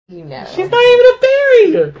You know. She's not even a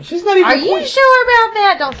fairy. She's not even Are you sure about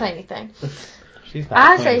that? Don't say anything. She's not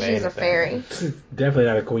I say she's a fairy. She's definitely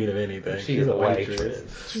not a queen of anything. She's a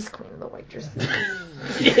waitress. She's queen of the waitress.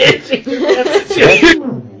 Get it to me.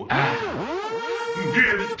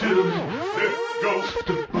 There goes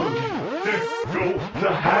the boogie. There goes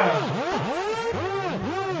the house.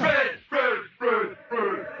 Fred.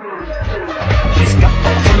 She's got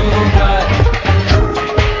the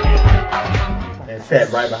And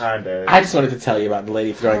sat right behind us. I just wanted to tell you about the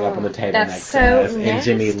lady throwing up on the table That's next so to us and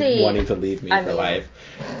Jimmy nasty. wanting to leave me for life.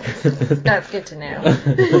 That's good to know.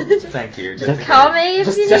 Thank you. Call me if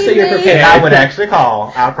you just so need you're me. prepared. I would actually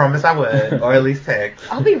call. I promise I would. Or at least text.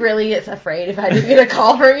 I'll be really afraid if I do get a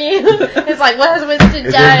call from you. It's like, what has Winston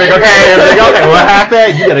Is done? everything okay? Everything okay? What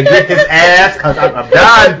happened? You gotta get his ass because I'm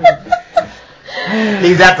done.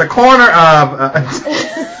 He's at the corner of...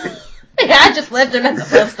 Yeah, I just left him at the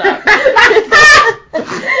bus stop.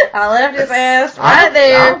 I left his ass right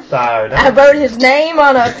there. I'm sorry. I wrote his name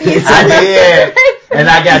on a piece of I did. And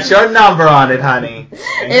I got your number on it, honey.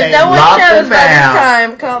 If no one knows by this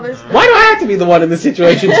time, call this. Why do I have to be the one in the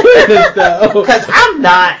situation doing this, though? Because I'm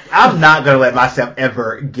not going to let myself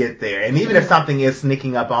ever get there. And even if something is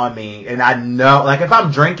sneaking up on me and I know, like if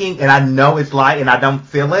I'm drinking and I know it's light and I don't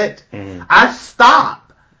feel it, I stop.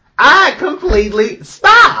 I completely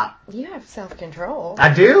stop. You have self-control.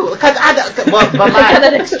 I do. Because but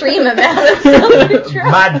an extreme amount of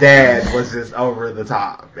self-control. my dad was just over the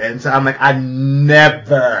top. And so I'm like, I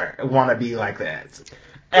never want to be like that.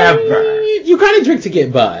 Ever. You kind of drink to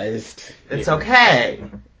get buzzed. It's okay.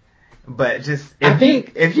 But just, I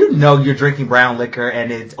think if you know you're drinking brown liquor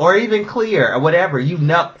and it's, or even clear or whatever, you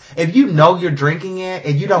know, if you know you're drinking it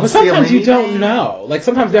and you don't feel anything. But sometimes you don't know. Like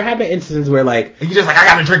sometimes there have been instances where like, and you're just like, I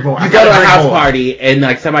gotta drink more. You go to a house party and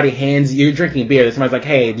like somebody hands you, you're drinking beer, and somebody's like,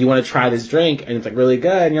 hey, do you want to try this drink? And it's like really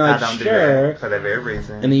good. And you're like, I don't sure. do that for that very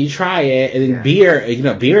reason. And then you try it, and then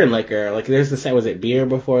beer, beer and liquor. Like there's the saying, was it beer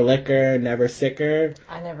before liquor, never sicker?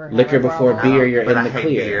 I never. Liquor before beer, you're but in I the hate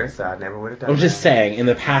clear. Beer, so I never would have done I'm just saying, in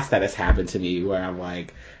the past that has happened to me where I'm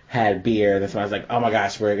like, had beer, and then somebody's like, oh my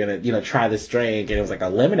gosh, we're gonna, try this drink, and it was like a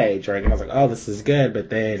lemonade drink, and I was like, oh, this is good, but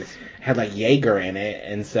then it had like Jaeger in it,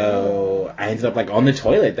 and so I ended up like on the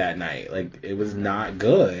toilet that night. Like it was not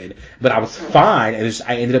good, but I was fine, and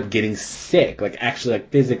I ended up getting sick, like actually like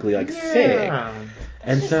physically like sick.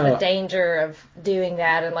 And it's so the danger of doing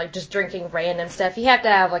that and like just drinking random stuff. You have to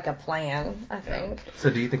have like a plan, I think. So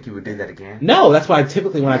do you think you would do that again? No, that's why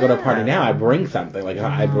typically when I go to a party now, I bring something. Like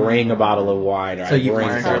I bring a bottle of wine, or so I you bring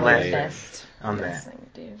learned something. your lesson on that.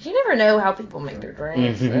 You never know how people make their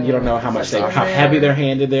drinks. You don't know how much how heavy their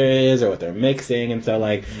handed there is, or what they're mixing, and so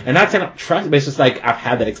like, and not saying I don't trust, but it's just like I've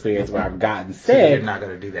had that experience where I've gotten sick. So you're not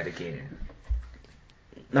gonna do that again.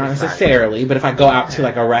 Not necessarily, but if I go out to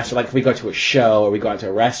like a restaurant, like if we go to a show or we go out to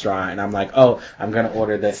a restaurant and I'm like, oh, I'm going to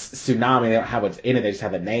order this tsunami, they don't have what's in it, they just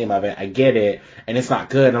have the name of it, I get it, and it's not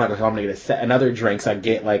good, and I'm like, okay, I'm going to get another drink, so I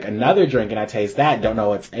get like another drink and I taste that, don't know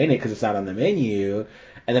what's in it because it's not on the menu,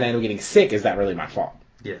 and then I end up getting sick. Is that really my fault?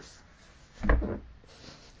 Yes.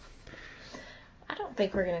 I don't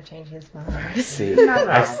think we're going to change his mind. I see.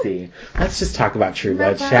 Let's just talk about True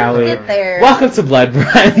Blood, shall we? Get there. Welcome to Blood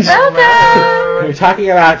Brunch. Welcome. We're talking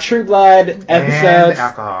about True Blood episodes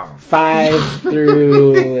 5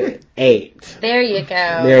 through 8. There you go.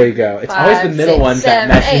 There you go. It's 5, always the middle 6, ones 7,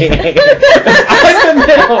 that mess me. It's always the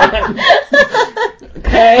middle ones.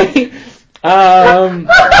 Okay.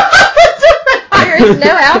 There's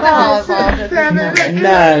no alcohol involved.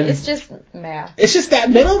 None. It's just math. It's just that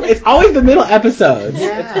middle. It's always the middle episodes.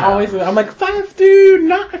 Yeah. It's always. I'm like 5 through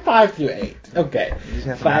 8. Okay. Did you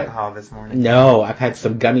have some alcohol this morning? No, I've had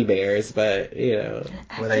some gummy bears, but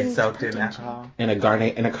were they soaked in alcohol? And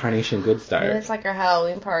a carnation good start. It's like a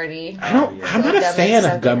Halloween party. I'm not a fan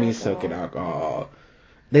of gummies soaking alcohol.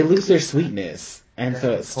 They lose their sweetness, and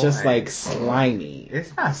so it's just like slimy.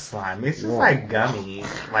 It's not slimy. It's just like gummy,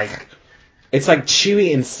 like. It's like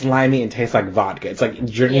chewy and slimy and tastes like vodka. It's like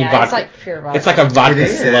drinking vodka. It's like pure vodka. It's like a vodka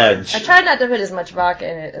sludge. I tried not to put as much vodka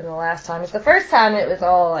in it in the last time. It's the first time it was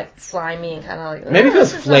all like slimy and kind of like. Maybe if it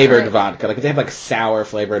was flavored vodka, like if they have like sour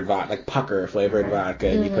flavored vodka, like pucker flavored vodka,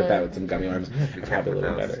 and you put that with some gummy worms, it's probably a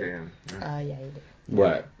little better. Yeah, you do.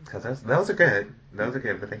 What? Because those are good. Those are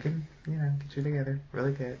good, but they can, get you together.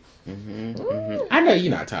 Really good. I know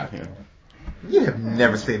you're not talking. You have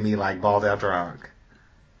never seen me like balled out drunk.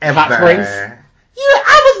 Ever. Hot Springs? Yeah,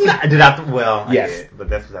 I was not. Did I? Well, yes. I did, but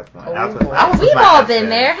that's what that's I was We've all been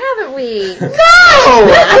there, haven't we?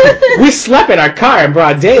 No! We slept in our car in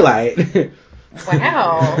broad daylight.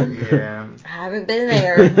 Wow. Yeah. haven't been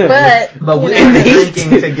there, but But we were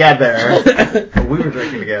drinking together. We were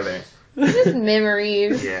drinking together. just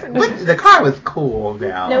memories. Yeah. But the car was cool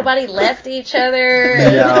now. Nobody left each other.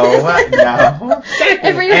 No.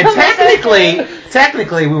 Everyone And was okay.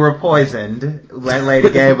 technically, we were poisoned. Landlady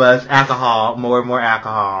gave us alcohol, more and more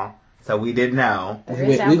alcohol. So we didn't know. There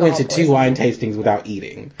We is went to alcohol 2 poisoning. wine tastings without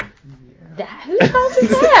eating. Who told you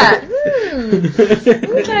that?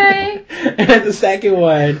 Okay. And the second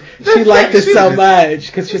one, she liked it so much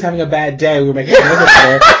because she was having a bad day. We were making dinner with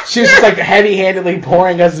her. She was just like heavy-handedly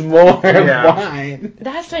pouring us more wine.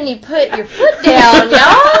 That's when you put your foot down,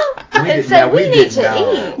 y'all, and say, we need to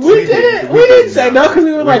eat. We didn't say no because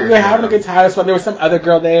we were like, we were having a good good time. It was fun. There was some other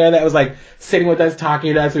girl there that was like sitting with us,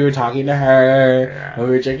 talking to us. We were talking to her. Yeah. And we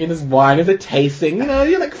were drinking this wine. It was a tasting. You know,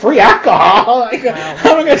 you're like, free alcohol. Like,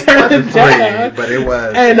 how am I going to turn this down? But it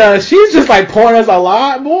was. And she's just like pouring us a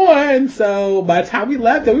lot more. And so by the time we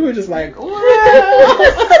left, we were just like,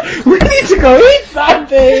 what? We need to go eat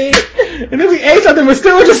something. And then we ate something, but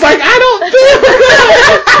still we're just like, I don't feel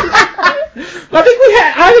good.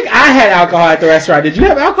 I think I had alcohol at the restaurant. Did you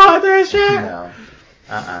have alcohol at the restaurant? No.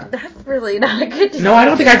 That's really not good to No, I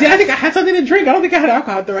don't think I did. I think I had something to drink. I don't think I had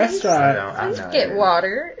alcohol at the restaurant. Please get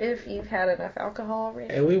water if you've had enough alcohol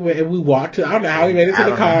already. And we walked to, I don't know how we made it to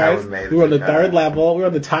the cars. We were on the third level. We were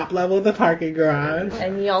on the top level of the parking garage.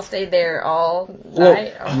 And you all stayed there all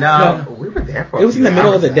night? No, we were there for It was in the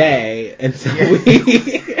middle of the day. And so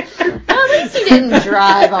we... At least you didn't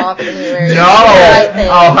drive off anywhere. No! Right there.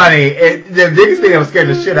 Oh, honey. The biggest thing that was scared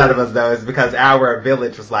the shit out of us, though, is because our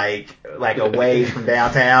village was like away from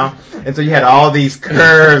downtown. And so you had all these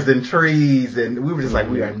curves and trees, and we were just like,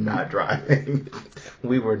 we are not driving.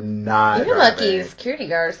 We were not You're driving. lucky security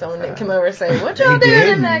guards someone didn't come over and say, what y'all doing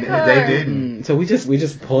in that car? They didn't. So we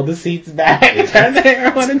just pulled the seats back, turned the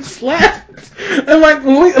air on, and slept. And like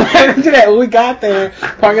when we got there,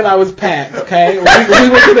 parking lot was packed. Okay, we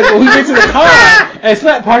went to the car and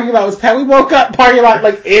slept. Parking lot was packed. We woke up, parking lot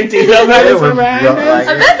like empty. Nobody was around us.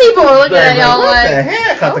 I bet people were looking at y'all what the like,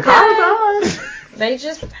 heck? 'Cause the car was on. they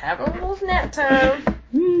just having a little nap time.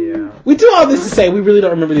 Yeah. We do all this to say we really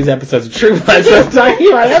don't remember these episodes of True Blood, so I'm talking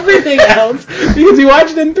about everything else because we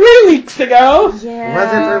watched them 3 weeks ago. Yeah.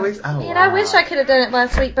 Was it 3 weeks? Oh, And wow. I wish I could have done it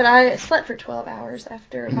last week, but I slept for 12 hours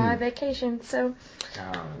after my vacation, so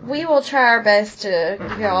we will try our best to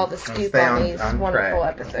give you all the scoop Stay on on these track. wonderful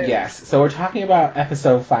episodes. Yes, so we're talking about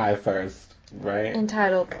episode 5 first, right?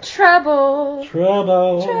 Entitled Trouble.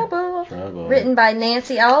 Trouble. Written by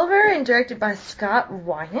Nancy Oliver and directed by Scott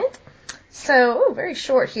Wynant. So, very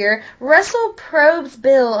short here. Russell probes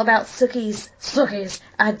Bill about Sookie's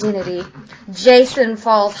identity. Jason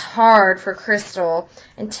falls hard for Crystal.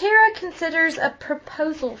 And Tara considers a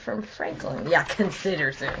proposal from Franklin. Yeah,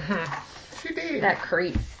 considers it. She did. That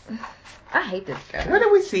creep. I hate this guy. What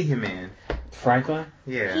did we see him in? Franklin?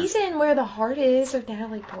 Yeah. He's in Where the Heart Is of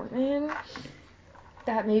Natalie Portman.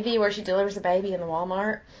 That movie where she delivers a baby in the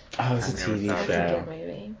Walmart. Oh, it's a TV That's a show. good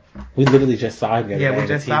movie. We literally just saw him the other day Yeah, we in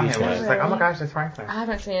just a saw TV him. We were show. just like, oh my gosh, that's Franklin. I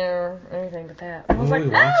haven't seen anything but that. I was What like, were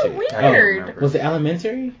we oh, watching? weird. I don't remember. Was it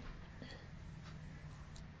Elementary?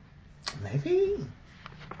 Maybe.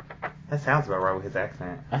 That sounds about right with his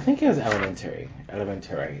accent. I think it was Elementary.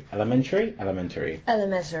 Elementary. Elementary.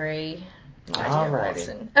 Alrighty.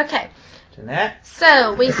 Wilson. Okay, Jeanette?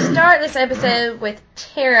 so we start this episode with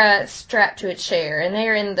Tara strapped to a chair, and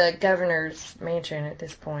they're in the governor's mansion at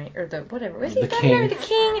this point, or the whatever. Was he The governor?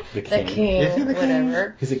 king. The king? The king. Is he the king?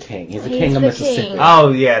 whatever. He's a king. He's the He's king of the Mississippi. king.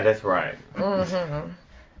 Oh, yeah, that's right. Mm-hmm.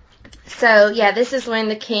 So, yeah, this is when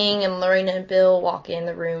the king and Lorena and Bill walk in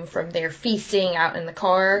the room from their feasting out in the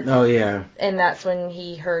car. Oh, yeah. And that's when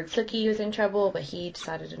he heard Sookie was in trouble, but he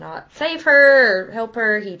decided to not save her or help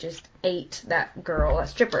her. He just ate that girl, that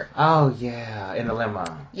stripper. Oh, yeah, in the limo.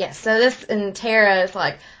 Yes, so this, and Tara is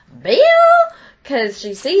like, Bill? Because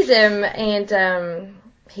she sees him, and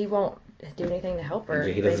he won't do anything to help her,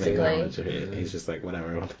 He doesn't basically. acknowledge it. He's just like,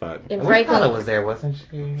 whatever, what the fuck. And Franklin Franklin was there, wasn't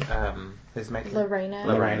she? His making. Lorena.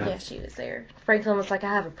 Lorena. Yeah, she was there. Franklin was like,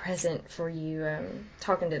 I have a present for you,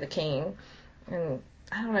 talking to the king. And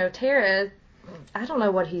I don't know, Tara, I don't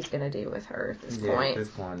know what he's going to do with her at this point. At this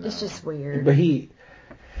point, It's just weird. But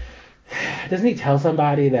doesn't he tell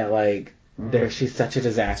somebody that, like, she's such a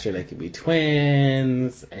disaster, they could be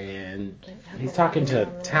twins, and he's talking to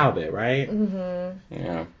Talbot, right? Mm-hmm.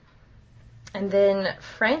 Yeah. And then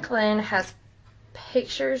Franklin has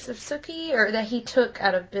pictures of Sookie, or that he took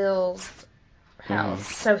out of Bill's house.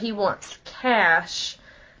 So he wants cash,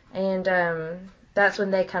 and that's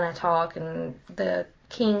when they kind of talk, and the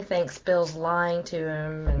king thinks Bill's lying to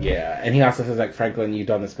him. And Yeah, and he also says, like, Franklin, you've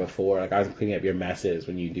done this before. Like, I was cleaning up your messes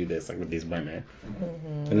when you do this, like, with these women.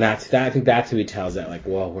 And I think that's who he tells that, like,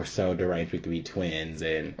 well, we're so deranged we could be twins,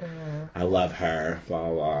 and I love her, blah,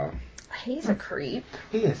 blah, blah. He's a creep,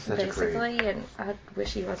 He is such a creep. basically, and I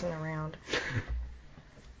wish he wasn't around.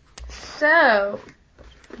 So,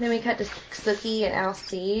 then we cut to Sookie and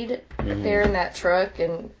Alcide. They're in that truck,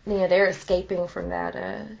 and they're escaping from that.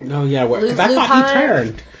 No, yeah, because I thought he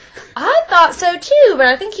turned. I thought so too, but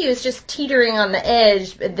I think he was just teetering on the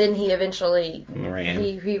edge, and then he eventually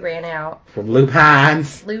he ran out. From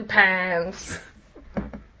Lupines.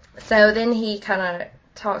 So then he kind of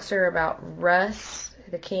talks to her about Russ,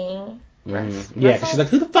 the king. Yeah, 'cause she's like,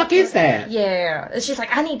 who the fuck is that? Yeah. And she's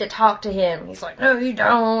like, I need to talk to him. He's like, no, you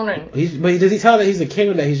don't. And But does he tell her that he's a king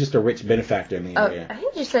or that he's just a rich benefactor in the area? I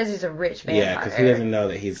think he just says he's a rich vampire. Yeah, because he doesn't know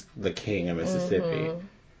that he's the king of Mississippi.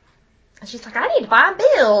 And she's like, I need to find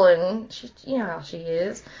Bill. And she, you know how she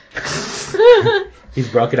is. He's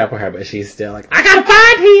broken up with her, but she's still like, I gotta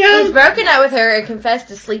find him! He's broken up with her and confessed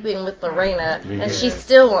to sleeping with Lorena. And she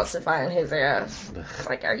still wants to find his ass.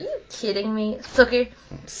 Like, are you kidding me? Sookie.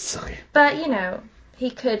 But,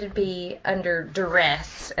 he could be under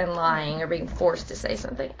duress and lying or being forced to say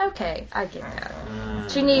something. Okay, I get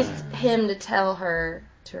that. She needs him to tell her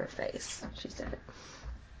to her face. She said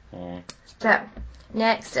it. So,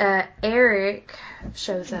 next, Eric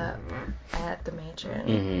shows up at the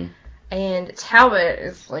mansion. And Talbot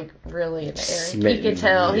is, like, really into Eric. Smitten. You can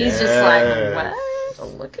tell. He's just like, what?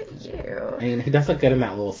 Oh, look at you. I mean, he does look good in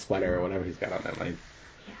that little sweater or whatever he's got on that. Like.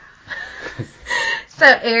 So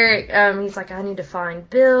Eric, he's like, I need to find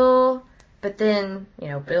Bill. But then,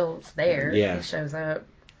 Bill's there. Yeah. He shows up.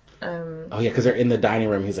 Oh, yeah, because they're in the dining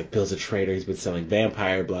room. He's like, Bill's a traitor. He's been selling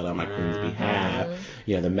vampire blood on my queen's behalf.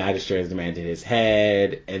 The magistrate has demanded his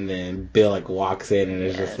head. And then Bill, like, walks in and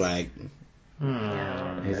is just like...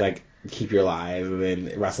 He's like, keep your lies. And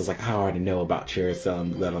then Russell's like, I already know about your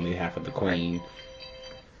selling blood on behalf of the queen.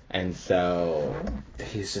 And so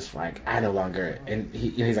he's just like, I no longer... And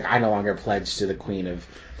he's like, I no longer pledge to the queen of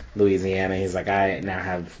Louisiana. He's like, I now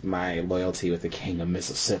have my loyalty with the king of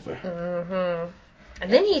Mississippi.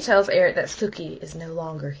 And then he tells Eric that Sookie is no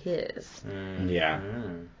longer his. Yeah.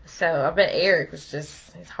 So I bet Eric was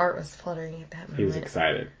just, his heart was fluttering at that moment. He was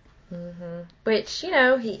excited. Which, he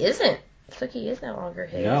isn't. Sookie is no longer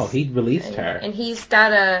his. No, he released her. And he's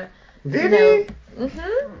got a... Did he?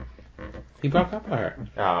 He broke up with her.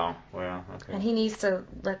 Oh, well, okay. And he needs to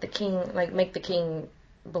let the king, make the king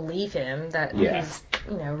believe him that he's,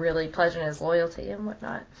 really pledging his loyalty and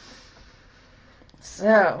whatnot.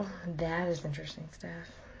 So, that is interesting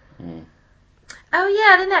stuff. Oh,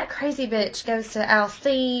 yeah, then that crazy bitch goes to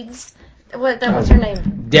Alcide's. What's her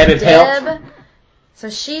name? Deb. So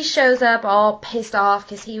she shows up all pissed off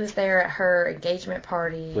because he was there at her engagement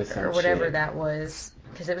party or whatever that was.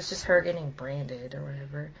 Because it was just her getting branded or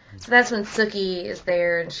whatever. So that's when Sookie is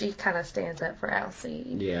there and she kind of stands up for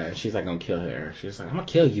Alcide. Yeah, and she's like gonna kill her. She's like, I'm gonna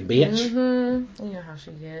kill you, bitch. You know how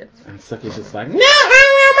she gets. And Sookie's just like, no!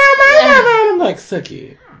 I'm like,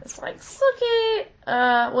 Sookie. It's like, Sookie,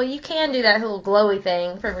 well, you can do that little glowy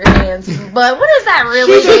thing from your hands, but what does that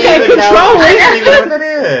really She do? can't control I it. don't even know what that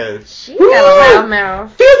is. She's got a loud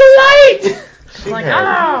mouth. Do the light! It's like,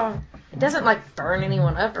 it doesn't, burn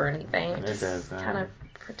anyone up or anything. It just kind of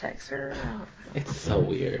protects her. It's so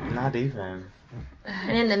weird. Not even.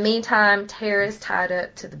 And in the meantime, Tara's tied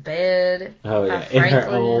up to the bed. Oh, yeah. by In her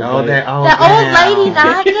Franklin. old... The old lady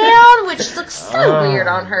nightgown, which looks so weird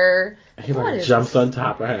on her. He jumps on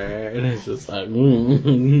top of her, and it's just like,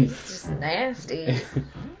 It's just nasty.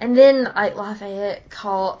 And then, Lafayette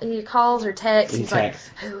calls or texts. He's like,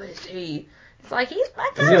 who is he? It's like, he's my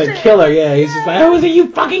cousin. He's gonna kill her, yeah. He's just like, who is it,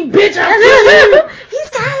 you fucking bitch? He's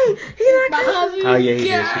gay. He's my cousin. Oh, yeah, he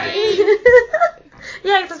did.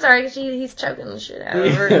 Yeah, I'm sorry. He's choking the shit out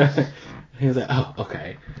of her. He was like, oh,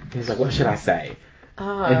 okay. He's like, what should I say?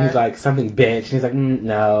 And he's like, something bitch. And he's like,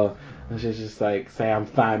 no. And she's just like, say I'm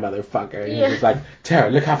fine, motherfucker. And he's just like, Tara,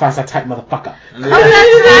 look how fast I type motherfucker. Oh, that's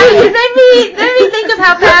right. It made me think of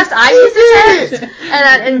how fast I used to text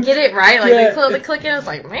and get it right. They click in. It's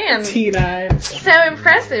like, man. T9. So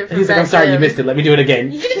impressive. He's like, I'm sorry, you missed it. Let me do it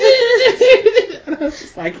again. And I was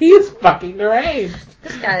just like, he is fucking deranged.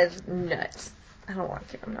 This guy is nuts. I don't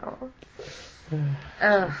like him at all.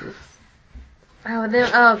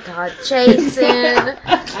 Oh God, Jason.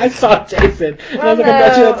 I saw Jason. And I was like, I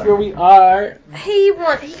bet you that's where we are. He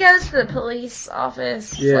goes to the police office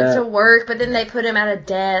to work, but then they put him at a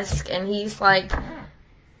desk, and he's like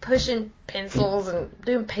pushing pencils and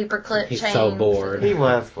doing paperclip chains. He's so bored. He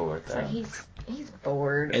was bored, though. So He's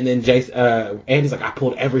bored. And then Andy's like, I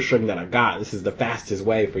pulled every string that I got. This is the fastest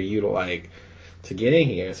way for you to get in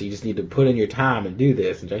here. So you just need to put in your time and do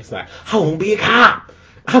this. And Jason's like, I won't be a cop.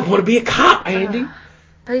 I want to be a cop, Andy.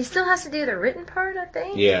 But he still has to do the written part, I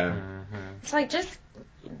think. Yeah. It's like, just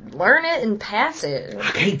learn it and pass it.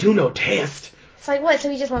 I can't do no test. It's like, what, so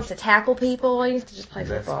he just wants to tackle people? He needs to just play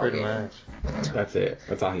That's football pretty again. much. That's it.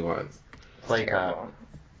 That's all he wants. Play cop.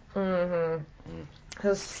 Mm-hmm.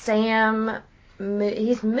 So Sam,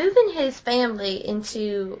 he's moving his family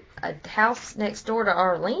into a house next door to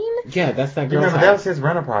Arlene. Yeah, that's that You girl's remember, house. that was his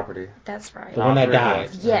rental property. That's right. The one that died.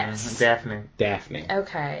 Yes. Daphne.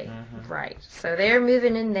 Okay. Right. So they're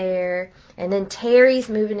moving in there, and then Terry's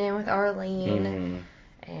moving in with Arlene. Mhm.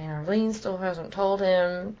 And Arlene still hasn't told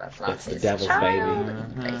him that's not That's the his devil's child,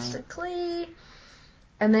 baby. basically.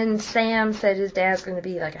 And then Sam said his dad's going to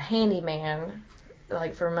be like a handyman,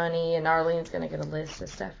 like for money, and Arlene's going to get a list of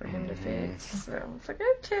stuff for him to fix. So it's like,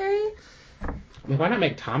 okay. Well, why not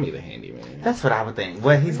make Tommy the handyman? That's what I would think.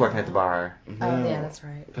 Well, he's working at the bar. Oh, yeah, that's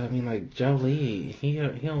right. But I mean, like, Jolie, he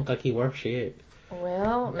don't look like he worth shit.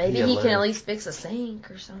 Well, maybe Yeah, he can well. at least fix a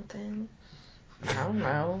sink or something. I don't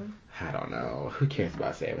know. I don't know. Who cares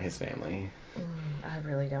about Sam and his family? I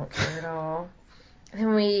really don't care at all. Then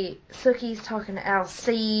Sookie's talking to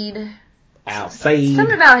Alcide. Alcide.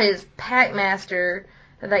 Something about his Packmaster.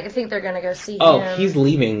 That I think they're going to go see him. He's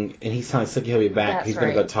leaving, and he's telling Sookie he'll be back. That's He's going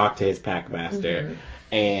to go right. talk to his Packmaster.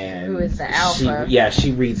 And Who is the alpha.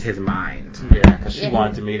 she reads his mind. Yeah, because she Yeah.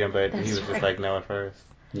 wanted to meet him, but he That's was just right. like, no at first.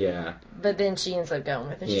 Yeah. But then she ends up going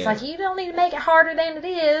with him. She's Yeah. like, you don't need to make it harder than it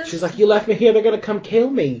is. She's like, you left me here. They're going to come kill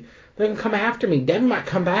me. They're going to come after me. Devin might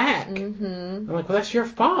come back. Mm-hmm. I'm like, well, that's your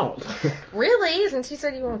fault. Really? Since she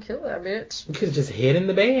said you want to kill that bitch. You could have just hid in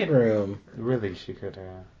the bedroom. Really, she could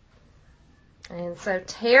have. And so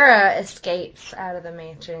Tara escapes out of the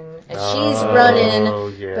mansion. And she's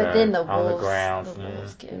running. Yeah. But then the on wolves, the ground. the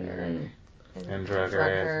wolves get her. And drug her drug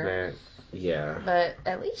ass back. Yeah. But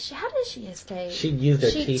at least, how did she escape? She used her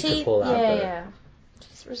teeth to pull out Yeah.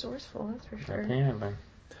 She's resourceful, that's for sure. Apparently.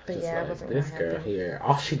 But Just yeah, I like, wasn't this gonna girl happen. here,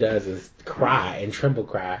 all she does is cry and tremble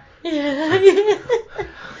cry. Yeah.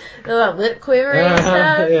 The little lip quiver and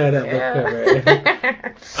stuff. Yeah, that lip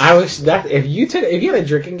quiver. I wish that if you had a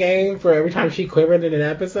drinking game for every time she quivered in an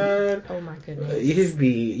episode, Oh my goodness.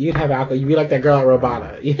 you'd have alcohol. You'd be like that girl at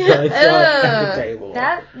Robana. You'd like at the table.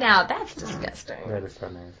 That's disgusting. That is so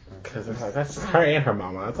nasty. Because that's her and her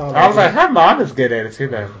mama. That's all. I was like, her mom is good at it too,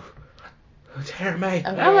 though. Tara May.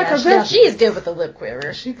 Oh, I like her yeah, best. she is good with the lip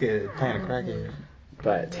quiver. She could kind of crack it.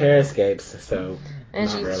 But Tara escapes, so And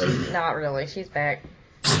not she's really. not really. She's back.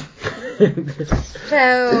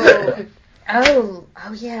 So, oh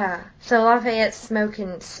yeah. So Lafayette's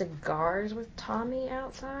smoking cigars with Tommy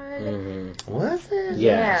outside. Mm-hmm. Was it?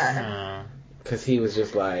 Yeah. Because he was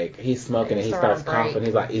just like, he's smoking and he He's starts on break. coughing.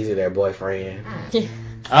 He's like, easy there, boyfriend.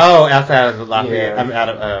 Oh, outside of Lafayette. Yeah. I'm out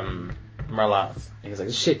of Merlot's. And he's like,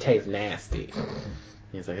 this shit tastes nasty.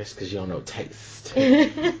 He's like, that's because you don't know taste.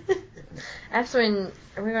 That's when,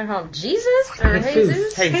 are we going to call him Jesus or Jesus.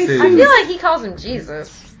 Jesus? Jesus. I feel like he calls him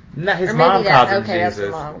Jesus. No, his Or mom maybe called that, him okay, that's Jesus.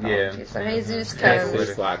 the mom called Yeah. him Jesus. So Jesus comes.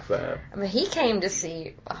 Jesus locks up. I mean, he came to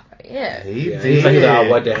see Lafayette. He Yeah, did. he's like, oh,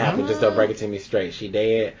 what did happen? Just don't break it to me straight. She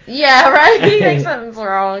dead. Yeah, right? He thinks something's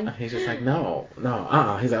wrong. He's just like, no.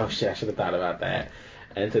 He's like, oh shit, I should have thought about that.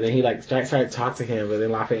 And so then he like started to talk to him, but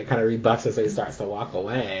then Lafayette kind of rebuffs it, so he starts to walk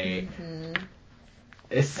away. Mm-hmm.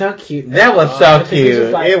 It's so cute. That was so He's cute.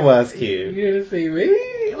 just like, It was You cute. didn't see me?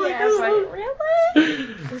 Yeah, it's like, really?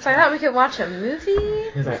 It's like, I thought we could watch a movie.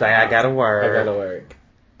 He's It's like, I gotta work. I gotta work.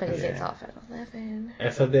 But he Yeah. gets off at 11.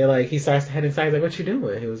 And so then like he starts to head inside. He's like, what you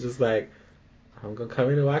doing? He was just like, I'm gonna come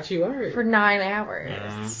in and watch you work. For 9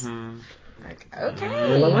 hours. Mm-hmm. Like, Well,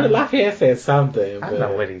 okay. Lafayette said something. I But don't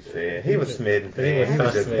know what he said. He was smitten. He was He so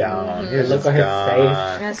was just smitten. gone. He Mhm. was Look just at his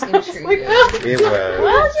gone. That's Like, intriguing. It was.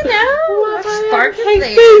 Well, you know, a spark is Hey,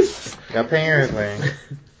 there. sis. Apparently.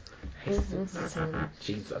 Mhm.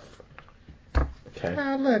 Jesus. Okay.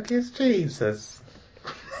 Oh, look, it's Jesus.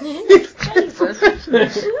 Jesus.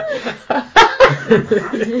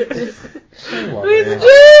 That woman. It's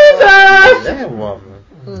Jesus! That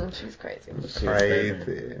woman. She's crazy.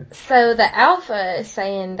 Crazy. So the alpha is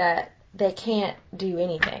saying that they can't do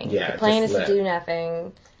anything. Yeah, the plan is just to do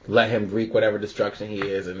nothing. Let him wreak whatever destruction he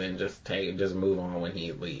is, and then just move on when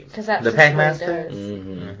he leaves. Because that's The just what he Packmaster? does.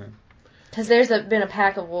 Mm-hmm. Because there's been a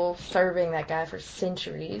pack of wolves serving that guy for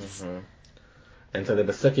centuries. Mm-hmm. And so then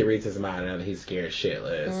Suki reads his mind and he's scared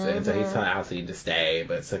shitless. And so he's Mhm. telling Alcide to stay,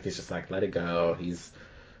 but Suki's just like, let it go. He's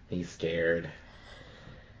scared.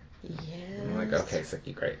 Yes. I'm like, okay,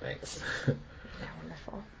 Suki, great, thanks.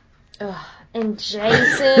 Wonderful. Ugh. And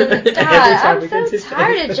Jason, God, I'm so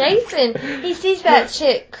tired of Jason. He sees that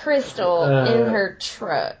chick, Crystal, in her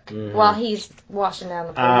truck while he's washing down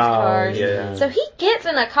the police cars. Yeah. So he gets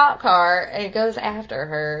in a cop car and goes after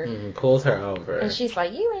her. Pulls her over. And she's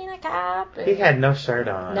like, you ain't a cop. And He had no shirt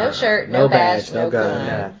on. no shirt, no badge, no gun.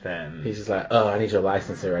 Nothing. He's just like, oh, I need your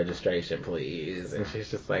license and registration, please. And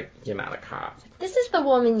she's just like, you're not a cop. This is the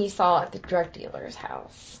woman you saw at the drug dealer's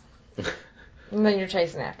house. And then you're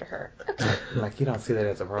chasing after her. Okay. Like, you don't see that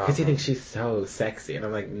as a problem. Because he thinks she's so sexy. And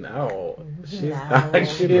I'm like, no. She's No. not.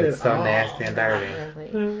 She did so nasty and dirty.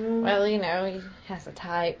 Really. Well, you know, he has a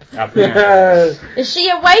type. Apparently. Is she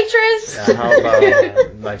a waitress?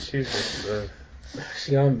 Like, she's just...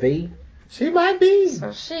 She on V? She might be.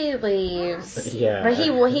 So she leaves. Yeah. But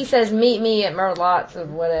he says, meet me at Merlotte's or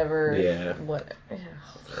whatever. Yeah. What?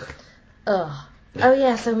 Ugh. Oh,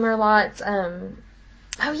 yeah, so Merlotte's,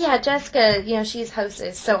 oh, yeah, Jessica, you know, she's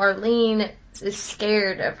hostess. So Arlene is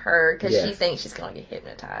scared of her because she thinks she's going to get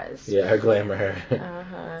hypnotized. Yeah, her glamour.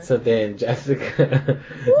 Uh-huh. So then Jessica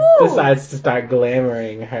decides to start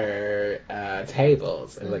glamoring her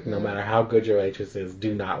tables. And, like, no matter how good your waitress is,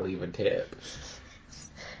 do not leave a tip.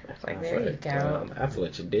 Like, there you go. Well, that's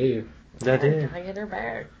what you do. That is. I get her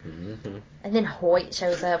back. Mm-hmm. And then Hoyt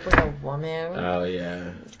shows up with a woman. Oh,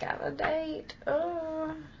 yeah. He's got a date.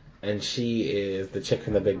 Oh. And she is the chick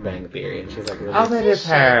from the Big Bang Theory. And she's, like, really... Oh, that is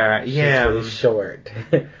her. She's Yeah. really short.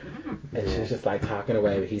 And she's just, like, talking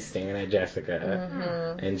away, but he's staring at Jessica.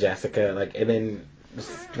 Mm-hmm. And Jessica, like, and then,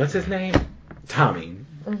 what's his name? Tommy.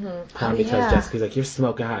 Mm-hmm. Tommy tells Jessica, he's like, you're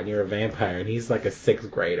smoking hot and you're a vampire. And he's, like, a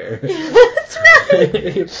 6th grader. That's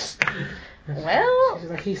right. Well, she's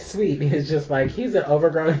like, he's sweet. He's just like, he's an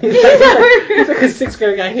overgrown. He's like a 6th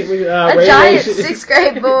grade guy hit with a giant 6th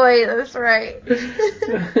grade boy. That's right.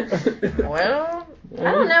 Well,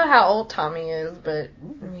 I don't know how old Tommy is, but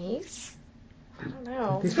I mean, I don't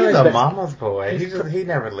know. He's a mama's boy. He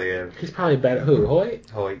never lived. He's probably better. Who? Hoyt?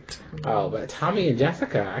 Hoyt. Oh, but Tommy and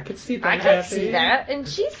Jessica, I could see them. I can see that, and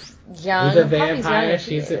she's young. He's a Tommy's vampire. young,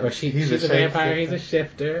 She's He's a vampire. He's a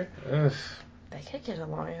shifter. Ugh. They could get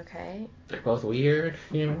along okay. They're both weird,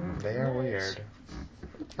 you know. They are weird.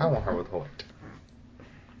 I want her with Hoyt.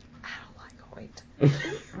 I don't like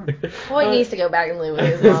Hoyt. Hoyt needs to go back and live with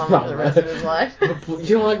his mom for the rest of his life.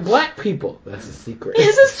 You don't like black people. That's a secret.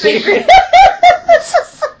 It's a secret.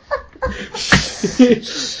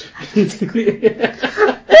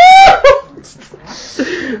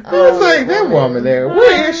 I was like, that woman there,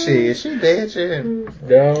 where is she? Is she dead yet?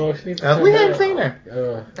 No, she's We haven't seen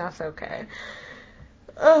her. That's okay.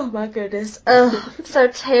 Oh my goodness. So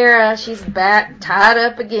Tara, she's back, tied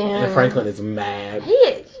up again. And Franklin is mad.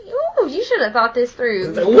 You should have thought this through.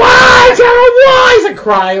 He's like, why, Tara, why? He's like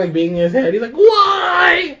crying, like beating his head. He's like,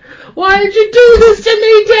 why? Why did you do this to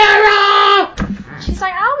me, Tara? She's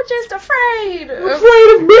like, I was just afraid.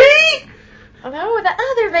 Afraid of me? No, the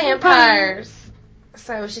other vampires.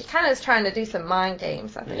 So she kind of is trying to do some mind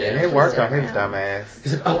games, I think. Yeah, and it worked on his dumb ass.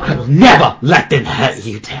 He's like, oh, I will never let them hurt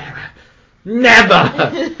you, Tara. Never.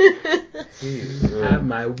 Have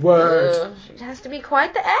my word. She has to be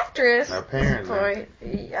quite the actress. Apparently.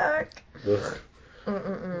 Yuck.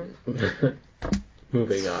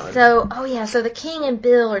 Moving on. So the king and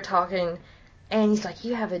Bill are talking, and he's like,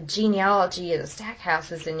 you have a genealogy of the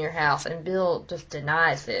Stackhouses in your house, and Bill just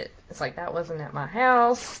denies it. It's like, that wasn't at my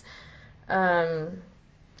house.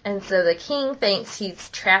 And so the king thinks he's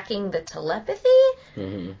tracking the telepathy.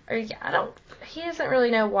 Mm-hmm. He doesn't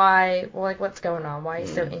really know why, like, what's going on, why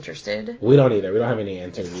he's so interested. We don't either. We don't have any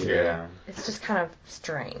answers either. Yeah. It's just kind of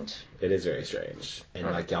strange. It is very strange. And,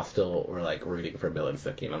 like, y'all still were, like, rooting for Bill and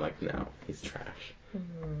Sookie, and I'm like, no, he's trash.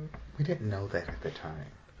 Mm-hmm. We didn't know that at the time.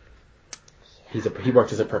 Yeah. He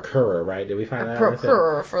worked as a procurer, right? Did we find that out? A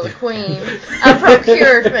procurer for the queen. A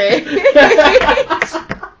procure thing.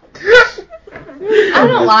 I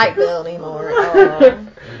don't like Bill anymore at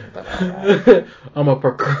all. I'm a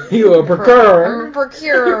procurer. You a procurer. I'm a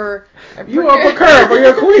procurer. You a procurer for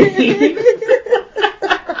your queen.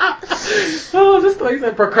 Oh, this place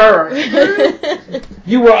said procurer.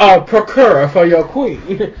 You were a procurer for your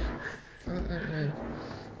queen.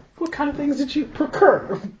 What kind of things did you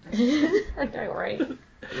procure? I know, right?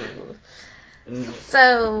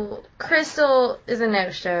 So, Crystal is a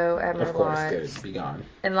no-show at Merlotte's. Of course, good. Be gone.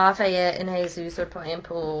 And Lafayette and Jesus are playing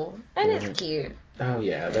pool. And it's cute. Oh,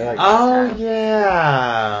 yeah. They're like... Oh,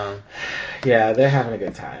 yeah. Yeah, they're having a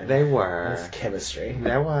good time. They were. It's chemistry.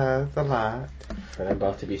 There was a lot. For them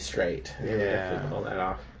both to be straight. They Yeah. pull that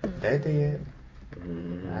off. They did.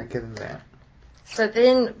 Mm-hmm. I give them that. So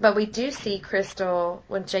then, but we do see Crystal,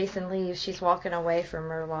 when Jason leaves, she's walking away from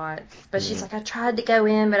Merlot. But she's like, I tried to go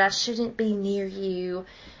in, but I shouldn't be near you.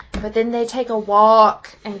 But then they take a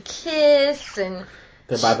walk and kiss, and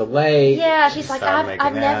They're by the lake. yeah, she's like, start I've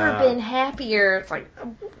making never out. been happier. It's like,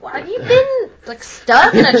 have you been like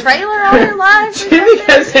stuck in a trailer all your life? or Jimmy something?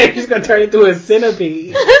 kept saying she's gonna turn into a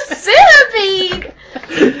centipede. Centipede?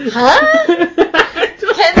 Huh?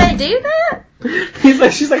 Can they do that?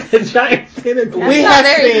 She's like a giant centipede. We not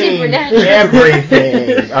have very seen supernatural.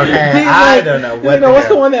 everything. Okay, He's I like- don't know he's what. like, what's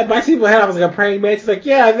the one that bites people's head off? I was like a praying man. She's like,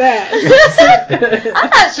 yeah, that. I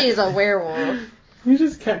thought she was a werewolf. He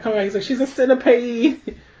just kept coming back. He's like, she's a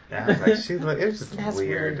centipede. I was like, it was just That's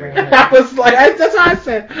weird. really dude. random. I was like, that's what I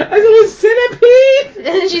said. I said, a centipede?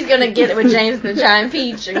 And she's gonna get it with James the Giant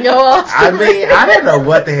Peach and go off. I mean, I don't know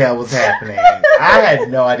what the hell was happening. I had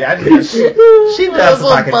no idea. I just know she does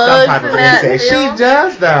look like Little some type bugs of in that insect. She film.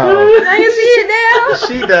 does though. I can see it now.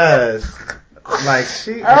 She does. Like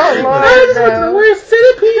she. Oh, she Lord. was- No. Where's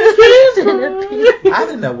centipede? Centipede. I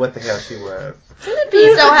didn't know what the hell she was.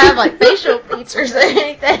 Centipedes don't have like facial features or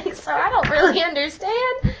anything, so I don't really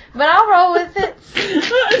understand. But I'll roll with it.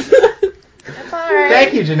 That's alright.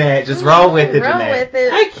 Thank you, Jeanette. Just roll with it, Roll Jeanette. with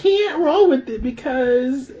it. I can't roll with it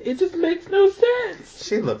because it just makes no sense.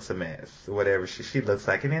 She looks a mess. Whatever. She looks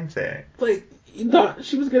like an insect. Like, you thought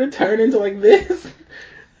she was gonna turn into like this?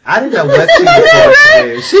 I didn't know what she was going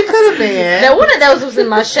to do. She could have been. Now, one of those was in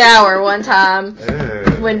my shower one time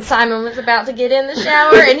Ugh. when Simon was about to get in the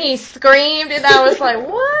shower and he screamed and I was like,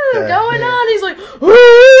 what is The going heck? on? He's like,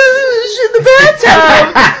 oh, in the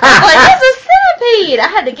bathtub. I was like, it's a centipede. I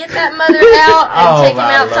had to get that mother out and Oh, take him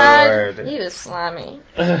my outside. Lord. He was slimy.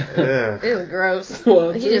 Ugh. It was gross.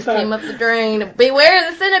 Well, He just sometimes- came up the drain. Beware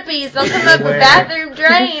the centipedes. They'll come up the Beware. bathroom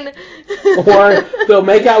drain. Or they'll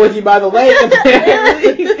make out with you by the lake,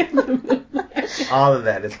 apparently. All of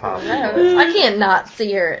that is possible. I can't not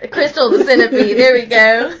see her. Crystal the centipede. There we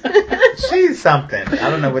go. She's something. I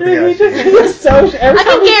don't know what the hell He she is. just so every I time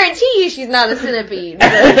can we- guarantee you she's not a centipede.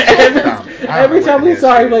 every time we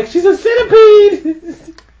saw her, like, she's a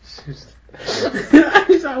centipede.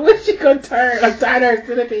 I wish she could turn. I'm tired of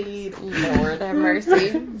her centipede. Lord have mercy.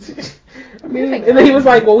 I mean, and then he was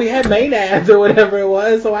like, well, we had Maenads or whatever it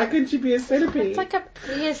was, so why couldn't she be a centipede? It's like a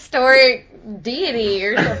prehistoric deity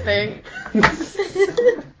or something.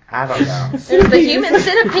 I don't know. There's the human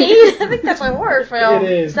centipede. I think that's a horror film.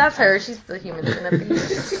 It is. That's her. She's the human centipede.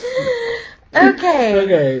 Okay.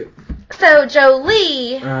 Okay. So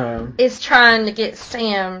Jolie Um, is trying to get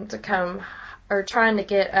Sam to come, or trying to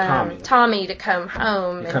get Tommy to come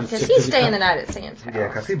home, He comes because to- he's he staying comes- the night at Sam's house. Yeah,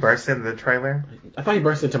 because he burst into the trailer. I thought he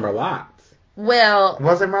burst into Merlot. Well,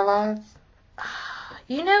 Was it Merlot's?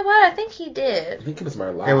 you know what? I think he I did. think it was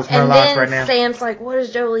Merlot. It was And Merlot's then right now. Sam's like, "What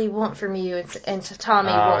does Jolie want from you?" And to Tommy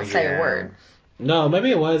Oh, won't say yeah. a word. No, maybe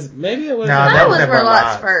it was. Maybe it was. No, That that was was at Merlot's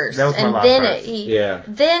Merlot's. first, That was and Merlot's then first. Yeah.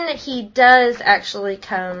 then he does actually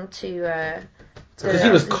come to. Because he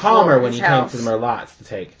was calmer when he came house. to the Merlots to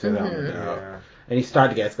take to them. Mhm. Yeah. And he started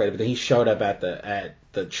to get escalated, but then he showed up at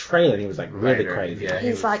the trailer and he was like really Later, crazy. yeah.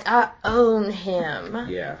 He's like, I own him.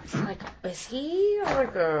 Yeah. It's like, is he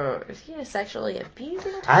a sexually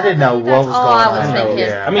abusing type? I didn't know what That's was all going I was on. thinking.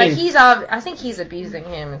 Yeah. I mean- Like I think he's abusing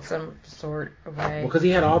him in some sort of way. Well, because he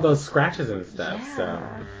had all those scratches and stuff.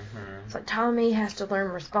 Yeah. It's like Tommy has to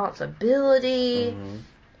learn responsibility So. Mhm.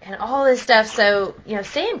 and all this stuff. So,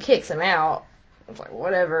 Sam kicks him out. It's like,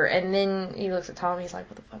 whatever. And then he looks at Tommy. He's like,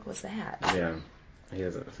 what the fuck was that? Yeah. He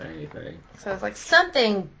doesn't say anything. So it's like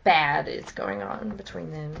something bad is going on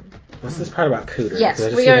between them. What's this part about Cooter? Yes, 'Cause I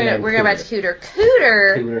just we're see the going name back to Cooter.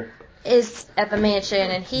 Cooter Cooter. is at the mansion,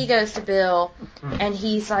 and he goes to Bill, and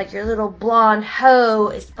he's like, your little blonde hoe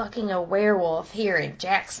is fucking a werewolf here in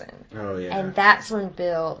Jackson. Oh yeah. And that's when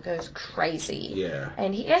Bill goes crazy. Yeah.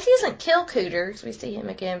 And he doesn't kill Cooter, because we see him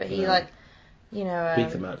again, but he, No. beats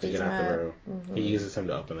Beats him up to get out the room. Mhm. He uses him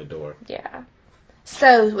to open the door. Yeah.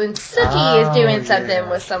 So when Sookie is doing something yeah.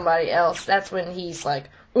 with somebody else, that's when he's like,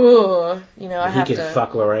 ugh, I he have can to...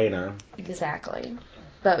 fuck Lorena. Exactly.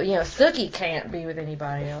 But, Sookie can't be with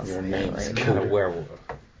anybody else. Your name's apparently. Not a werewolf.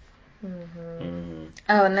 Mm-hmm.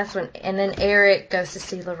 Oh, and then Eric goes to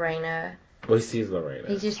see Lorena. Well, he sees Lorena.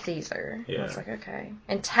 He just sees her. Yeah. It's like, okay.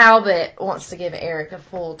 And Talbot wants to give Eric a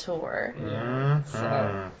full tour.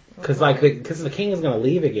 Mhm. Because the king is gonna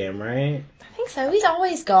leave again, right? I think so. He's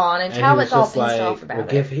always gone, and And Talbot's he all was pissed just off like,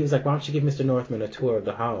 about it. he was like, why don't you give Mr. Northman a tour of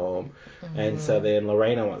the home? And so then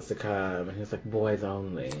Lorena wants to come, and he's like, boys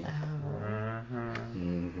only. Oh, Mhm.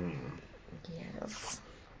 Mm-hmm. yes.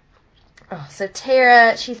 Oh, so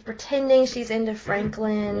Tara, she's pretending she's into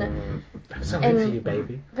Franklin. I'm so And- into you,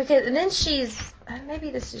 baby. And then she's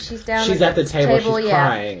down She's at the table, she's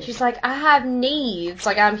crying. She's like, I have needs.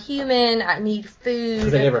 Like, I'm human. I need food.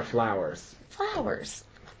 Because they gave her flowers. Flowers.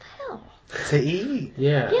 What the hell? To eat.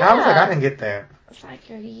 Yeah. Yeah. I was like, I didn't get that. It's like,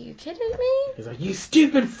 are you kidding me? He's like, you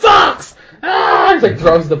stupid fox! Ah! He's like,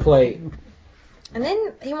 throws the plate. And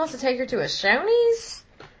then he wants to take her to a Shoney's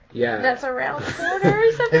Yeah. that's around the corner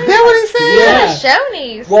or something. Is that what he said? Yeah,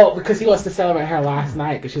 Shoney's. Well, because he wants to celebrate her last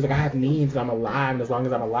night, because she's like, I have needs, and I'm alive, and as long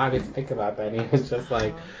as I'm alive, I have to think about that. And he was just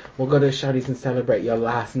like, we'll go to Shoney's and celebrate your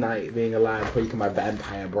last night being alive before you become my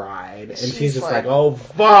vampire bride. And she's just like, oh,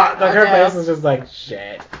 fuck. Like, her face is just like,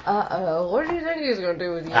 shit. Uh-oh. What did you think he was going to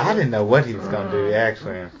do with you? I didn't know what he was going to do,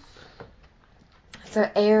 actually. So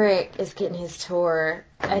Eric is getting his tour,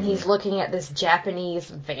 and he's looking at this Japanese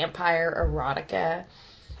vampire erotica.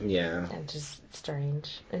 Yeah. And just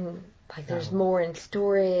strange. And like there's more in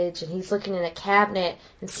storage, and he's looking in a cabinet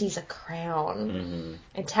and sees a crown. Mm-hmm.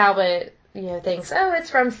 And Talbot, thinks, oh, it's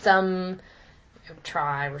from some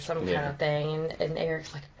tribe or some kind of thing. And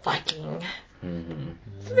Eric's like, Viking. Mm-hmm.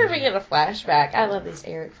 So then we get a flashback. I love these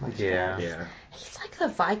Eric flashbacks. Yeah. Yeah. He's like the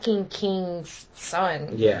Viking king's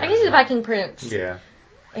son. Yeah. I guess he's the Viking prince. Yeah.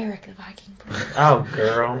 Eric the Viking prince. Oh,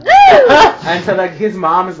 girl. And so, like, his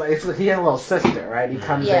mom is like, he has a little sister, right? He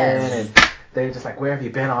comes Yes. in, and they're just like, where have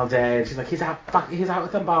you been all day? And she's like, he's out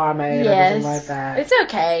with a barmaid or Yes. something like that. It's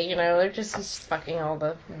okay, he's just fucking all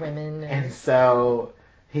the women. And so,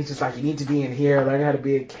 he's just like, you need to be in here, learn how to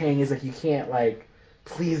be a king. He's like, you can't, like,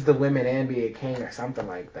 please the women and be a king or something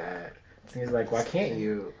like that. And he's like, why can't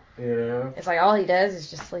you? It's like all he does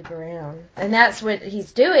is just sleep around. And that's what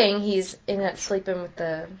he's doing. He's ended up sleeping with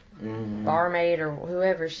the barmaid or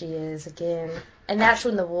whoever she is again. And that's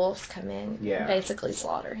when the wolves come in and basically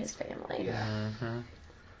slaughter his family. Yeah. Mm-hmm.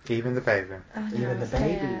 Even the baby. Oh, no, Even the it's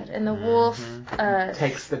baby. bad. And the wolf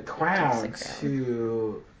takes the crown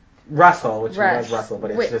to Russell, which was Russell,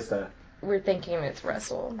 but it's just a... We're thinking it's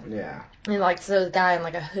Russell. Yeah. And so the guy in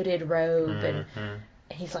like a hooded robe and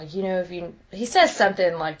he's like, he says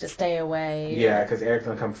something like to stay away. Yeah, because Eric's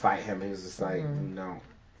gonna come fight him. He was just like,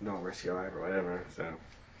 don't risk your life or whatever.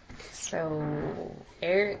 So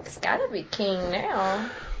Eric's gotta be king now.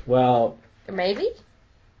 Well, maybe.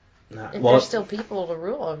 If there's still people to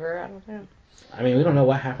rule over, I don't know. I mean, we don't know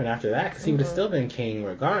what happened after that because he would have still been king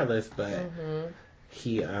regardless. But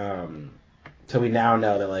he, so we now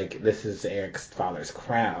know that like this is Eric's father's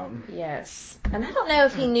crown. Yes, and I don't know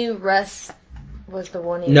if he knew Russ was the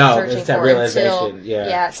one he was searching it's that for realization.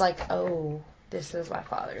 until it's like, oh, this is my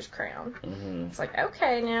father's crown. Mm-hmm. It's like,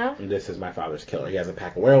 okay, now this is my father's killer. He has a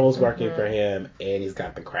pack of werewolves working for him, and he's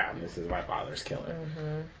got the crown. This is my father's killer.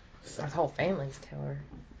 So. His whole family's killer.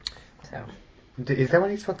 So is that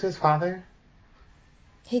when he spoke to his father?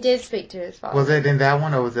 He did speak to his father. Was it in that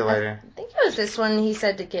one or was it later? I think it was this one. He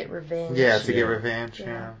said to get revenge. Yeah, to get revenge.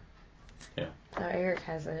 Yeah. So Eric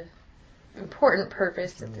has a important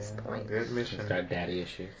purpose at this point. Good mission. He's got daddy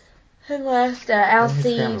issues. And last, Alcide.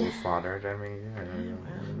 His family was slaughtered. I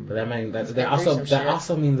mean, but that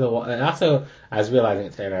also means a lot. And also, I was realizing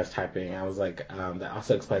it today when I was typing. I was like, that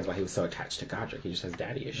also explains why he was so attached to Godric. He just has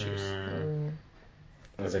daddy issues.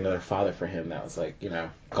 There was another father for him that was like,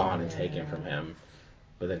 gone and taken from him.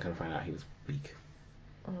 But then come to find out he was weak.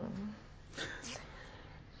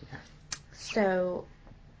 So,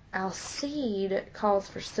 Alcide calls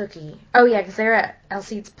for Sookie. Oh yeah, because they're at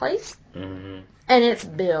Alcide's place, and it's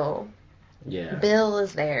Bill. Yeah. Bill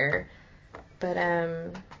is there, but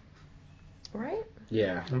right?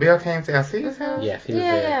 Yeah. Bill came to Alcide's house. Yes, he was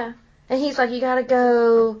there. Yeah. And he's like, you gotta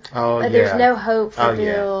go. Oh, There's no hope for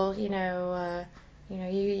Bill. Yeah.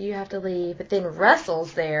 You have to leave. But then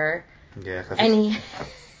Russell's there. Yeah. And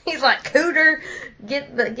he's like, Cooter,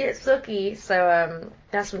 get Sookie. So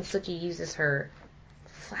that's when Sookie uses her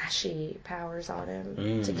flashy powers on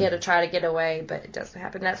him to try to get away, but it doesn't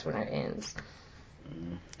happen. That's when it ends.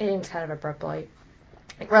 It ends kind of abruptly.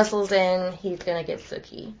 Like Russell's in, he's gonna get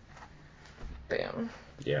Sookie. Boom.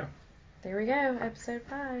 Yeah. There we go, episode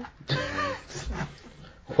 5.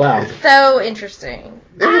 Wow. So interesting.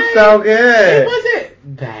 It was so good. It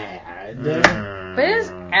wasn't bad. But it was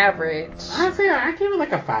average. I'd say I gave it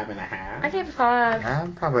like a 5.5. I gave it a 5.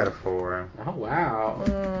 I'm probably at a 4. Oh, wow.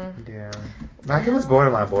 Yeah. Like, it was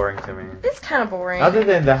borderline boring to me. It's kind of boring. Other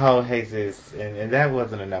than the whole Jesus, and that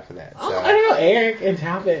wasn't enough of that. So. Oh, I don't know, Eric and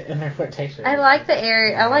Talbot and their flirtation. I like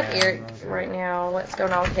Eric right now. What's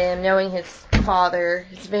going on with him? Knowing his father,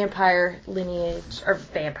 his vampire lineage, or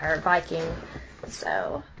vampire Viking.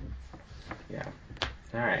 So. Yeah.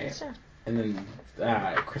 All right. So. And then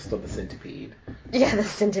Crystal the centipede. Yeah, the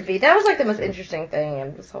centipede. That was like the most interesting thing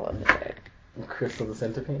in this whole episode. Crystal the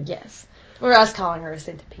centipede? Yes. Or us calling her a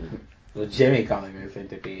centipede. Well, Jimmy calling her a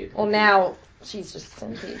centipede. Well, now she's just a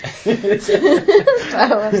centipede. So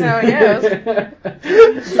that's how it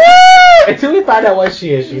goes. Until we find out what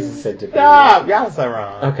she is, she's a centipede. Stop! Y'all so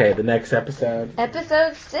wrong. Okay, the next episode.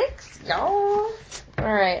 Episode 6, y'all.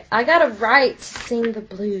 Alright, I got a right to sing the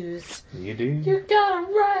blues. You do? You got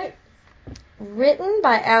a right. Written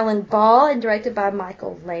by Alan Ball and directed by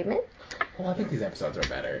Michael Lehman. Well, I think these episodes are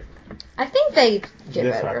better. I think they get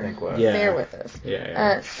This better. I think was. Yeah. Bear with us.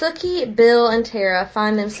 Yeah. Sookie, Bill, and Tara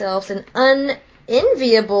find themselves in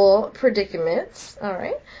unenviable predicaments.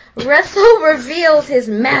 Alright. Russell reveals his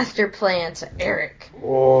master plan to Eric.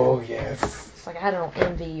 Oh, yes. It's like, I don't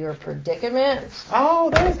envy your predicaments. Oh,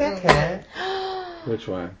 there's that cat. Which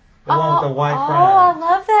one? The one with the white Oh, I frown.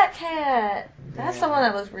 love that cat. That's the one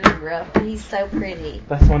that was really rough, but he's so pretty.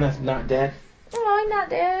 That's the one that's not dead? Oh, he's not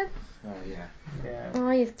dead. Oh, yeah. Yeah. Oh,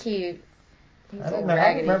 he's cute. He's I all don't know. I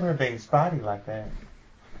raggedy. remember him being spotty like that.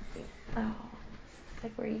 Oh, it's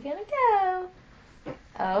like, where are you gonna go?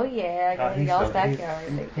 Oh yeah, go to he's y'all's so-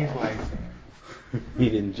 backyard. He's lazy. He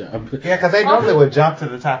didn't jump. Yeah, because they normally would jump to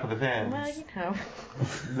the top of the fence. Well, you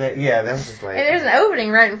know. Yeah, that was just lazy. And there's an opening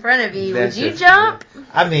right in front of you. That's Would you just- jump?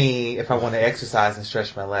 I mean, if I want to exercise and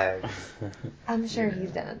stretch my legs. I'm sure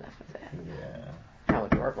he's done enough of that. Yeah. How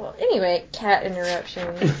adorable. Anyway, cat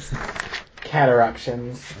interruptions. Cat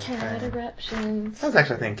eruptions. Cat eruptions. I was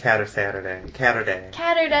actually thinking Catter Saturday. Catterday.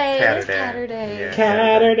 Catterday. It is Catterday. Catterday. Yeah.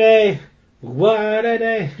 Catterday. What a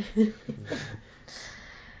day.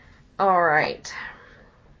 All right.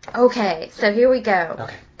 Okay, so here we go.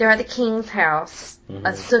 Okay. They're at the king's house. Mhm.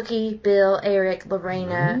 Sookie, Bill, Eric,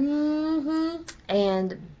 Lorena. Mm-hmm.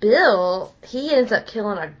 And Bill, he ends up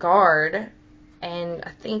killing a guard. And I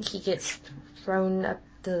think he gets thrown up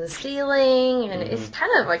to the ceiling. And it's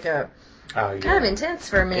kind of like a, Oh, yeah. kind of intense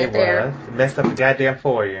for a minute It there. was. It messed up the goddamn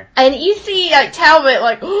foyer. And you see, like, Talbot,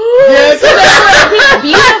 like, Yes. his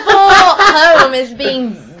beautiful home is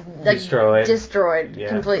being like, destroyed Yeah.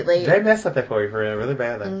 completely. They messed up that foyer for real, really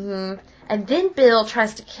badly. hmm And then Bill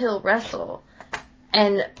tries to kill Russell.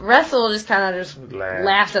 And Russell just kind of just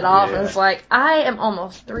laughs it off and is like, I am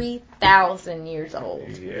almost 3,000 years old.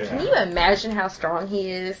 Yeah. Can you imagine how strong he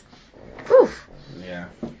is? Oof. Yeah.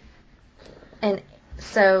 And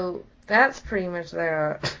so that's pretty much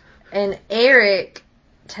that. And Eric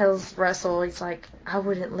tells Russell, he's like, I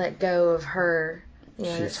wouldn't let go of her. You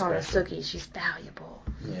know, She's talking to special. Sookie, she's valuable.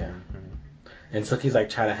 Yeah. And Sookie's like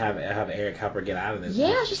trying to have Eric help her get out of this.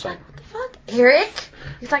 Yeah, And she's like, what the fuck, Eric?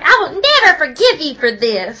 He's like, I will never forgive you for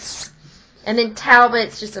this. And then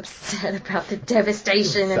Talbot's just upset about the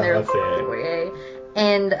devastation in their upset. way.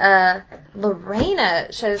 And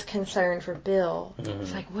Lorena shows concern for Bill. Mhm.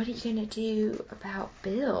 It's like, what are you going to do about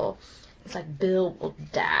Bill? It's like, Bill will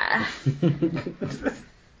die.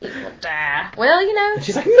 He will die. Well, you know. And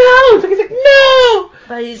she's like, no! Sookie's like, no!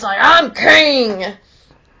 But he's like, I'm king!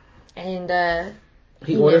 And,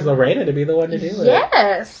 He orders Lorena to be the one to do it.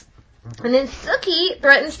 yes! And then Sookie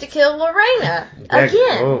threatens to kill Lorena.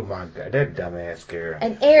 Again. Oh my god, that dumbass girl.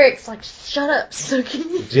 And Eric's like, shut up,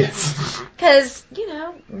 Sookie. Just. Because, you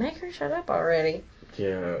know, make her shut up already.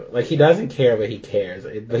 Yeah. Like, he doesn't care, but he cares.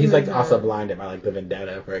 But he's, like, Mhm. also blinded by, like, the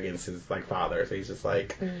vendetta for against his, like, father. So he's just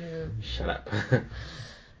like, shut up.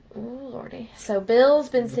 Ooh, lordy. So Bill's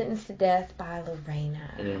been sentenced to death by Lorena.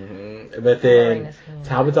 Mm-hmm. But then Lorena's hand.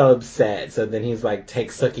 Talbot's all upset, so then he's like,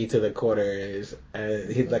 take Sookie to the quarters.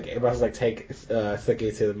 He's like, everybody's like, take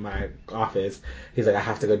Sookie to my office. He's like, I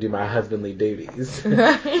have to go do my husbandly duties.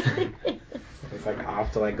 He's like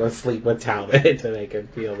off to like go sleep with Talbot to make him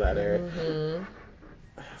feel better. Mm-hmm.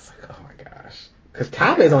 I was like, oh my gosh, because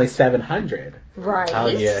Talbot is only 700. Right. Oh,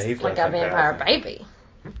 he's yeah, just he's like less a than vampire 1,000. baby.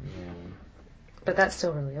 But that's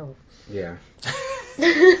still really old. Yeah,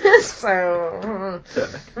 So.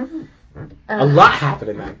 a lot happened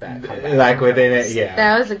in that. Like within it, yeah.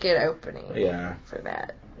 That was a good opening. Yeah. For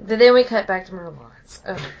that. But then we cut back to Merlot's.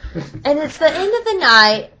 Oh. And it's the end of the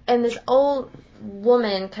night, and this old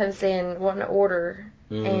woman comes in wanting to order.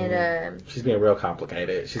 And she's being real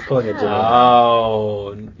complicated. She's pulling a Jimmy.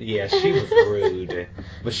 Oh, yeah, she was rude.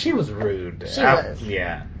 But she was rude. She was.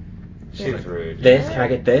 Yeah. She was rude. This, can I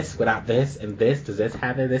get this without this and this? Does this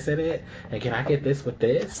have this in it? And can I get this with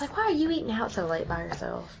it's this? like, why are you eating out so late by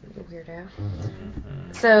yourself, you weirdo?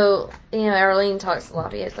 So, you know, Arlene talks to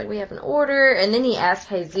Lafayette. It's like, we have an order. And then he asks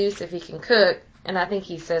Jesus if he can cook. And I think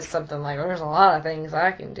he says something like, there's a lot of things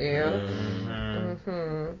I can do.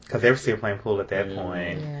 Mm-hmm. Because they were still playing pool at that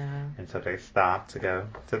point. Yeah. And so they stopped to go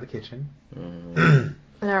to the kitchen.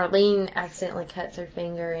 And Arlene accidentally cuts her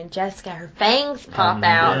finger, and Jessica, her fangs pop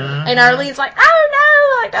Yeah. out. And Arlene's like, "Oh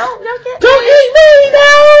no! Like, don't get Don't me!" eat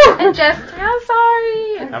me, no! And Jessica, "I'm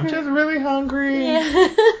sorry." I'm just really hungry. Yeah,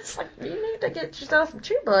 it's like you need to get yourself some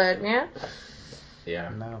True Blood, yeah. Yeah.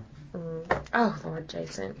 No. Oh Lord,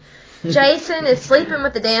 Jason. Jason is sleeping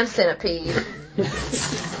with the damn centipede.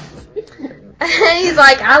 And he's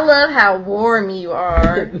like, "I love how warm you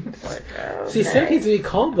are." Like, See, okay. centipedes be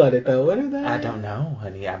cold-blooded, though. What are they? I don't know,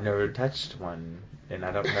 honey. I've never touched one, and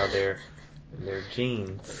I don't know their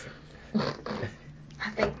genes. I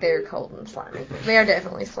think they're cold and slimy. They are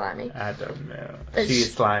definitely slimy. I don't know. But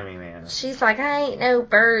She's slimy now. She's like, "I ain't no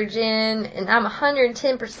virgin, and I'm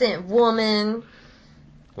 110% woman."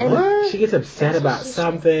 And What? She gets upset about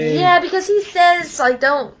something. yeah, because he says, like,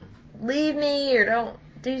 "Don't leave me," or "Don't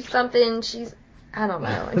do something." I don't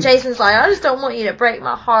know. And Jason's like, "I just don't want you to break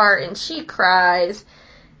my heart," and she cries.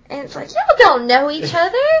 And it's like, y'all don't know each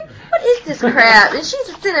other. What is this crap? And she's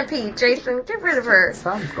a centipede, Jason. Get rid of her.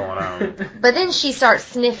 Something's going on. But then she starts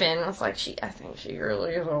sniffing. I was like, I think she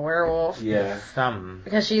really is a werewolf. Yeah. Something.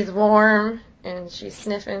 Because she's warm and she's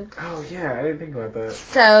sniffing. Oh, yeah, I didn't think about that.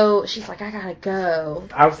 So she's like, "I gotta go."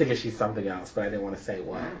 I was thinking she's something else, but I didn't want to say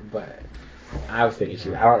what. But I was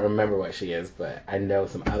thinking I don't remember what she is, but I know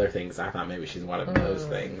some other things. I thought maybe she's one of those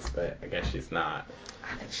things, but I guess she's not.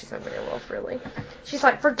 I think she's a werewolf, really. She's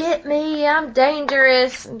like, "Forget me, I'm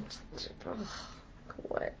dangerous." And,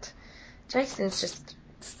 what? Jason's just,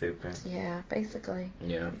 Stupid. yeah, basically.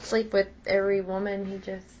 Yeah. Sleep with every woman he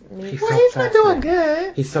just meets. He's Well, so he's not doing fascinated.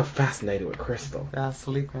 good. He's so fascinated with Crystal.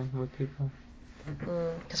 Sleeping with people.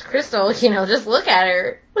 Because Crystal, just look at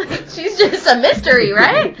her. She's just a mystery,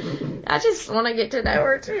 right? I just want to get to know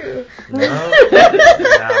her, too. No,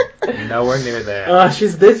 nowhere near that.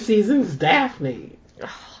 She's this season's Daphne.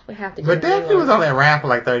 We have to get But a new Daphne was one. on that ramp for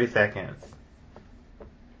like 30 seconds.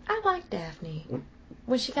 I like Daphne.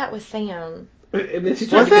 When she got with Sam. And then she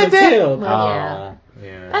tried Was to get him that killed. Well,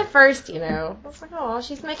 yeah. At first, I was like, "Oh,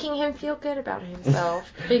 she's making him feel good about himself,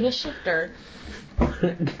 being a shifter."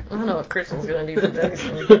 I don't know what Crystal's gonna do to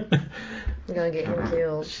Jason. I'm gonna get him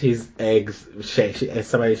killed. She's eggs shaped.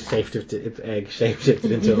 Somebody shapeshifted its egg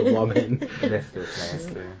shapeshifted into a woman. That's just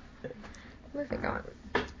nasty. Moving on.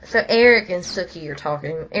 So Eric and Sookie are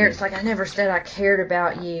talking. Eric's like, "I never said I cared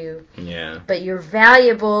about you, Yeah. but you're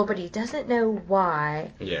valuable," but he doesn't know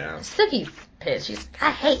why. Yeah. Sookie's pissed. She's like,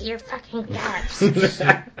 "I hate your fucking guts." She's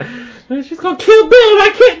gonna kill Bill if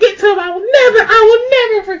I can't get to him. I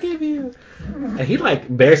will never forgive you. And he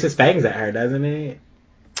bares his fangs at her, doesn't he?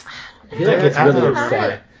 He gets really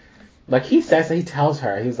upset. Like he tells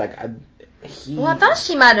her, he was like, Well, I thought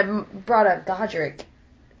she might have brought up Godric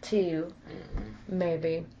too,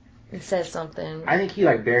 maybe, and says something. I think he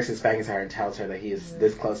bares his fangs at her and tells her that he is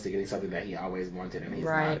this close to getting something that he always wanted, and he's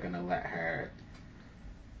not gonna let her.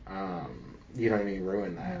 You know what I mean?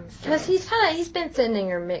 Ruin that. Because he's been sending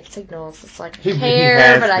her mixed signals. It's like, He I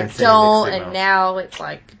care, but I has been don't, sending mixed and now it's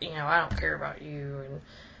like, I don't care about you, and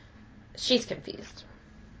she's confused.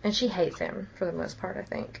 And she hates him, for the most part, I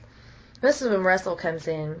think. This is when Russell comes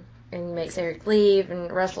in, and he makes Eric leave,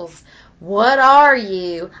 and Russell's, "What are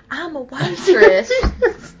you?" "I'm a waitress."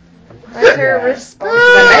 That's her response.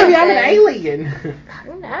 Maybe I'm an alien.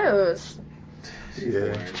 Who knows?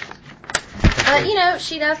 Yeah. But,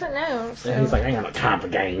 she doesn't know. So. And he's like, "I ain't got no time for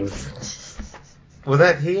games." Was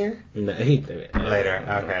that here? No, he did it Later.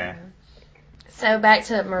 Okay. So back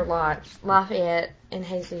to Merlot. Lafayette and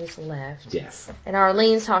Jesus left. Yes. And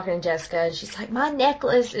Arlene's talking to Jessica, and she's like, "My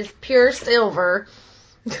necklace is pure silver."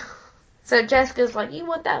 So Jessica's like, "You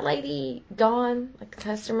want that lady gone, like the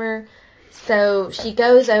customer?" So she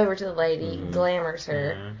goes over to the lady, glamours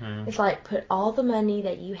her. It's like, "Put all the money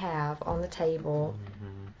that you have on the table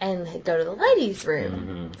and go to the ladies'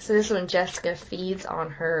 room." So this is when Jessica feeds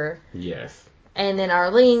on her. Yes. And then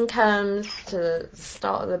Arlene comes to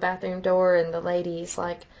the bathroom door, and the lady's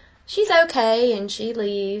like, "She's okay," and she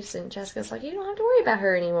leaves, and Jessica's like, "You don't have to worry about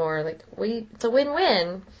her anymore. Like, it's a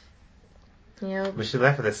win-win." But she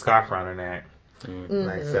left with a scarf around her neck.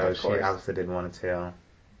 So she course. obviously didn't want to tell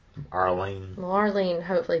Arlene. Well, Arlene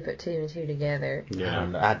hopefully put 2 and 2 together. I Yeah.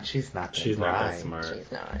 don't know. She's not that She's not bright. that smart.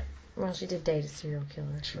 She's not. Well, she did date a serial killer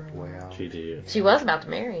for a while. Well, She did. She was about to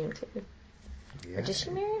marry him, too. yeah. Or did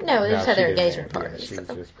she marry him? No, they just had she their didn't engagement marry. party. Yeah, she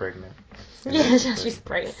was just pregnant. Yeah, she's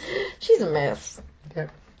pregnant. She's a mess.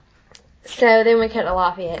 Yep. So then we cut to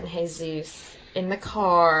Lafayette and Jesus in the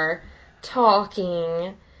car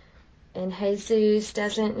talking, and Jesus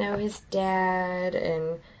doesn't know his dad,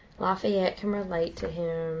 and Lafayette can relate to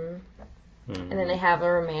him. And then they have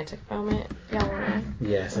a romantic moment. Y'all want to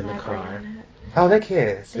Yes, in the elaborate car. on Oh, they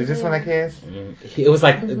kissed. Is this when they kissed? It was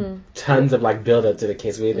like tons of like build up to the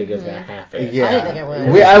kiss. We didn't think it was gonna happen. Yeah. I didn't think it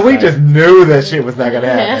was. We just knew that shit was not gonna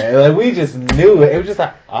happen. Like, we just knew it. It was just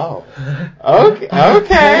like, oh, okay. I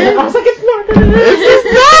was like, it's not gonna happen. It's just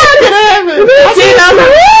not gonna happen.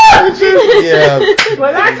 Yeah.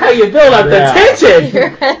 Well, that's how you build up the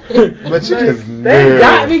tension. But you just knew. They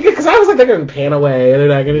got me because I was like, they're gonna pan away. They're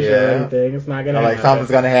not gonna show anything. It's not gonna Or happen. like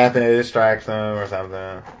something's gonna happen. It distracts them or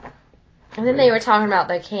something. And then they were talking about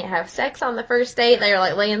they can't have sex on the first date. They were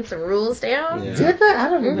like laying some rules down. Yeah. Did they? I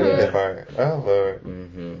don't remember that part. Oh, Lord.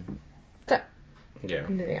 So, Yeah.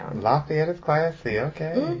 moving on. Lafayette is classy.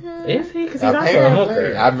 Okay. Is he? Because he's also a Apparently.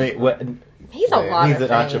 hooker. I mean, what? He's a lot He's of an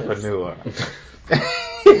things. entrepreneur.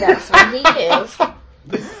 That's what he is.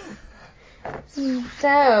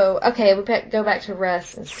 So, okay, we go back to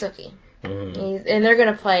Russ and Sookie. And they're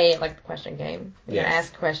going to play, like, the question game. You're going to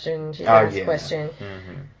ask a question, she's going to ask a question.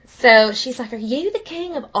 So, she's like, are you the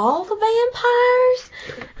king of all the vampires?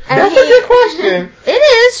 And That's a good question. It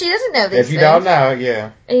is. She doesn't know these If you things. don't know,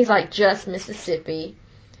 yeah. And he's like, just Mississippi.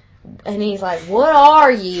 And he's like, what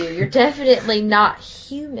are you? You're definitely not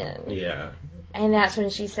human. Yeah. And that's when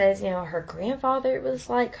she says, her grandfather was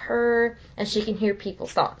like her, and she can hear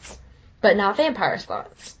people's thoughts, but not vampires'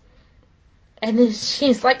 thoughts. And then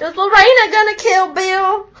she's like, is Lorena gonna kill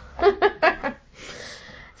Bill?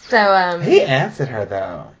 So, He answered her,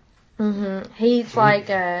 though. he's like,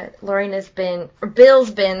 Bill's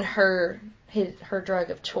been her drug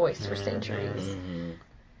of choice for centuries.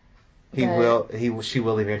 She will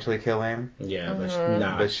eventually kill him. Yeah,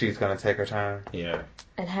 but But she's gonna take her time. Yeah.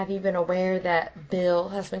 And have you been aware that Bill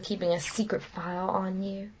has been keeping a secret file on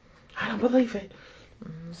you? I don't believe it.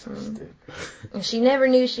 So stupid. And she never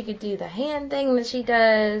knew she could do the hand thing that she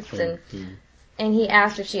does. And he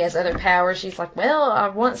asked if she has other powers. She's like, well, I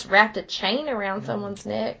once wrapped a chain around someone's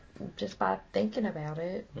neck just by thinking about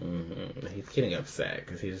it. He's getting upset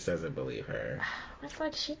because he just doesn't believe her. It's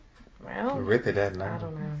like well, Really doesn't know. I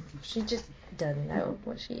don't know. She just doesn't know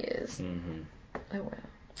what she is. Oh, well.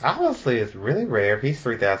 Honestly, it's really rare. If he's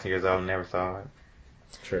 3,000 years old and never saw it.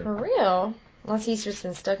 It's true. For real. Unless he's just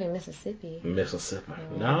been stuck in Mississippi. Mississippi.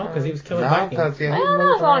 No, because he was killing No, Vikings. because Well, that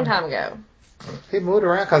was a long time ago. He moved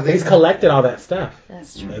around because He's collected all that stuff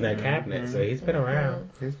That's true. in that cabinet, so he's been around.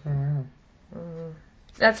 He's been around.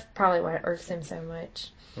 That's probably why it irks him so much.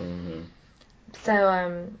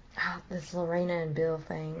 So, this Lorena and Bill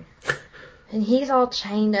thing. And he's all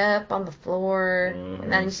chained up on the floor.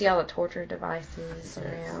 And then you see all the torture devices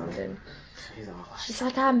around. And she's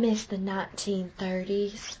like, I miss the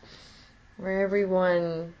 1930s. Where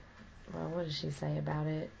everyone... Well, what did she say about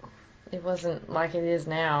it? It wasn't like it is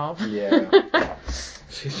now. Yeah.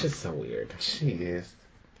 She's just so weird. She is.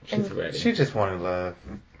 She's ready. She just wanted love.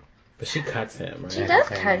 But she cuts him, right? She does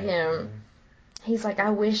cut him. He's like, I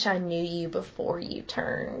wish I knew you before you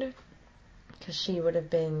turned. Because she would have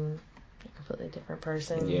been a completely different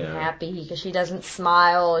person. Yeah. Happy. Because she doesn't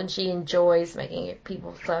smile and she enjoys making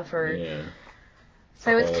people suffer. Yeah.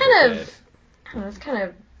 So it's kind of, I don't know, it's kind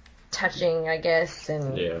of touching, I guess.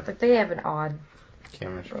 And like they have an odd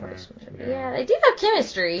chemistry. relationship. Yeah, they do have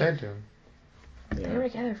chemistry. They do. They were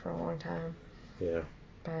together for a long time. Yeah.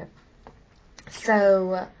 But,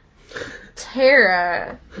 so,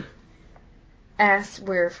 Tara asks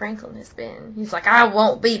where Franklin has been. He's like, I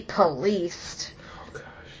won't be policed. Oh, gosh.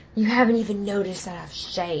 You haven't even noticed that I've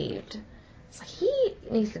shaved. It's like, he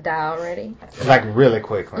needs to die already. Like, really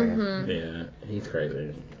quickly. Yeah, he's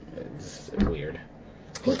crazy. It's weird.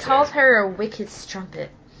 He calls her a wicked strumpet.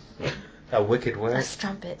 A wicked A what?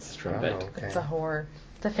 strumpet. Strumpet. Oh, okay. It's a whore.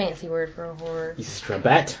 It's a fancy word for a whore. He's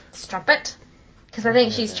strumpet. Strumpet. Because I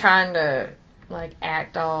think she's trying to, like,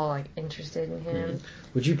 act all, like, interested in him.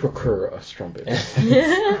 Would you procure a strumpet?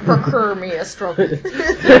 Procure me a strumpet.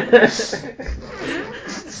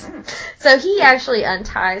 So he actually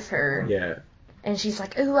unties her. Yeah. And she's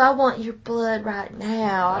like, ooh, I want your blood right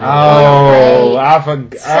now. I Oh, don't wanna wait." I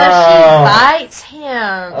forgot. So she bites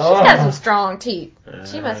him. She's got some strong teeth.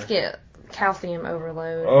 She must get calcium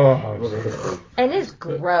overload. Oh. And it's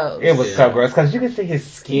gross. It was so gross because you could see his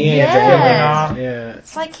skin Yes. peeling off. Yeah.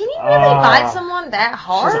 It's like, can you really bite someone that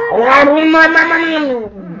hard?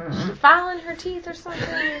 She filing her teeth or something?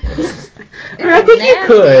 I think you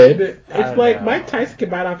could. It's like Mike Tyson could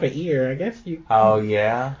bite off an ear. I guess you. Oh,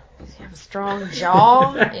 yeah? You have a strong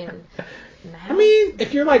jaw and mouth. I mean,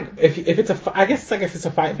 if you're like, if it's I guess it's like if it's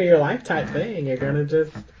a fight for your life type thing, you're gonna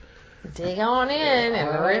just dig on in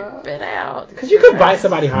and rip it out. because you could bite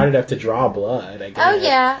somebody hard enough to draw blood. I guess. Oh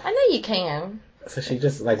yeah, I know you can. So she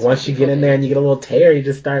just, like, once you get in there and you get a little tear, you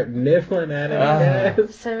just start nibbling at it, I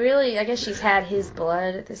guess. So really, I guess she's had his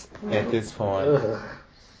blood at this point. At this point. Ugh.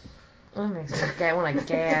 That makes me want to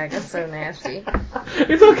gag. That's so nasty.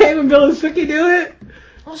 It's okay when Bill and Sookie do it.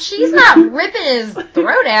 Well, she's not ripping his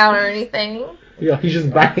throat out or anything. You know, he's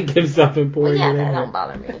just biting himself and Well, pouring yeah, it that in. don't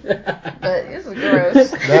bother me. But this is gross.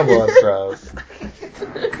 That was gross.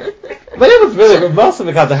 But it was really mostly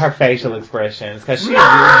because of her facial expressions. Because she just,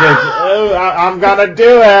 oh, I'm gonna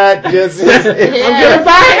do it. Just, Yeah. I'm gonna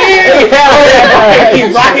bite you.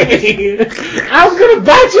 He's biting. I'm gonna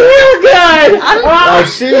bite you real good. oh,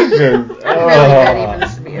 she just, I'm really ready for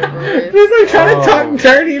this to be over with. He's like trying to talk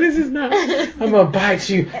dirty. This is not. I'm gonna bite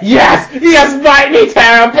you. Yes, bite me,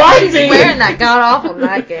 Tara. Bite She's me. wearing that god-awful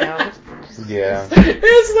nightgown. yeah.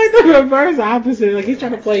 It's like the reverse opposite. Like he's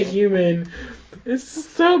trying to play human. It's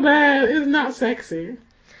so bad. It's not sexy.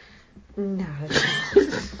 No.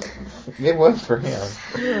 It was for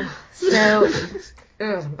him. So,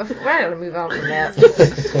 we're gonna move on from that.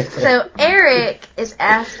 So Eric is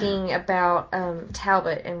asking about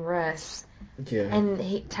Talbot and Russ, Yeah.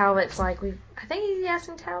 and Talbot's like, I think he's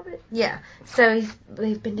asking Talbot. Yeah. So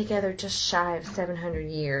they've been together just shy of 700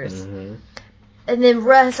 years. Mm-hmm. And then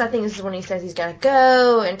Russ, I think this is when he says he's gotta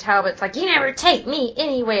go, and Talbot's like, you never take me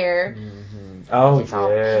anywhere. Oh, He's all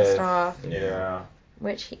pissed off. Yeah.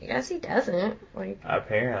 Which I guess he doesn't. Like,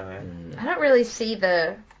 Apparently. I don't really see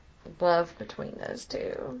the love between those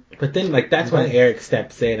two. But then, like, that's when Eric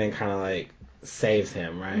steps in and kind of, like, saves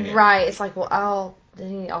him, right? Right. It's like, well,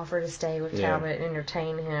 then he offered to stay with Yeah. Talbot and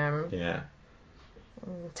entertain him. Yeah.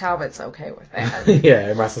 Talbot's okay with that. Yeah,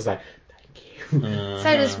 and Russ was like, thank you. Mhm.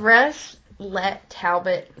 So does Russ let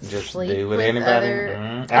Talbot Just sleep do with with anybody? other...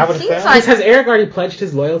 Mhm. I would It have seems said. like- Has Eric already pledged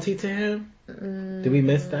his loyalty to him? Did we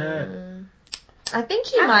miss that? I think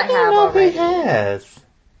he I might don't have know if already. he has.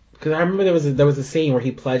 Because I remember there was a scene where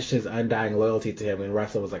he pledged his undying loyalty to him, and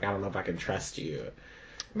Russell was like, I don't know if I can trust you.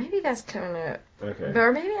 Maybe that's coming up. Okay.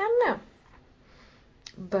 Or maybe, I don't know.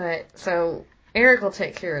 But, so, Eric will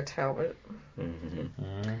take care of Talbot. Mm-hmm.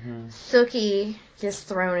 Mm-hmm. Sookie gets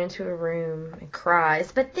thrown into a room and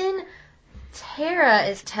cries. But then Tara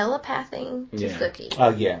is telepathing to Yeah. Sookie. Oh,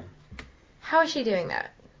 yeah. How is she doing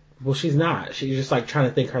that? Well, she's not. She's just, like, trying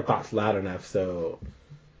to think her thoughts loud enough so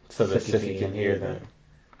that Sookie can hear them.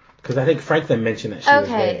 Because I think Franklin mentioned that she was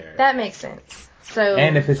Okay, there. that makes sense. So,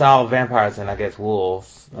 And if it's all vampires and I guess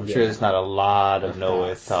wolves, I'm Yeah. sure it's not a lot of Of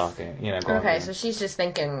noise thoughts. talking. You know, going okay, on. so she's just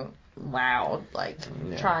thinking loud, like,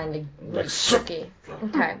 Yeah. trying to Like, reach Sookie.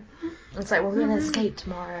 Okay. It's like, we're going to escape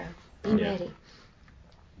tomorrow. Be Yeah. ready.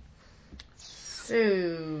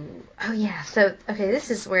 So, oh yeah, so, okay,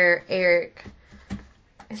 this is where Eric,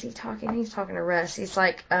 is he talking? He's talking to Russ. He's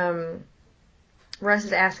like, Russ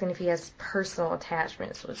is asking if he has personal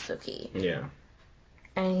attachments with Sookie. Yeah.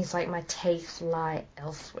 And he's like, my tastes lie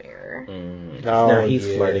elsewhere. Mm. Oh, No, he's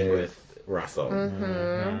yeah. flirting with Russell. Mm-hmm.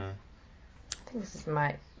 Mhm. I think this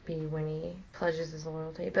might be when he pledges his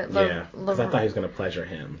loyalty. But Yeah, because I thought he was going to pleasure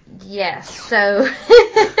him. yes, so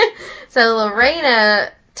so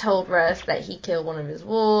Lorena told Russ that he killed one of his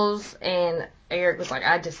wolves, and Eric was like,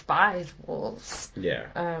 I despise wolves. Yeah.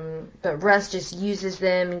 But Russ just uses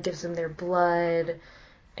them and gives them their blood,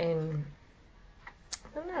 and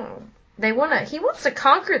I don't know. He wants to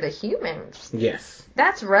conquer the humans. Yes.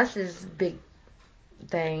 That's Russ's big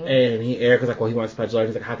thing. And Eric was like, well, he wants to pledge loyalty.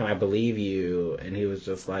 He's like, how can I believe you? And he was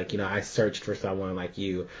just like, I searched for someone like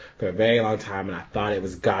you for a very long time, and I thought it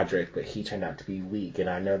was Godric, but he turned out to be weak, and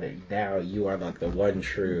I know that now you are like the one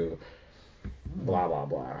true blah, blah,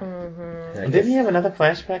 blah. Mm-hmm. And Didn't he have another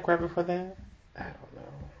flashback right before that? I don't know.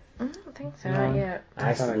 I don't think so, No. yet.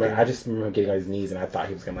 I just remember getting on his knees, and I thought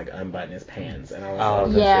he was going to, like, unbutton his pants. And I was Oh, like,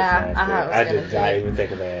 that's Yeah, just I flashback. was I gonna did not do. even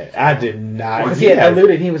think of that. I did not. Because he had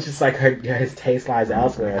alluded, he was just like, his taste lies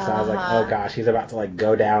elsewhere. So I was like, Uh-huh. oh gosh, he's about to like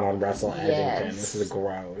go down on Russell Edgington. Yes. This is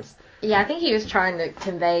gross. Yeah, I think he was trying to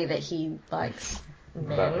convey that he likes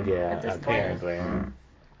men But, yeah, at this point. apparently.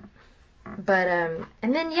 But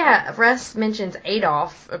and then Russ mentions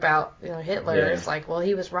Adolf about Hitler. Yeah. It's like, well,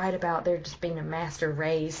 he was right about there just being a master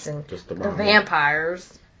race and Just the the wrong-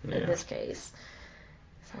 vampires in Yeah. this case.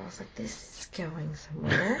 So I was like, this is going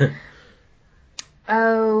somewhere.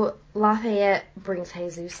 Oh, Lafayette brings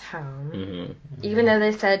Jesus home, Mm-hmm. even though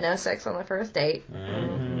they said no sex on the first date.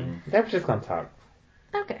 Mm-hmm. They were just gonna talk.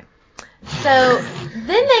 Okay. So then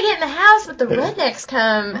they get in the house, but the rednecks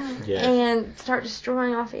come Yes. and start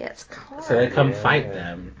destroying Lafayette's car. So they come Yeah. fight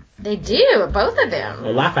them. They do, both of them.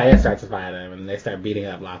 Well, Lafayette starts to fight them, and they start beating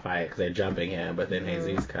up Lafayette because they're jumping him. But then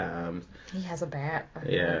Jesus comes. He has a bat. I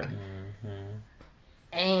think. Yeah. Mm-hmm.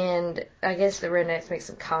 And I guess the rednecks make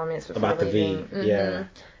some comments before About the V, leaving. yeah.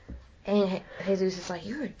 And Jesus is like,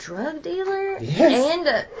 you're a drug dealer? Yes.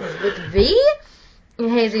 And with V? And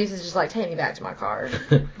Jesus is just like, take me back to my car.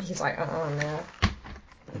 He's like, no.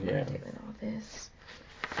 I'm Yeah. not doing all this.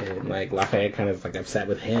 And like Lafayette kind of is like upset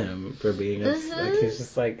with him for being like he's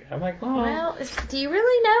just like I'm like, oh. Well, do you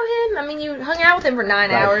really know him? I mean, you hung out with him for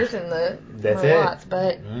 9 hours in the That's it. lots,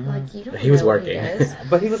 but like you don't. He was know what working. He does.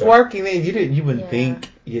 But he was So- working, and you wouldn't Yeah. think,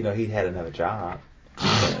 he had another job.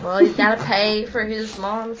 Well, he's got to pay for his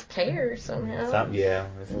mom's care somehow.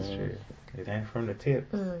 This is true. It ain't from the tip.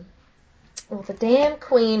 Well, the damn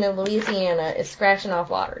queen of Louisiana is scratching off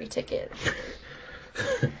lottery tickets.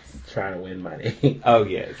 Trying to win money. Oh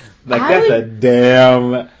yes, like I that's would- a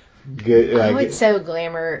damn good. I Like, would so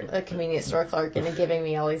glamour a convenience store clerk into giving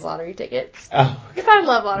me all these lottery tickets. oh, Because I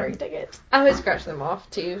love lottery tickets. I would scratch them off,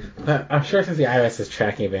 too. But I'm sure since the IRS is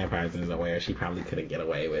tracking vampires and is aware, she probably couldn't get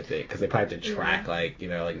away with it because they probably have to track like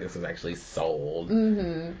this is actually sold.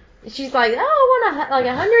 Mm-hmm. She's like, I want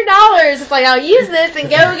 $100. It's like, I'll use this and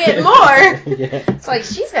go get more. Yeah. It's like,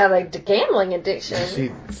 she's got a gambling addiction.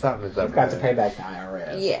 something's up. Got to with pay her. back the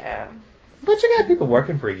IRS. Yeah. But you got people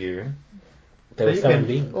working for you. They were So you selling can-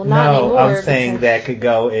 V. Well, not No, anymore. I'm saying because- that could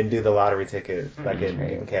go and do the lottery tickets, like and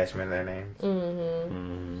you can cash them in their names.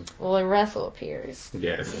 Mm-hmm. Well, then Russell appears.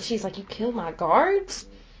 Yes. And she's like, you killed my guards?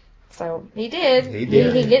 So he did. He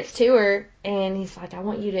did. He gets to her, and he's like, I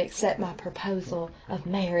want you to accept my proposal of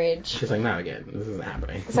marriage. She's like, no, again, this isn't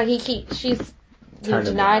happening. It's like she's Turned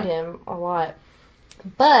him denied down. him a lot.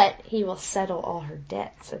 But he will settle all her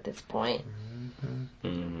debts at this point.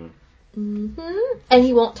 Mm-hmm. And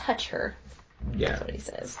he won't touch her. Yeah. That's what he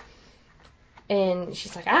says. And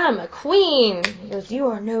she's like, I'm a queen. He goes, you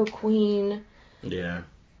are no queen. Yeah.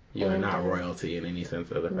 You are And, not royalty in any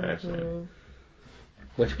sense of the fashion. Mhm.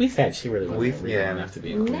 Which we said she really wasn't real yeah. enough to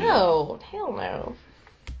be a queen. No, hell no.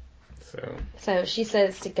 So She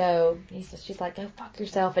says to go. She's like, go fuck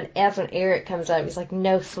yourself. And as when Eric comes up, he's like,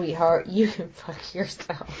 no, sweetheart, you can fuck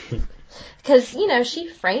yourself. Because, she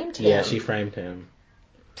framed him. yeah, she framed him.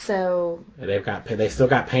 So, They still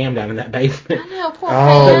got Pam down in that basement. I know, poor Oh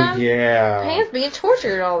Pam. yeah. Pam's being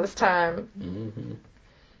tortured all this time. Mm-hmm.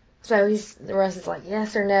 So Russ is like,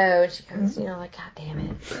 yes or no, and she goes, like, God damn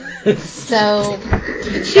it. So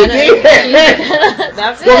She did.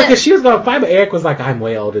 that's Well, it. because she was gonna fight, but Eric was like, "I'm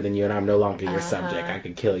way older than you, and I'm no longer your Uh-huh. subject. I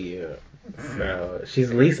can kill you." So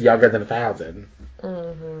she's at least younger than 1,000.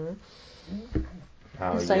 Mm-hmm.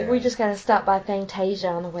 Oh, It's like, we just gotta stop by Fantasia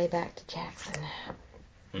on the way back to Jackson.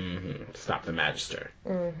 Mm-hmm. Stop the Magister.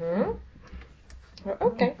 Mm-hmm. Well,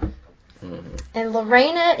 okay. Mm-hmm. And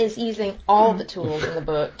Lorena is using all the tools in the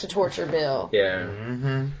book to torture Bill. Yeah.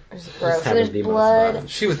 Mm-hmm. It's gross. having There's the most blood. fun.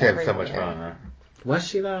 She was having so much everywhere. fun. Was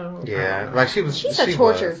she though? Yeah, like she was. She's a she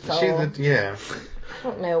tortured was. soul. Yeah. I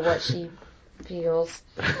don't know what she feels.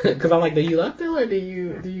 Because I'm like, do you love Bill or do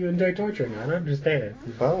you enjoy torturing her? I don't understand.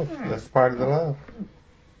 Both. That's part of the love.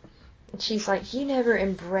 And she's like, you never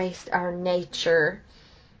embraced our nature.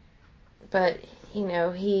 But,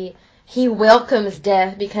 he welcomes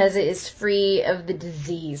death because it is free of the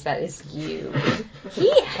disease that is you. He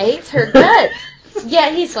hates her guts.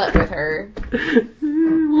 Yeah, he slept with her.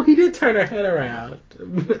 Well, he did turn her head around.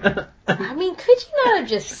 I mean, could you not have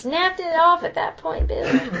just snapped it off at that point,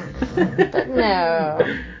 Bill? But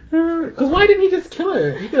no. Because why didn't he just kill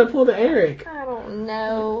her? He could have pulled the Eric. I don't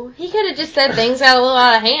know. He could have just said things got a little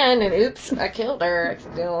out of hand and oops, I killed her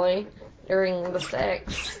accidentally during the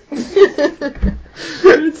sex.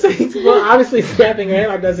 Well, obviously snapping her head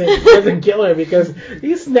off doesn't kill her because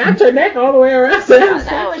he snapped her neck all the way around.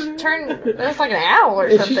 That was like an owl or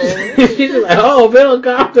And something. she's just like, oh, Bill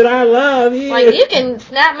Compton, I love you. Like, you can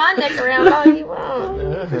snap my neck around all you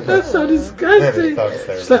want. That's so That disgusting. is so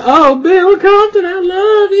disturbing. She's like, oh, Bill Compton, I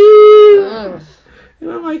love you. Ugh.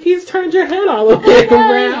 And I'm like, he's turned your head all the way No,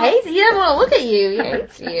 around. he doesn't want to look at you. He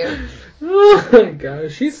hates you. Oh my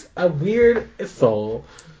gosh, she's a weird soul.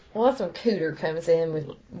 Well, that's when Cooter comes in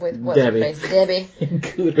with what's Debbie. her face? Debbie.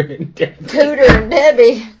 Cooter and Debbie. Cooter and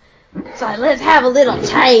Debbie. It's like, let's have a little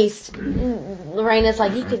taste. Lorena's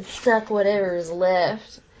like, you can suck whatever is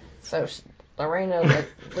left. So Lorena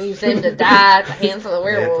leaves them to die at the hands of the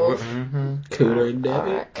werewolves. Mm-hmm. Cooter and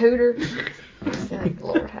Debbie. Alright, Cooter. Like,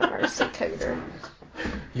 Lord have mercy, Cooter.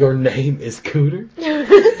 Your name is Cooter?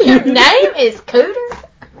 Your name is Cooter?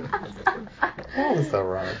 That was so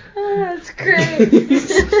wrong. Oh, that's great.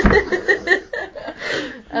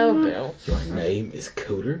 Oh, Bill. Your name is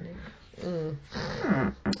Cooter? Mm.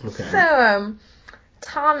 Okay. So,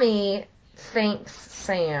 Tommy thanks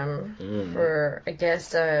Sam Mm. for, I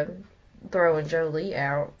guess, throwing Jolie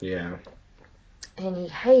out. Yeah. and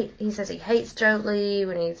he says he hates Jolie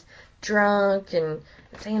when he's drunk, and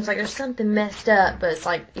Sam's like, there's something messed up, but it's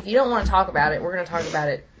like, if you don't want to talk about it, we're going to talk about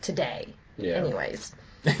it today. Yeah. Anyways.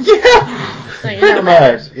 Yeah. So you Pretty know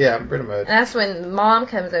much. Yeah, pretty much. And that's when Mom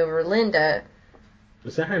comes over, Linda.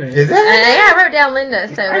 Is that her name? Is that her name? Yeah, I wrote down Linda,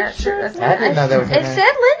 so that's sure? that's I didn't know that was her It name. said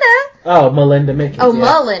Linda. Oh, Melinda Mickens. Oh, yeah.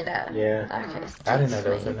 Melinda. Yeah. Okay. I didn't know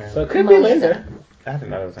that was her name. So it could be Melinda. Linda. I didn't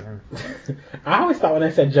know that was her name. I always thought when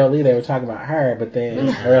they said Jolie, they were talking about her, but then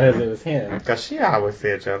I realized it was him. Because she always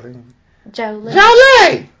said Jolie. Jolie.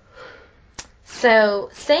 Jolie! So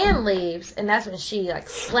Sam leaves, and that's when she like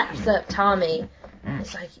slaps up Tommy.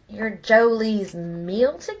 It's like, you're Jolie's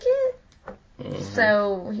meal ticket? Mm-hmm.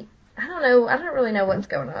 So, I don't really know what's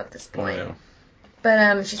going on at this point. Yeah.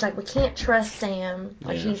 But she's like, we can't trust Sam.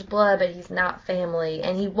 Like, Yeah. he's blood, but he's not family,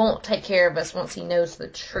 and he won't take care of us once he knows the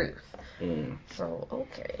truth. Mm. So,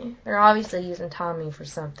 okay. They're obviously using Tommy for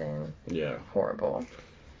something Yeah. horrible.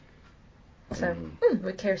 So, Mm-hmm.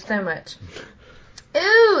 we care so much.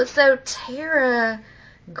 Ooh, so Tara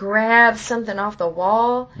grabs something off the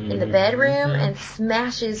wall in the bedroom and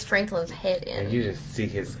smashes Franklin's head in. And you just see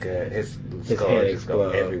his gut. His His skull head just go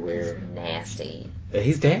explode. everywhere. Nasty.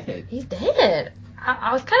 He's dead. He's dead.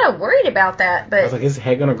 I was kind of worried about that, but I was like, is his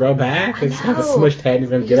head gonna grow back? I He's gonna have a know. smushed head. He's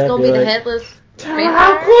gonna he's get just up gonna and be be the like, headless Tara,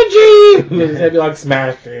 how vampire. could you? And his head be like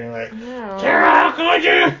smashed and like, No. Tara, how could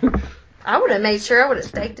you? I would have made sure I would have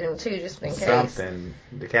staked him too, just in case. Something.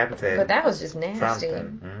 Decapitated. But that was just nasty.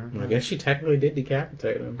 Something. Mhm. I guess she technically did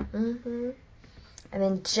decapitate him. hmm And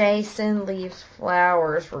then Jason leaves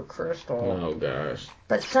flowers for Crystal. Oh gosh.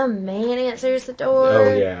 But some man answers the door.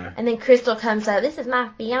 Oh yeah. And then Crystal comes up, this is my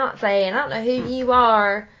fiance, and I don't know who you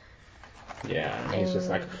are. Yeah. He's just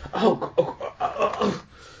like, oh,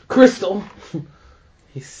 Crystal.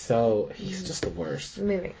 He's just the worst.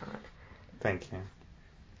 Moving on. Thank you.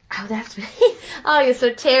 Oh, that's me. Oh, yeah,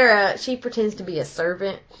 so Tara, she pretends to be a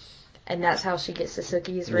servant, and that's how she gets to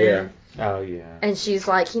Sookie's room. Oh, yeah. And she's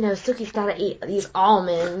like, Sookie's gotta eat these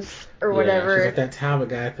almonds, or whatever. She's like that Talbot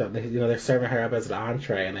guy thought that, they're serving her up as an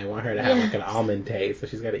entree and they want her to have like an almond taste, so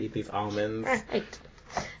she's got to eat these almonds. Right.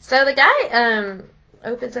 So the guy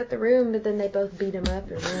opens up the room, but then they both beat him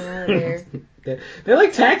up and run out of there. They're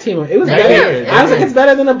like tag team. It was They better. did. I was like, it's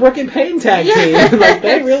better than a Brooke and Payne tag Yes. team. Like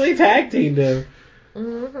they really tag teamed him.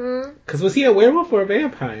 Mm-hmm. Cause was he a werewolf or a I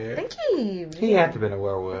vampire? think He had to have been a I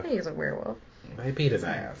werewolf. think he's a werewolf. They beat his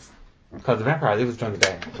ass. Because the vampires, it was during the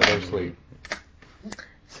day, so they were sweet.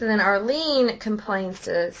 So then Arlene complains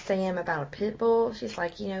to Sam about a pit bull. She's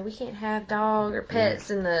like, we can't have dog or pets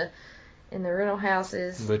in the rental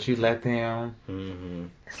houses. But you let them. Mm-hmm.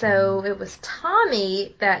 So it was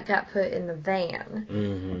Tommy that got put in the van.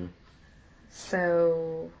 Mm-hmm.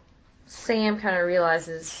 So Sam kind of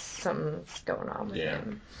realizes something's going on with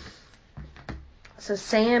him. So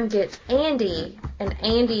Sam gets Andy, and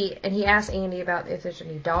he asks Andy about if there's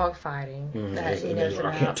any dog fighting that he knows I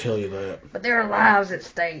about. can't tell you that. But there are lives at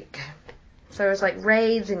stake. So there's like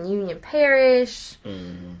raids in Union Parish,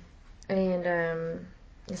 Mm-hmm. and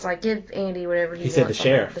it's like, give Andy whatever he wants. He said the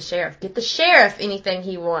sheriff. The sheriff. Get the sheriff anything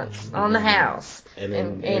he wants on the house. And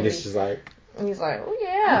then Andy's just like, And he's like, oh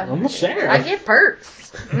yeah, I'm the sheriff. I get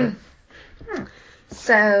perks.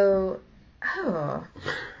 So, I know,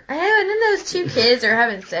 and then those two kids are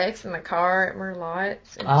having sex in the car at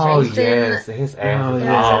Merlotte's. And Oh, Jason, yes. His ass is is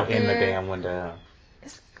all up in the there. damn window.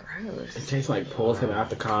 It's gross. And Jason like pulls him out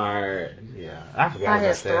the car. Yeah. I forgot By about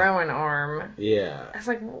his that. throwing arm. Yeah. I was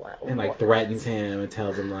like, what? And like threatens him and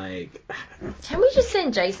tells him like, Can we just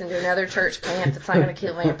send Jason to another church camp that's not going to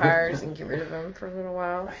kill vampires and get rid of them for a little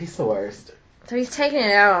while? he's the worst. So he's taking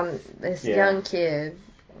it out on this Yeah. young kid.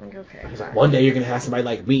 Like, okay, He's fine. like, one day you're gonna have somebody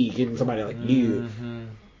like me getting somebody like you. Mm-hmm.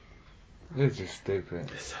 It's just stupid.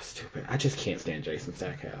 It's so stupid. I just can't stand Jason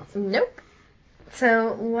Stackhouse. Nope.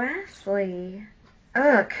 So, lastly,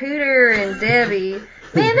 Cooter and Debbie,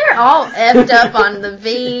 man, they're all effed up on the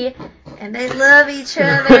V, and they love each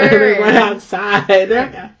other. They run and outside.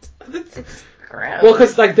 it's gross. Well,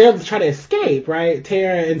 because like they're trying to escape, right?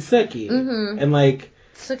 Tara and Sookie, and like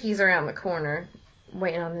Sookie's around the corner,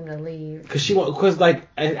 waiting on them to leave. because like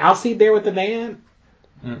Alcide there with the van,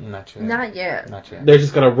 Not yet. Not yet. Not yet. they're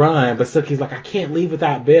just gonna run, but Sookie's like, I can't leave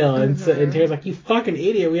without Bill, and Tara's like, you fucking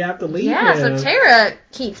idiot, we have to leave. Yeah, him. so Tara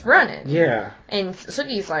keeps running. Yeah. And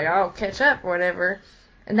Sookie's like, I'll catch up or whatever.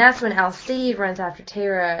 And that's when Alcide runs after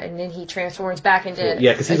Tara, and then he transforms back into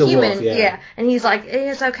Yeah, 'cause he's a human. wolf, yeah. And he's like,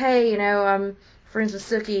 it's okay, I'm friends with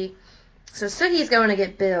Sookie. So Sookie's going to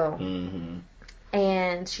get Bill. Mm-hmm.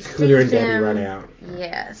 And she Cooter and sticks Debbie him. run out.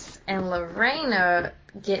 Yes. And Lorena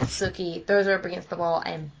gets Sookie, throws her up against the wall,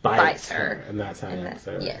 and Bites her. and that's how And that's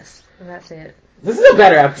yes. And that's it. This is a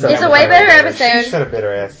better episode. It's a way better episode. She should have bit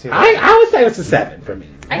her ass too. I would say it's a 7 for me.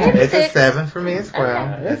 I give it It's a 6. 7 for me as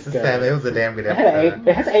well. Okay, It's a that's good. 7. It was a damn good It had episode.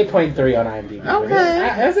 it has 8.3 on IMDb.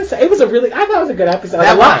 Okay. It was a really. I thought it was a good episode.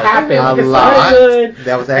 That a lot was. happened. A Like, it lot. started good.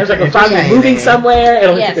 That was It was actually like we're finally entertaining. moving somewhere. It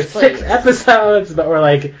only Yes, took us 6 please. episodes, but we're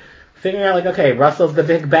like figuring out like, okay, Russell's the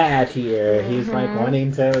big bad here. He's like Mhm.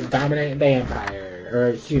 wanting to dominate vampire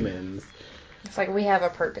or humans. It's like we have a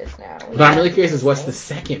purpose now. But I'm really curious as what's the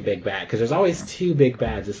second big bad, because there's always 2 big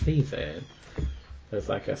bads this season. There's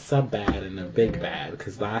like a sub bad and a big bad,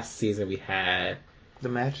 because last season we had The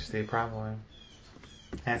Majesty probably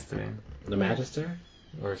has to be, the Magister.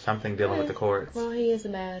 or something dealing with the courts. Well, he is a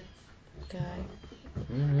mad guy.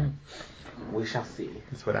 Mm-hmm. We shall see.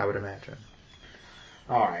 That's what I would imagine.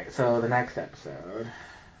 All right, so the next episode.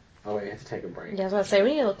 Oh wait, we have to take a break. Yeah, I was about to say,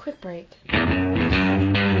 we need a little quick break.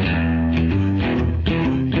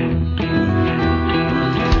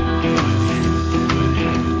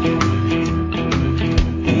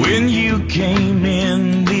 When you came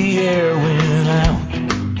in, the air went out,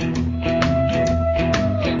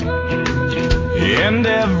 and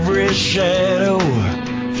every shadow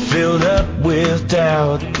filled up with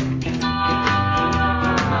doubt.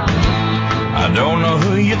 I don't know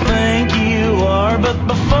who you think you are, but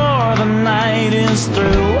before the night is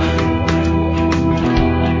through,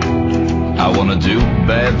 I wanna do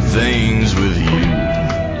bad things with you.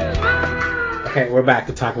 Okay, we're back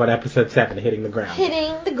to talk about episode 7, Hitting the Ground.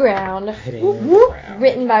 Hitting the Ground. Hitting Whoop, the whoop. ground.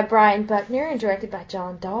 Written by Brian Buckner and directed by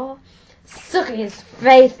John Dahl. Sookie's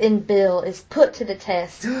faith in Bill is put to the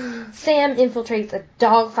test. Sam infiltrates a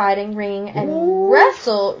dogfighting ring, and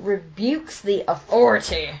Russell rebukes the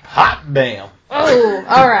authority. Hot damn. Oh,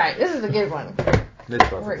 alright. This is a good one. This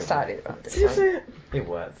was We're excited about this one. It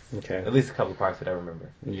was. Okay. At least a couple parts that I remember.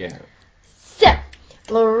 Yeah. So,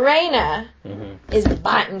 Lorena Mm-hmm. is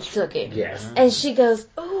biting Sookie. Yes. And she goes,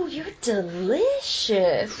 "Oh, you're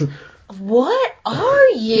delicious. What are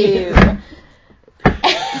you?"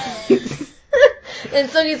 And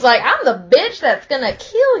Sookie's like, "I'm the bitch that's gonna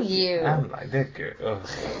kill you." I'm like, that girl. Ugh.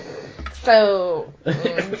 So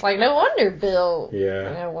it's like no wonder Bill,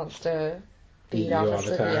 Yeah. wants to Eat beat you off all of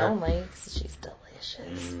the Sookie time. only 'cause she's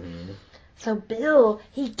delicious. Mm-hmm. So Bill,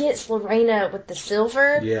 he gets Lorena with the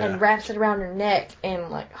silver Yeah. and wraps it around her neck and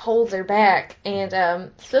like holds her back. And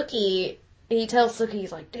Sookie, he tells Sookie,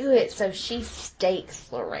 he's like, "Do it." So she stakes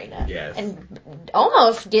Lorena. Yes. And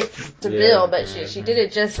almost gets to Yeah. Bill, but she did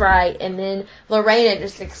it just right. And then Lorena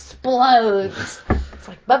just explodes. It's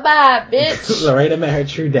like, "Bye-bye, bitch." Lorena met her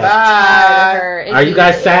true death. Tired of her. Are you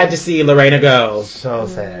guys sad to see Lorena go? So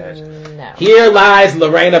sad. No. Here lies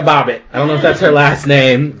Lorena Bobbitt. I don't know if that's her last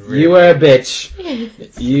name. You were a bitch.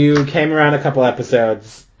 You came around a couple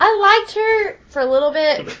episodes. I liked her for a little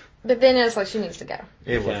bit, but then it was like, she needs to go.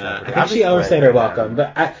 It was. Yeah, I think she overstayed her welcome,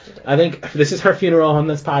 but I think this is her funeral on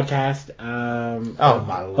this podcast. Oh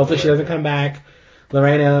my lord. Hopefully she doesn't come back.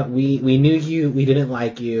 Lorena, we knew you. We didn't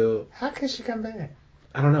like you. How could she come back?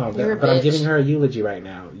 I don't know, You're a but I'm bitch. giving her a eulogy right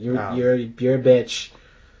now. You're a bitch.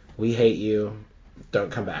 We hate you.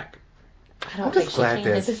 Don't come back. I don't I'm think just she glad can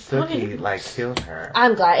that at this Sookie point. killed her.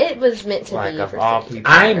 I'm glad. It was meant to Like be of for all Sookie.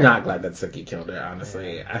 people. I'm not glad that Sookie killed her,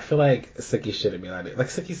 honestly. I feel like Sookie shouldn't be allowed to. Like,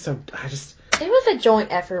 Sookie's so. It was a joint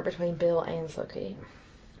effort between Bill and Sookie.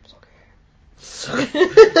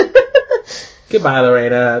 Goodbye,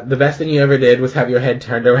 Lorena. The best thing you ever did was have your head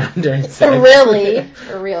turned around during sex. Really?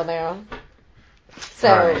 For real now. So,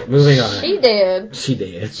 Alright, moving on. She did. She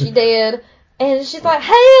did. She did. And she's like,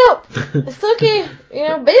 "Help! Sookie,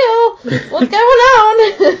 Bill, what's going on?"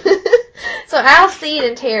 So Alcide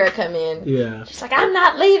and Tara come in. Yeah. She's like, "I'm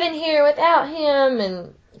not leaving here without him,"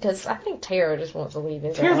 and because I think Tara just wants to leave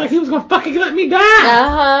his Tara's ass. like, he was gonna fucking let me die.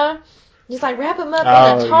 Uh-huh. He's like, "Wrap him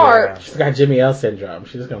up in a tarp." She's got Jimmy L syndrome.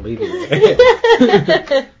 She's just gonna leave you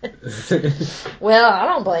there. Well, I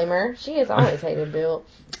don't blame her. She has always hated Bill.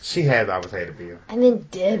 She has always hated Bill. And then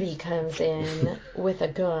Debbie comes in with a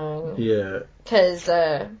gun. Yeah. Because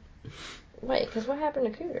what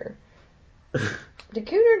happened to Cooter? Did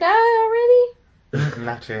Cooter die already?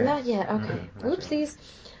 Not yet. Not yet. Okay. Mm-mm, not Whoopsies.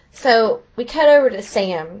 So we cut over to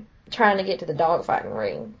Sam trying to get to the dogfighting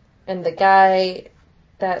ring, and the guy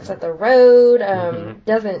that's at the road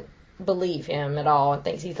doesn't believe him at all and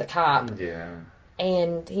thinks he's a cop. Yeah.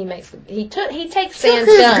 And he takes Took Sam's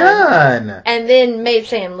his gun gun. and then made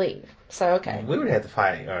Sam leave. So okay. We would have to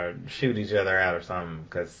fight or shoot each other out or something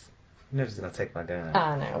because you're just gonna take my gun.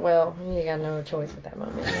 I know. Well, you got no choice at that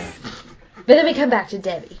moment. But then we come back to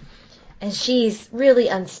Debbie, and she's really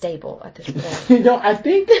unstable at this point. I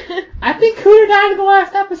think Cooter died in the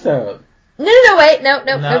last episode. Wait, no,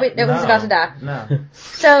 he's about to die. No.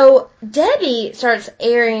 So Debbie starts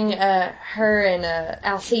airing her and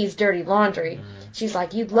Alcide's dirty laundry. She's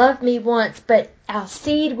like, you loved me once, but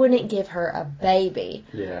Alcide wouldn't give her a baby.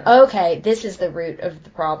 Yeah. Okay, this is the root of the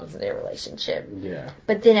problems in their relationship. Yeah.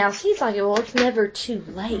 But then Alcide's like, well, it's never too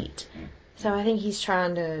late. So I think he's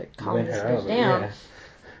trying to calm this bitch down. Yeah.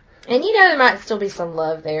 And there might still be some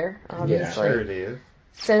love there, obviously. Yeah, Sure it is.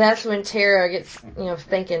 So that's when Tara gets,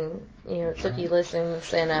 thinking, Sookie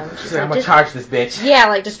listens, and she's like, I'm gonna charge this bitch. yeah,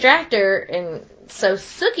 like distract her, and so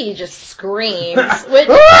Sookie just screams, which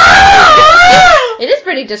it is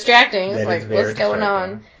pretty distracting. It's That like, is very what's going on?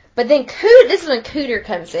 distracting. But then this is when Cooter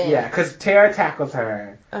comes in. Yeah, because Tara tackles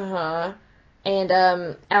her. And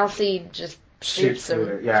Alcide just shoots him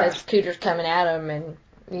Cooter, yeah. because Cooter's coming at him, and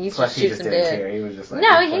he Plus, just he shoots just him didn't dead. care. He was just like,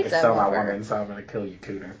 No, you he hates fucking that stole my motherfucker. woman, so I'm gonna kill you,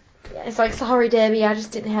 Cooter. Yeah, it's like, sorry, Debbie, I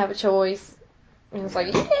just didn't have a choice. And it's like,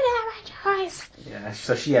 you didn't have a choice. Yeah,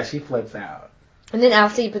 so she flips out. And then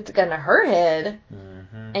Alcide puts the gun to her head,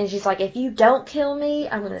 Mm-hmm. and she's like, if you don't kill me,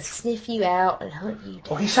 I'm going to sniff you out and hunt you down.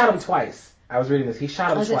 Oh, he shot him twice. I was reading this. He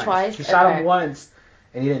shot him Was it twice. twice? He shot Okay. him once,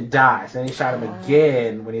 and he didn't die. So then he shot him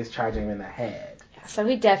again when he was charging him in the head. Yeah, so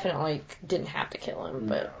he definitely didn't have to kill him,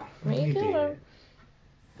 but I mean, he He killed did. him.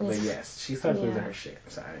 But yes, she starts Yeah. losing her shit.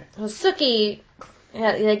 Sorry. Well, Sookie,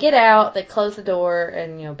 they get out, they close the door,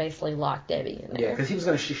 and, basically lock Debbie in Yeah, there. because he was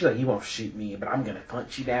gonna shoot. She's like, you won't shoot me, but I'm gonna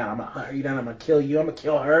hunt you down. I'm gonna hunt you down. I'm gonna kill you. I'm gonna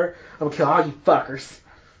kill her. I'm gonna kill all you fuckers.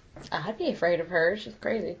 I'd be afraid of her. She's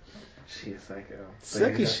crazy. She's psycho.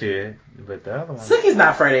 Sookie should, but the other one. Sookie's not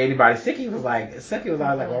afraid of anybody. Sookie was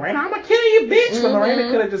always like, Lorena, I'm gonna kill you, bitch. But Lorena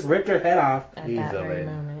could have just ripped her head off. At that Easily. very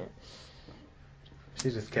moment. She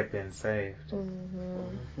just kept being saved.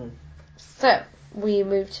 So, we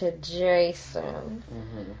move to Jason.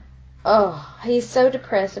 Oh, he's so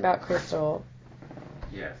depressed about Crystal.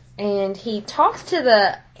 Yes. And he talks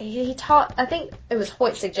to I think it was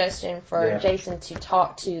Hoyt's suggestion for Jason to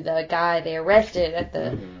talk to the guy they arrested at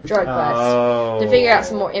the drug bust to figure out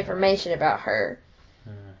some more information about her.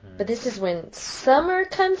 But this is when Summer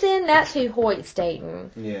comes in. That's who Hoyt's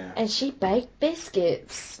dating. Yeah. And she baked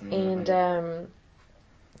biscuits. And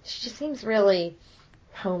she just seems really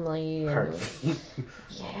homely. And,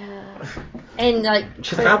 yeah. And like...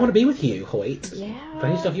 She's like, I want to be with you, Hoyt. Yeah. But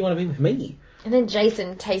I just know if you want to be with me. And then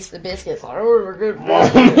Jason tastes the biscuits like, oh, they're good.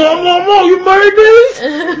 You made these?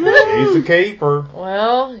 He's a keeper.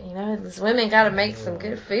 Well, these women gotta make some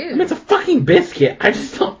good food. I mean, it's a fucking biscuit. I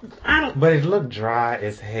don't. But it looked dry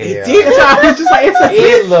as hell. It did. So I was just like, it's a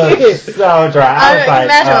It biscuit. looked so dry. I was like,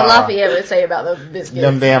 imagine what Lafayette would say about those biscuits.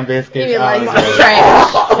 them damn biscuits. He'd be like, Oh,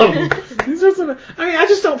 trash. These are some, I mean, I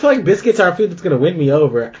just don't feel like biscuits are a food that's going to win me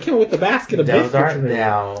over. I came with the basket of those biscuits. aren't I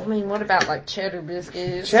now. mean, what about like cheddar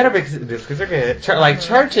biscuits? Cheddar biscuits are good. Like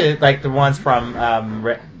Church's, like the ones from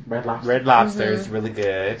Red Lobster. Red Lobster is really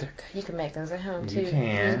good. You can make those at home You too.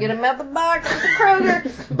 can. Just get them out the box at the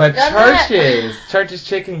Kroger. But Done that. Church's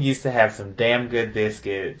Chicken used to have some damn good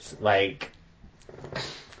biscuits, like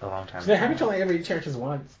a long time So ago. haven't you only ever eaten churches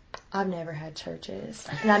once? I've never had Churches,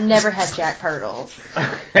 and I've never had Jack Purtles.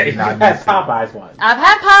 You Not had missing. Popeyes once. I've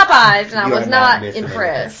had Popeyes, and I You was are not not missing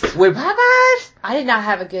impressed. With Popeyes? I did not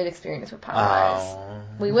have a good experience with Popeyes. Oh.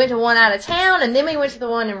 We went to one out of town, and then we went to the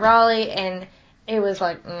one in Raleigh, and it was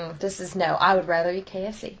like, this is no. I would rather eat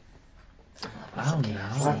KFC. Oh We'll no.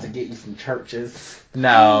 have to get you some churches.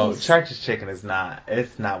 No, Please. Church's Chicken is not.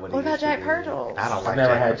 It's not what it What about used to Jack be. Purtles? I don't like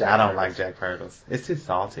never Jack. had Jack I don't Purtles. like Jack Purtles. It's too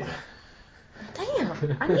salty.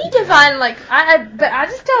 Damn, I need to find but I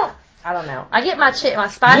just don't. I don't know. I get my You know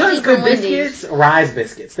spicy what's from good Wendy's. biscuits? Rise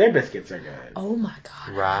biscuits. Their biscuits are good. Oh my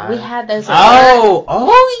god, Right. we had those. At Oh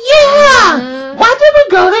yeah! Mhm. Why did we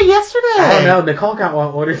go there yesterday? I don't know. Nicole got one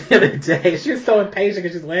ordered the other day. She was so impatient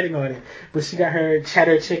because she was waiting on it. But she got her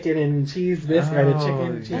cheddar chicken and cheese biscuit. Or the chicken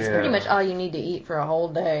and cheese That's Yeah. pretty much all you need to eat for a whole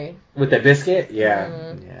day. with the biscuit. Yeah.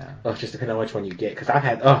 Mhm. Yeah. Oh, just depending on which one you get. Because I've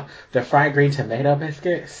had the fried green tomato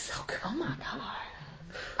biscuit. So good. Oh my god.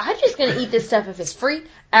 I'm just gonna eat this stuff if it's free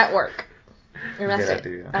at work. And that's Good it.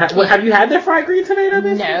 idea. I can't- Have you had the fried green tomato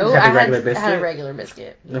biscuit? No, You I had the regular had biscuit. a regular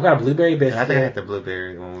biscuit. They've got a blueberry biscuit. I think I had the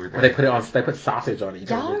blueberry when we were there. They put it on. They put sausage on it. You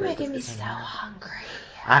get a Y'all are blueberry making me biscuit. so hungry.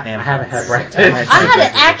 I am. I haven't had hungry. breakfast. I had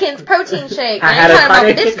an Atkins protein shake. I I had ain't a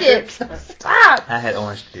talking about Carnegie biscuits. Stop. I had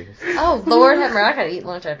orange juice. Oh Lord, have mercy. I gotta eat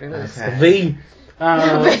lunch after this. Okay.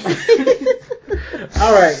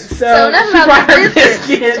 All right, so So enough she about brought the her biscuits.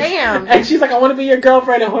 biscuits, Damn. and she's like, "I want to be your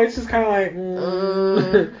girlfriend." And Hoyt's just kind of like, I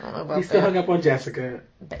don't know about He's still that. hung up on Jessica.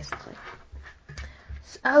 Basically.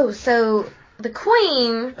 Oh, so the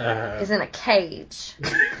queen Uh, is in a cage. Yeah,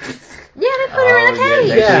 they put her in a Oh, cage.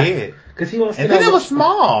 yeah, Yeah. they did. Because he wants to And know. then it was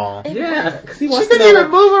small. Yeah, because he She wants to couldn't know.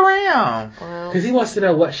 even move around. Well, Because he wants to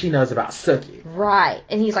know what she knows about Sookie. right.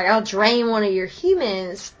 And he's like, I'll drain one of your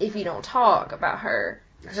humans if you don't talk about her.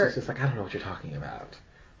 She's just like, I don't know what you're talking about.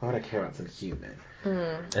 Why would I care about some human?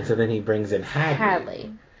 Mm. And so then he brings in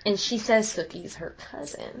Hadley. And she says Sookie's her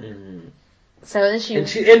cousin. Mm. So then she...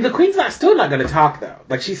 And the queen's still not going to talk, though.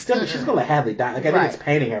 Like, she's going to let Hadley die. Like, I think it's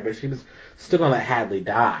paining her, but she was still going to let Hadley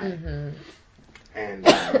die. Mm-hmm. And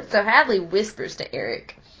so Hadley whispers to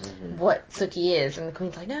Eric what Sookie is, and the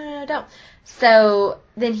queen's like, no, don't. So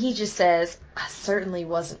then he just says, I certainly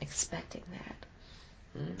wasn't expecting that.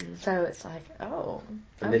 Mm-hmm. So it's like, oh,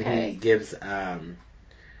 and then he gives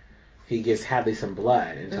Hadley some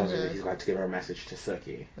blood and tells her that he's going to give her a message to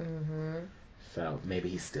Sookie. Mm-hmm. So maybe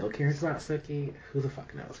he still cares about Sookie. Who the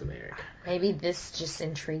fuck knows with Eric? Maybe this just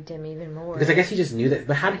intrigued him even more. Because I guess he just knew that.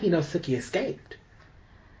 But how did he know Sookie escaped?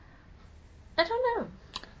 I don't know.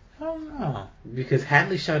 I don't know. Because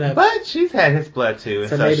Hadley showed up. But she's had his blood too, and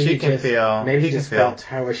so maybe she can feel. Maybe he just felt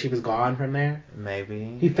her where she was gone from there.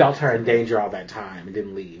 Maybe. He felt her in danger all that time and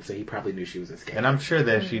didn't leave, so he probably knew she was escaping. And I'm sure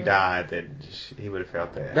that if she died, that he would have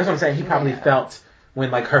felt that. That's what I'm saying. He probably felt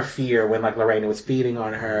when, like, her fear, when, like, Lorena was feeding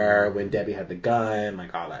on her, when Debbie had the gun,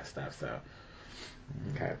 like, all that stuff, so.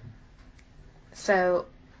 Okay. So,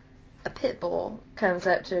 a pit bull comes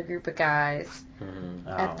up to a group of guys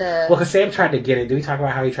at the... Well, because Sam tried to get it. Did we talk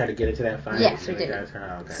about how he tried to get into that fight? Yes, we did.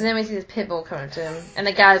 Okay. So then we see this pit bull coming up to him, and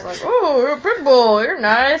the guy's like, oh, you're a pit bull, you're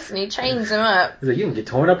nice, and he chains him up. He's like, you can get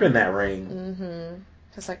torn up in that ring. Mm-hmm.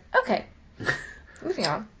 Just like, okay. Moving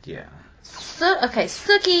on. Yeah. So, okay,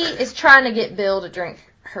 Sookie is trying to get Bill to drink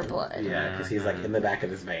her blood. Yeah, because he's, like, in the back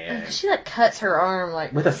of his van. She, like, cuts her arm,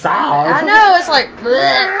 like... With a saw. I know, it's like,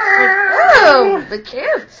 oh, but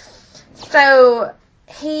careful. So,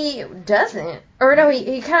 he doesn't, or no,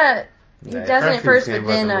 he kind of, he doesn't at first, but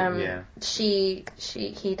then, he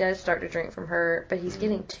does start to drink from her, but he's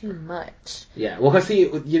getting too much. Yeah, well, because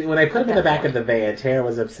when they put him in the back of the van, Tara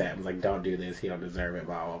was upset. Was like, don't do this, he don't deserve it,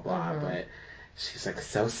 blah, blah, blah, but she's like,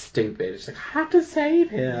 so stupid. She's like, I have to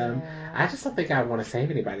save him. Yeah. I just don't think I want to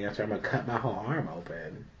save anybody after I'm going to cut my whole arm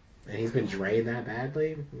open. And he's been drained that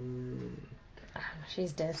badly.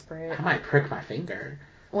 She's desperate. I might prick my finger.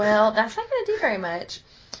 Well, that's not going to do very much.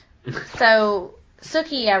 So,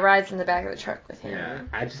 Sookie rides in the back of the truck with him. Yeah,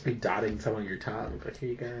 I'd just be dotting some on your tongue, but here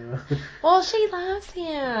you go. Well, she loves him,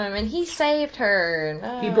 and he saved her.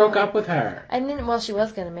 No. He broke up with her. And then, well, she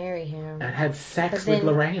was going to marry him. And had sex with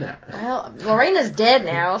Lorena. Well, Lorena's dead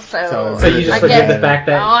now, so you just forget the fact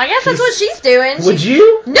that... Oh, I guess that's what she's doing. Would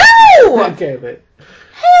you? No! Okay, but...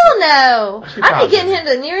 Hell no! I'd be getting him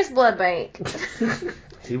to the nearest blood bank.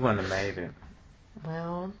 He wouldn't have made it.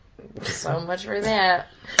 Well, so much for that.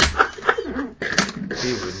 He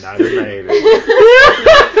would not have made it.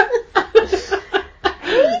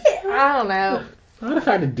 I don't know. I would have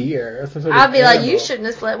found a deer. Or some sort I'd be animal. like, you shouldn't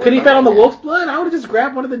have slept with Could he her. found on the wolf's blood? I would have just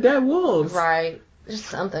grabbed one of the dead wolves. Right. Just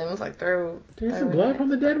something. It was like throw some blood from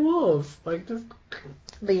the dead wolves. Like, just...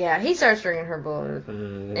 But yeah, he starts drinking her blood.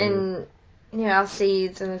 And, you know,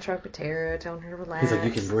 seeds in the truck with Tara, telling her to relax. He's like,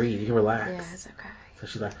 you can breathe. You can relax. Yeah, it's okay. So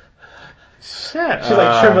she's like... Shut up. She's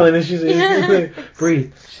like trembling and she's like,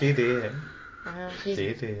 breathe. She did. She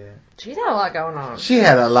did. She's had a lot going on. She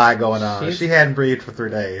had a lot going on. She hadn't breathed for 3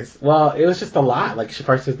 days. Well, it was just a lot. Like,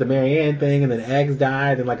 first was the Marianne thing, and then Eggs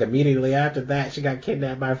died, and like immediately after that, she got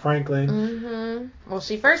kidnapped by Franklin. Mm-hmm. Well,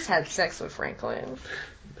 she first had sex with Franklin.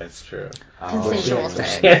 That's true. Consensual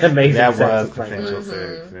sex. She had amazing that sex was with Franklin. consensual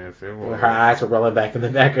sex. Yes, it was. Her eyes were rolling back in the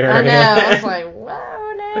back of her I know. head. I was like,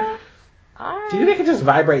 whoa, now. Do you think they can just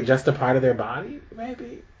vibrate just a part of their body?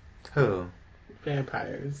 Maybe. Who?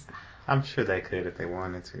 Vampires. I'm sure they could if they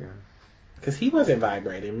wanted to. Because he wasn't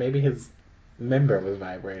vibrating. Maybe his member was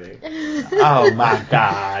vibrating. Oh my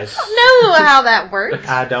gosh. I don't know how that works.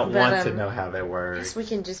 I don't want to know how that I works. guess we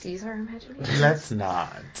can just use our imagination. Let's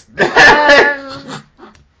not.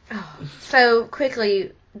 So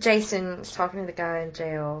quickly, Jason's talking to the guy in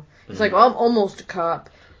jail. He's like, well, I'm almost a cop,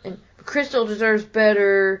 and Crystal deserves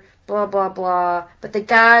better, blah, blah, blah. But the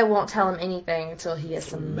guy won't tell him anything until he has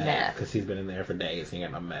some meth. Because he's been in there for days. He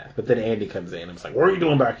ain't got no meth. But then Andy comes in and it's like, what are you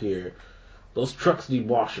doing back here? Those trucks need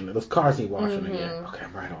washing. Those cars need washing again. Okay,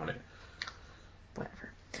 I'm right on it. Whatever.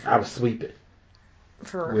 I was sweeping.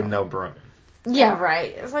 For with no broom. Yeah,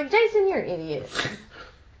 right. It's like, Jason, you're an idiot.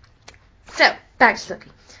 So, back to Sookie.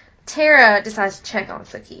 Tara decides to check on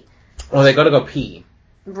Sookie. Well, they go pee.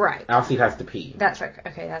 Right. Alcide has to pee. That's right.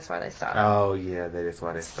 Okay, that's why they stopped. Oh, yeah, that is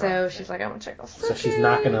why they stopped. So she's like, I'm going to check on Sookie. So she's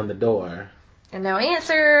knocking on the door. And no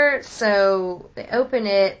answer, so they open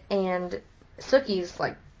it, and Sookie's,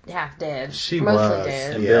 like, half dead. She mostly was.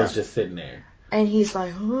 dead. And Yeah. Bill's just sitting there. And he's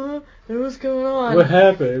like, huh? What's going on? What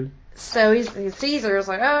happened? So Caesar's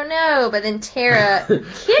like, oh no, but then Tara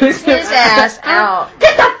kicks his ass out.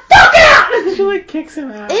 Get the fuck out! She like kicks him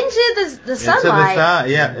out. Into the Into sunlight. the sun,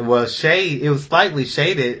 yeah. It was shade. It was slightly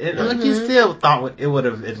shaded. Like you still thought it would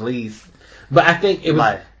have at least But I think it was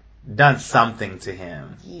like done something to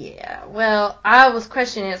him. Yeah, well, I was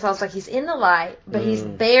questioning it, so I was like, he's in the light, but he's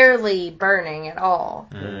barely burning at all.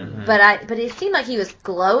 Mm-hmm. But it seemed like he was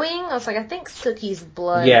glowing. I was like, I think Sookie's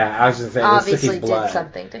blood Yeah, I was just saying, obviously it was blood. did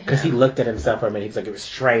something to him. Because he looked at himself for a minute. He was like, it was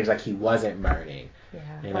strange, like he wasn't burning. Yeah,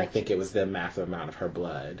 And like, I think it was the massive amount of her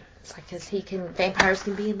blood. it's like, because vampires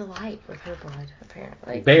can be in the light with her blood,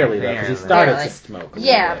 apparently. Barely, though, because he started to smoke.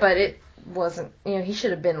 Yeah, but it wasn't, he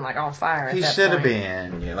should have been, like, on fire at He that should have point.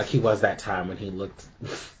 been. Yeah, like he was that time when he looked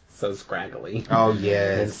so scraggly. Oh, And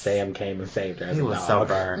yes. Sam came and saved her as He a was dog. so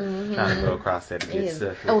burned. Trying to go across there to He get is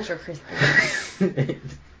Sookie. ultra crispy.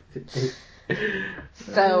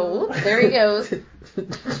 So, there he goes.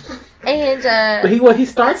 And, But he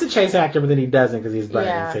starts to chase after him, but then he doesn't because he's burning,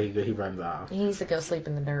 Yeah. so he runs off. he needs to go sleep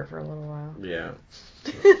in the dirt for a little while. Yeah.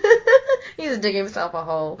 He needs to dig himself a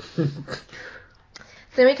hole.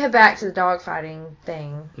 Then we come back to the dog fighting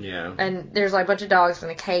thing. Yeah. And there's like a bunch of dogs in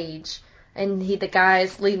a cage. And the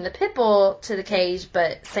guy's leading the pit bull to the cage,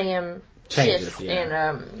 but Sam Changes, shifts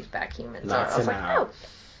yeah. and he's back human. So Knocks I was him like, out. oh,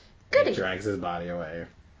 goody. He drags his body away.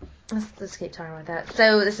 Let's keep talking about that.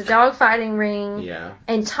 So it's a dog fighting ring. Yeah.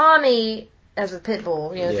 And Tommy, as a pit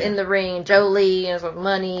bull, is Yeah. in the ring. Jolie is with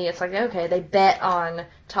money. It's like, okay, they bet on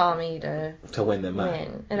Tommy to win the money.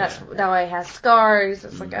 win. And that way he has scars.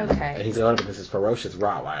 It's like, okay. And he's going up against this ferocious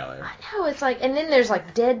Rottweiler. I know, it's like, and then there's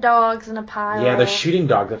like dead dogs in a pile. Yeah, they're shooting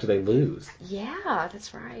dogs after they lose. Yeah,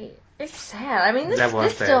 that's right. It's sad. I mean, this That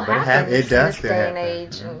was still sad, but happens it does in this still day and happen.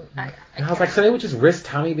 age. And And I was like, so they would just risk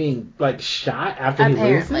Tommy being, like, shot after he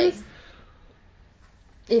apparently, loses?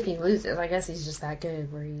 if he loses, I guess he's just that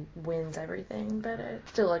good where he wins everything. But it's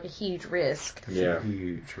still like a huge risk. Yeah.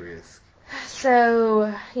 Huge risk.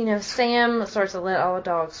 So, Sam starts to let all the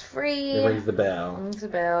dogs free. It rings the bell. Rings the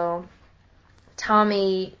bell.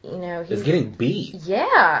 Tommy, He's getting beat.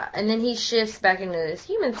 Yeah, and then he shifts back into his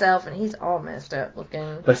human self, and he's all messed up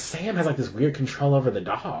looking. But Sam has, like, this weird control over the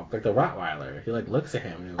dog, like the Rottweiler. He, like, looks at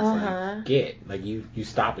him and was like, get. Like, you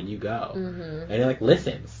stop and you go. Mm-hmm. And he, like,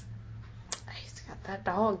 listens. He's got that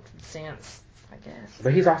dog sense, I guess.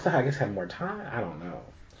 But he's also, I guess, had more time. I don't know.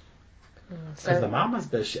 Because the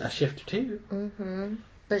mama's a shifter, too. Mm-hmm.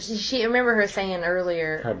 But she remember her saying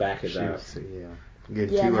earlier. Her back is up. Yeah,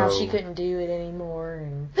 and how she couldn't do it anymore,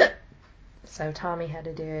 and so Tommy had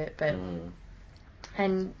to do it. But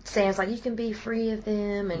and Sam's like, you can be free of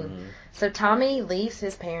them, and so Tommy leaves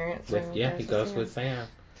his parents. He goes with Sam.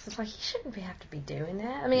 So it's like he shouldn't have to be doing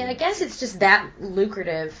that. I mean, I guess it's just that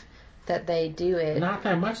lucrative that they do it. Not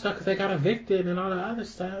that much though, because they got evicted and all the other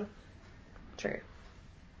stuff. True.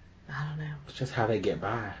 I don't know. It's just how they get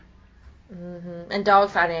by. And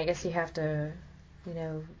dogfighting, I guess you have to,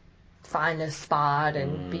 find a spot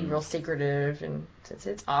and be real secretive, and since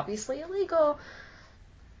it's obviously illegal,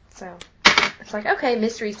 so it's like, okay,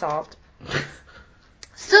 mystery solved.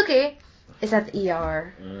 Sookie is at the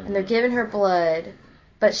ER, and they're giving her blood,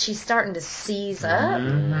 but she's starting to seize up.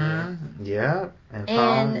 Yeah.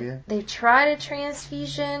 And they tried a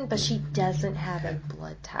transfusion, but she doesn't have a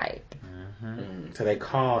blood type. So they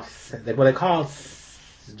call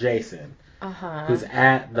Jason, who's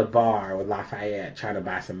at the bar with Lafayette trying to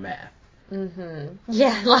buy some meth.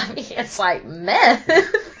 Yeah, Lafayette's like, meth?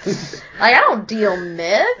 Like, I don't deal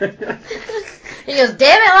meth. He goes,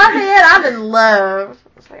 damn it, Lafayette, I'm in love.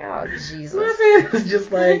 It's like, oh, Jesus. Lafayette is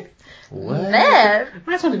just like, what? Meth?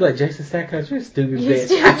 I just want to be like, Jason Stackhouse, you're a stupid You bitch.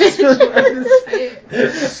 stupid I just bitch. don't understand.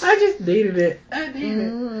 I just needed it. I needed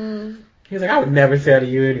it. He's like, I would never tell to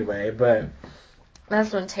you anyway, but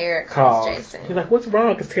That's when Tara calls Jason. He's like, what's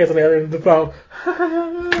wrong? Because Tara's on the other end of the phone.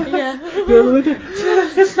 Yeah.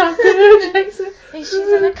 It's not good, Jason. She's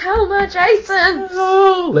in a coma, Jason.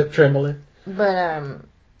 Oh, lip trembling. But,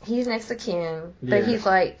 he's next to Ken, but Yeah. he's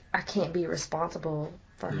like, I can't be responsible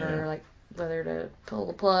for her, like, whether to pull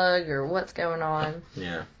the plug or what's going on.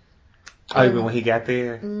 Yeah. Oh, even when he got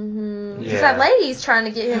there? Because Yeah. that lady's trying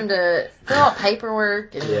to get him to fill out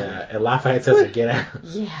paperwork. And, And Lafayette tells her, get out.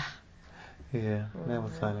 Yeah. Yeah, that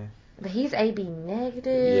was funny. But he's AB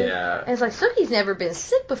negative. Yeah. And it's like, Sookie's never been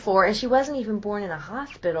sick before, and she wasn't even born in a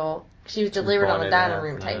hospital. She was delivered on the dining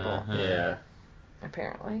room table, Yeah.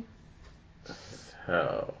 apparently.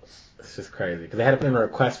 So, it's just crazy. Because they had to put in a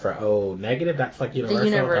request for O negative. That's like universal. The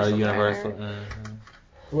universal. Universal. pattern.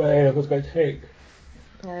 Well, it was going to take.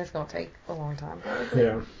 Yeah, it's gonna take a long time. Probably.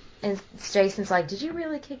 Yeah. And Jason's like, "Did you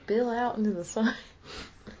really kick Bill out into the sun?"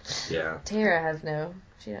 Yeah. Tara has no.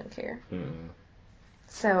 She doesn't care. Mm-hmm.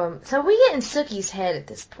 So we get in Sookie's head at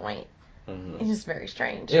this point. Mm-hmm. It's just very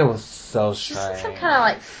strange. It was so She's strange. in some kind of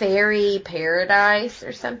like fairy paradise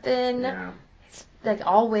or something. Yeah. It's like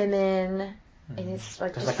all women, and it's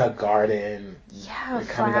like There's just like a garden. yeah, You're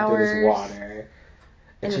coming up through flowers. this water.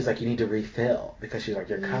 And And she's like, you need to refill because she's like,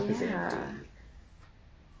 your cup is Yeah. empty.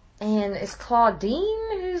 And it's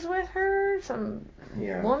Claudine who's with her, some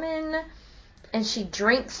Yeah. woman, and she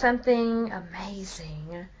drinks something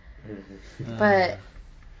amazing. Mm-hmm. But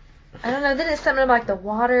I don't know. Then it's something like the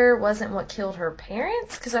water wasn't what killed her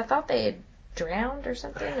parents because I thought they had drowned or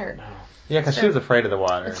something. Or Yeah, because she was afraid of the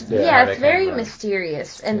water. it's, Yeah, yeah, that it's very came up.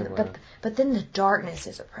 mysterious. And It was. but then the darkness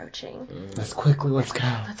is approaching. Let's quickly, let's go.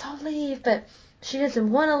 Let's all leave, but she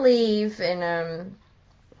doesn't want to leave, and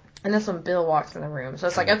that's when Bill walks in the room. So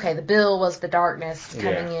it's like, okay, the Bill was the darkness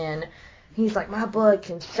coming in. He's like, my blood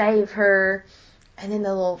can save her. And then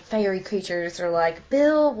the little fairy creatures are like,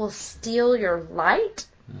 Bill will steal your light.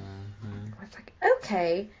 Mm-hmm. It's like,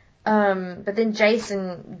 okay. But then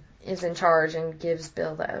Jason is in charge and gives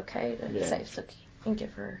Bill the okay to save Sookie and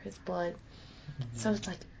give her his blood. So it's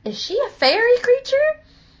like, is she a fairy creature?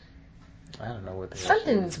 I don't know what the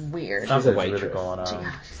Something's weird. Something's waitress. really going on.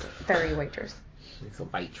 She's a fairy waitress. She's a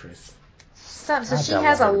waitress. So I she don't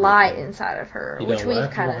has want a her to be light fairy. inside of her, You which don't we've what?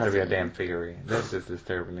 I kind want her to be a of damn fairy. That's just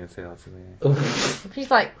disturbing itself to me. seen. She's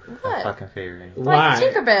like, A what? fucking fairy. Why? Like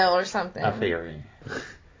Tinkerbell or something. A fairy.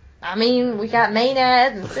 I mean, we got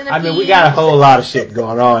Maenads and Centipedes. I mean, we got a whole lot of shit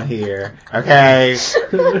going on here, okay?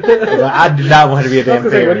 But I do not want her to be a damn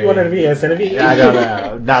fairy. What do you want her to be? A centipede? I don't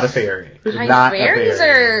know. Not a fairy. I mean, Not fairies a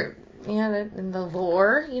fairy. are, in the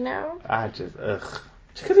lore, I just, ugh.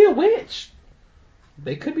 She could be a witch.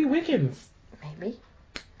 They could be Wiccans. Maybe.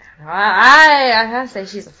 I don't know. I say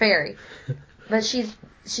she's a fairy. But she's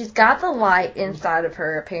got the light inside of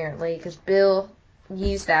her, apparently, because Bill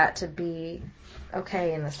used that to be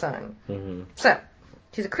okay in the sun. Mm-hmm. So,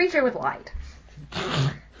 she's a creature with light.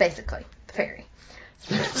 Basically. The fairy.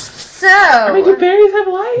 So, I mean, do fairies have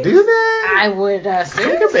light? Do that? I would assume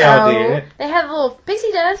Tinkerbell so. did. They have little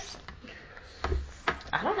pixie dust.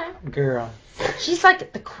 I don't know. Girl. She's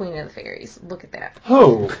like the queen of the fairies. Look at that.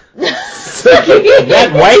 Who? The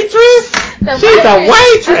That waitress? She's a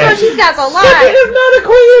waitress. That's why she's got the She light. is not a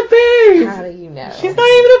queen of fairies. How do you know? She's not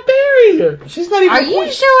even a fairy. She's not even Are a queen.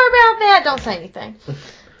 you sure about that? Don't say anything.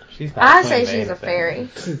 She's not I a queen say of she's a anything. fairy.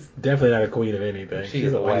 She's definitely not a queen of anything.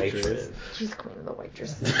 She's a waitress. She's queen of the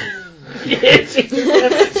waitress.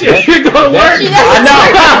 You're going to work. She I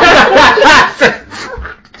know.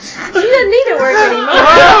 She doesn't need to work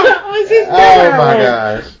anymore. Oh my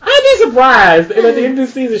gosh. I'd be surprised if at the end of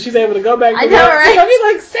the season she's able to go back to I know, work. right? I'd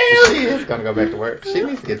be like, Sam, She is gonna go back to work. She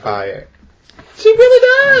needs to get fired. she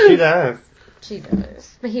really She does. does. She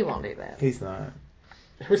does. But he won't do that. He's not.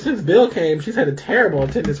 Ever since Bill came, she's had a terrible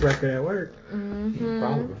attendance record at work. Mm-hmm.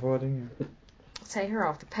 Probably before then. Take her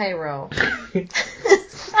off the payroll.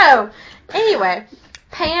 So, anyway,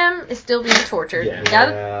 Pam is still being tortured. Yeah. We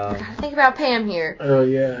gotta think about Pam here. Oh,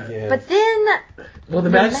 yeah. Yeah. But then, Well, the The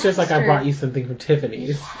magistrate's like, I master- brought you something from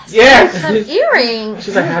Tiffany's. Yes. some earrings.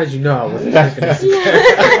 She's like, how did you know I wasn't Tiffany's?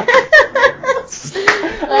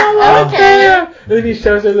 Like, okay. And then he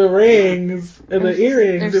shows her the rings and the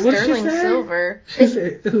earrings. They're And what did she sterling say? silver. She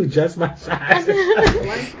said, ooh, just my size.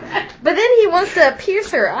 But then he wants to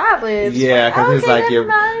pierce her eyelids. Yeah, because it's okay, like never you're.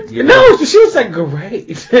 mind. No, she was like, great.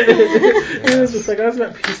 It was just like, I was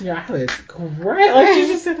not piercing your eyelids. Great. Like, she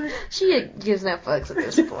just said, like, She gives no fucks at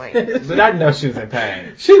this point. But I know she was in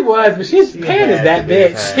pain. she was, but she's She Pan is had that to be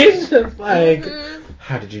in bitch. pain. She's just like, Mhm.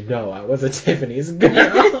 how did you know I was a Tiffany's girl?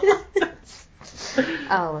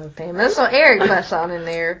 I love Pam. That's what Eric busts on in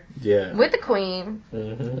there Yeah. with the queen.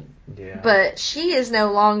 Mm-hmm. Yeah. But she is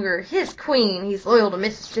no longer his queen. He's loyal to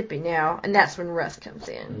Mississippi now, and that's when Russ comes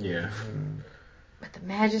in. Yeah. But the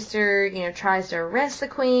Magister, tries to arrest the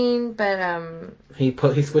queen, but He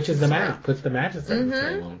switches them out, puts the magistrate in the Mhm.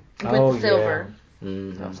 table. with Oh, silver.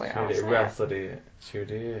 Mm-hmm. So I was like, Sure oh, did. snap. Russell did. Sure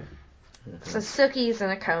did. So Sookie's in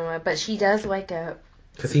a coma, but she does wake up.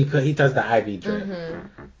 Because he does the IV drip.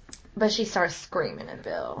 Mm-hmm. But she starts screaming at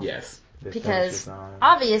Bill. Yes. This Because time she's on.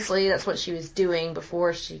 obviously that's what she was doing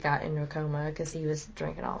before she got into a coma, because he was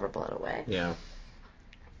drinking all of her blood away. Yeah.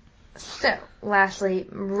 So, lastly,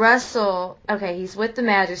 Russell, okay, he's with the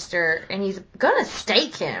Magister, and he's gonna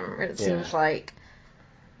stake him, it seems like.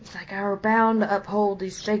 He's like, we're bound to uphold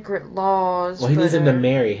these sacred laws. Well, he needs him to but,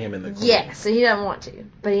 marry him in the queen. yeah, so he doesn't want to,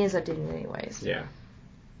 but he ends up doing it anyways. Yeah.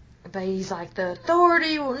 But he's like, the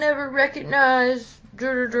authority will never recognize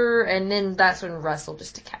and then that's when Russell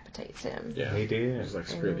just decapitates him. Yeah, He did. Just like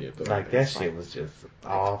screw the authorities. Like that shit was just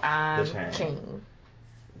off I'm the chain. king.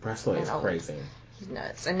 Russell is And old. crazy. He's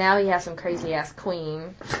nuts. And now he has some crazy ass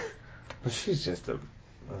queen. But she's just a.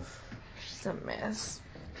 She's a mess.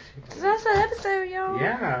 So that's the episode, y'all.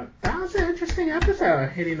 Yeah, that was an interesting episode,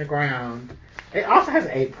 hitting the ground. It also has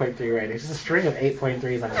an 8.3 rating. It's just a string of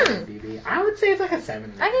 8.3s on IMDb. I would say it's like a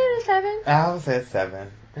 7. I gave it a 7. I would say it's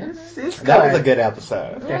 7. It's good. That was a good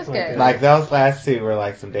episode. It was Definitely good. Like those last two were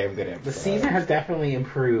like some damn good episodes. The season has definitely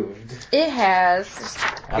improved. It has.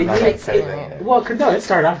 I'm not It gonna takes say a that. minute. Well, cause no, it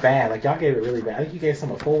started off bad. Like y'all gave it really bad. I think you gave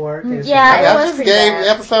some a 4. gave some Yeah, a- it I was just pretty gave bad.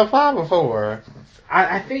 episode 5 a 4.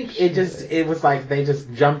 I think it was like they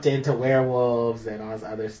just jumped into werewolves and all this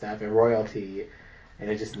other stuff and royalty, and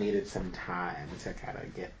it just needed some time to kind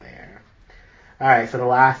of get there. All right, so the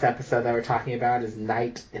last episode that we're talking about is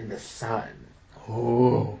Night in the Sun.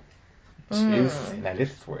 Ooh. Mm. Juicy. Now this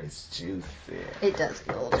is where it's juicy. It does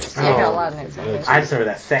get a little juicy. I got a lot of notes on it. I just remember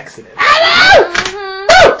that sex in it.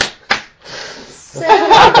 So,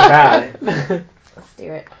 Talk about it. let's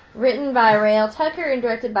do it. Written by Rael Tucker and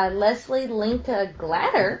directed by Leslie Linka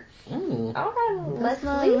Glatter. Mm. All right,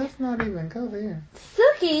 Leslie. Let's not even go there.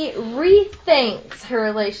 Suki rethinks her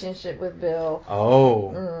relationship with Bill.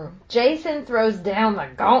 Oh. Jason throws down the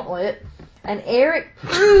gauntlet, and Eric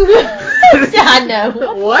proves. I know.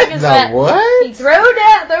 What? Is The that? what? He throws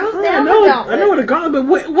down the gauntlet. I know what a gauntlet, but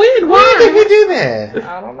when? Why Why? did he do that?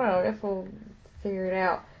 I don't know. I guess we'll figure it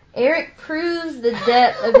out. Eric proves the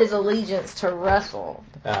depth of his allegiance to Russell.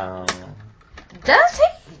 Does he?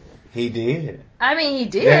 He did. I mean, he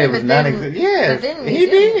did. Yeah, it was but then, non-existent. Yes, but then he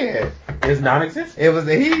didn't. did. It's non-existent. It was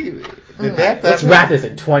the depth Let's of wrap this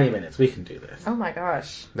in 20 minutes. We can do this. Oh my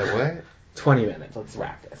gosh. The what? 20 minutes. Let's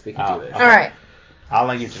wrap this. We can do this. Okay. All right. I'll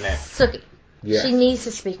link it to next. Suki. Yes. She needs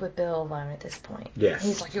to speak with Bill alone at this point. Yes.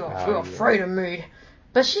 He's like, you're Oh, afraid of me.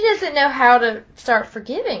 But she doesn't know how to start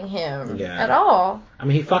forgiving him Yeah. at all. I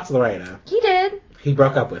mean, he fucked Lorena. He did. He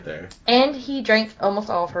broke up with her. And he drank almost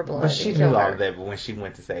all of her blood. But she and knew killed all her. of that, but when she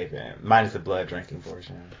went to save him, minus the blood drinking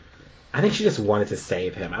portion. I think she just wanted to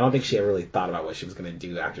save him. I don't think she ever really thought about what she was going to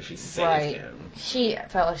do after she saved Right. him. She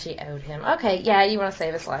felt like she owed him. Okay, yeah, you want to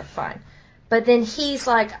save his life, fine. But then he's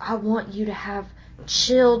like, I want you to have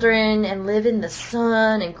children and live in the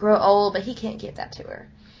sun and grow old, but he can't give that to her.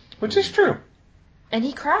 Which is true. And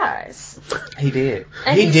he cries. He did.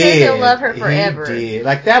 And he says he'll love her forever. He did.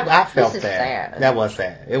 Like that, I felt This is that. sad. That was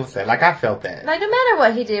sad. It was sad. Like I felt that. Like, no matter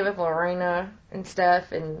what he did with Lorena and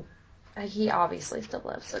stuff, and he obviously still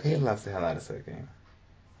loves He Suki. loves the hell out of Suki.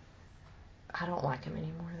 I don't like him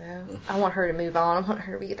anymore, though. I want her to move on. I want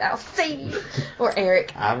her to be with Alcide or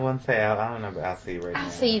Eric. I wouldn't say I don't know about Alcide right now.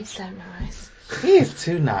 Alcide's so nice. He is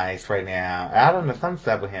too nice right now. I don't know. Something's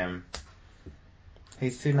up with him.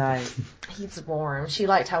 He's too nice. He's warm. She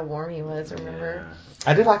liked how warm he was, remember?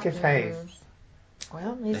 I do like his face.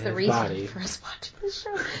 Well, he's And the his reason body. for us watching the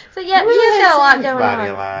show. So yeah, he has got a lot going body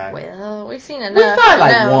on. a lot. Well, we've seen enough. We saw it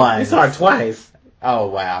like to know. once. We saw it twice. Oh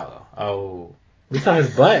wow. Oh. We saw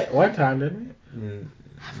his butt one time, didn't Mm.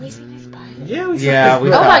 Have we seen his butt? we? Yeah, we saw Yeah, his we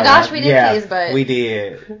butt. Oh saw my it. gosh, we did Yeah, see his butt. We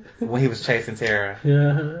did when he was chasing Tara.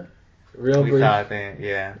 Yeah. Real We brief. saw it then.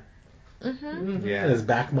 Yeah. Mm-hmm. Mhm. Yeah. His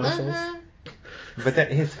back muscles. Mm-hmm. But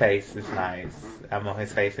his face is nice. I'm on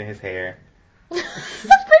his face and his hair. Pretty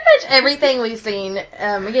much everything we've seen,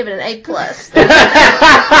 we give it an A+.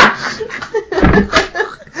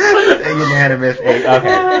 A unanimous 8.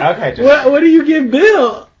 Okay. Okay. Just, What do you give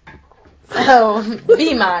Bill? Oh,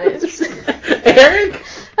 B-. Eric?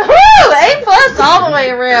 Woo! A+ all the way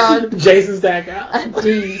around. Jason Stackhouse? A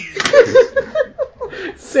D.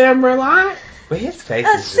 Sam Merlot? but his face A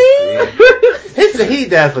is just C? weird. He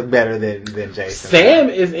does look better than Jason. Sam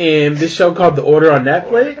is in this show called The Order on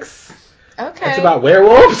Netflix. Okay. It's about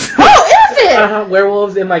werewolves. Oh, is it?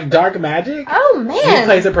 Werewolves in like dark magic. Oh, He man.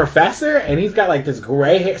 plays a professor, and he's got like this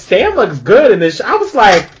gray hair. Sam looks good in this show. I was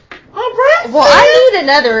like, all right. Well, I need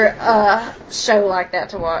another show like that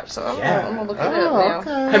to watch, so I'm gonna look it up now.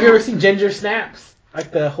 okay. Have you ever seen Ginger Snaps?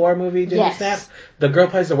 Like the horror movie Ginger Yes. Snaps? The girl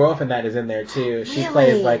plays the werewolf in that is in there too. She Really?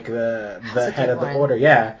 plays like the That's a head good of the one. order.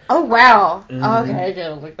 Yeah. Oh, wow. Mhm. Okay, I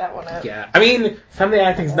gotta look that one up. Yeah. I mean, some of the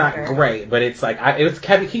acting's not Order. great, but it's like it was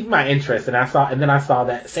keeping my interest, and then I saw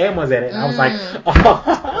that Sam was in it, and I was like, Mm.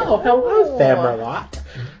 oh, hello, Sam Merlot.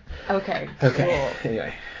 Okay. Okay. Cool.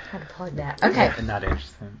 Anyway. How to plug that. Okay. Not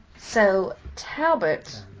interesting. So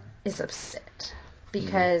Talbot is upset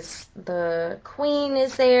because the queen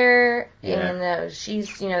is there, Yeah. and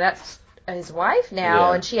she's, that's his wife now,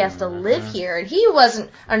 Yeah. and she has to live here, and he wasn't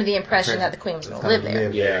under the impression that the queen was going to live there.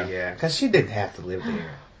 Yeah. Yeah. Because she didn't have to live there.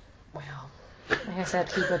 Well, I guess I have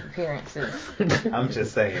to keep up appearances. I'm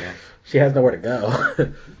just saying. She has nowhere to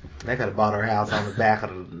go. They could have bought her house on the back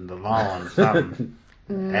of the lawn or something.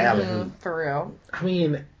 Alley. For real. I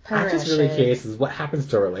mean, Put her I'm in just a really shed. curious is what happens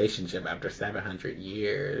to a relationship after 700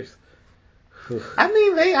 years. I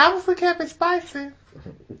mean, they obviously kept it spicy.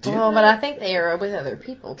 Well, but I think they are with other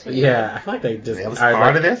people too. Yeah, I feel like they just It was are part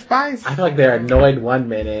like, of their spice. I feel like they're annoyed one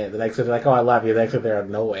minute, the next minute they're like, oh, I love you, the next minute they're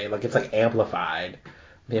annoyed. Like, it's like amplified.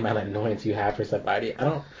 The amount of annoyance you have for somebody.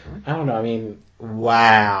 I don't know. I mean,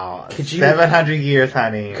 Wow. Could you- 700 years,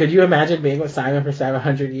 honey. could you imagine being with Simon for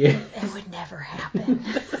 700 years? It would never happen.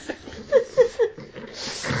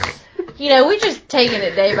 You know, we're just taking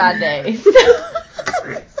it day by day.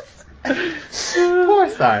 Poor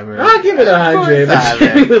Simon. I'll give it 100. Poor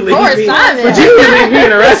Simon. Poor Simon. But you would leave me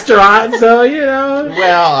in a restaurant, so, you know.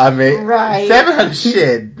 Well, I mean, Right. 700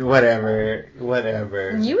 shit, whatever.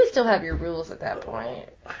 You would still have your rules at that point.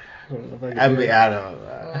 I mean, I don't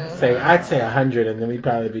know. I'd say 100, and then we'd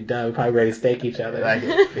probably be done. We'd probably ready to stake each other. Like,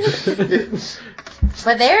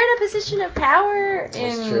 But they're in a position of power, and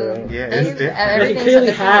That's true. Yeah, they- it's different. They everything's can clearly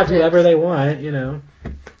at their have fingertips. whoever they want, you know. Yeah,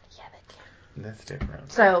 they can. That's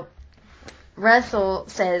different. So, Russell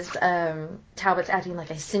says Talbot's acting like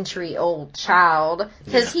a century-old child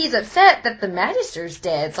because he's upset that the Magister's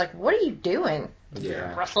dead. It's like, what are you doing,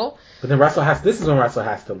 Yeah. Russell? But then this is when Russell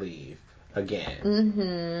has to leave again.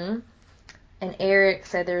 Mm-hmm. And Eric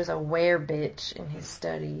said there's a were-bitch in his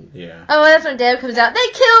study. Yeah. Oh, that's when Deb comes out. They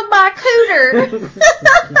killed my cooter.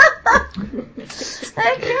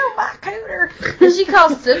 They killed my cooter. And she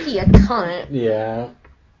calls Sookie a cunt, Yeah.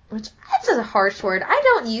 which that's a harsh word. I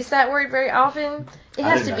don't use that word very often. It I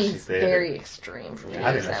has didn't to know be she said very extreme for me to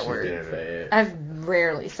I use didn't know that she word. did it. I've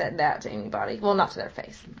rarely said that to anybody. Well, not to their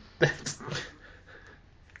face.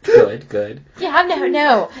 Good. Yeah,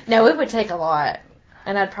 no, it would take a lot.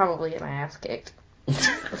 And I'd probably get my ass kicked.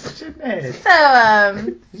 Jeanette,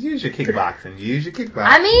 So, use your kickboxing.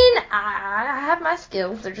 I mean, I have my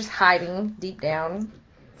skills. They're just hiding deep down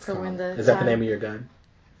for when the Is that the name of your gun?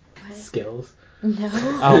 What? Skills. No.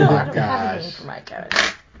 Oh my I don't have a name gosh. for my gun.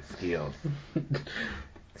 Skills.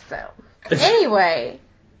 So, anyway,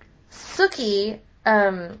 Sookie,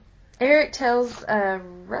 Eric tells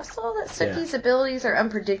Russell that Sookie's abilities are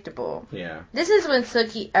unpredictable. Yeah. This is when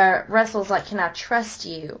Russell's like, "Can I trust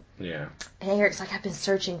you?" Yeah. And Eric's like, "I've been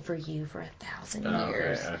searching for you for 1,000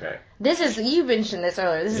 years." Okay. This is, you mentioned this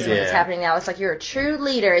earlier, this is when it's Yeah. happening now. It's like, you're a true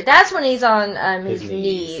leader. That's when he's on his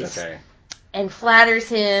knees Okay. and flatters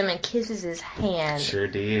him and kisses his hand. Sure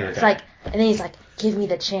did. It's like, and then he's like, "Give me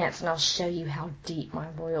the chance and I'll show you how deep my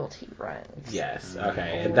loyalty runs." Yes.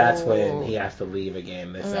 Okay. And that's when he has to leave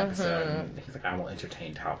again this episode. And he's like, I will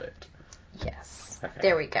entertain Talbot. Yes. Okay.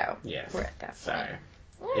 There we go. Yes. We're at that point. Sorry.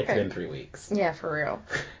 Okay. It's been 3 weeks. Yeah, for real.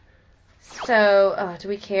 So, do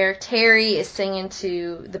we care? Terry is singing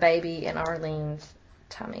to the baby in Arlene's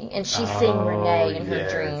tummy, and she's seeing Renee in her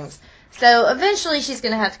yes. dreams. So, eventually she's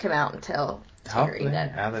going to have to come out and tell Terry Hopefully,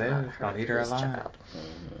 that now that it's not it's gonna eat her his alive. child.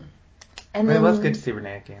 Mm-hmm. And But then, it was good to see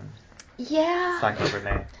Renee again. Yeah. Psycho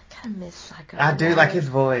Renee. Kind of miss Psycho. I do Renee. like his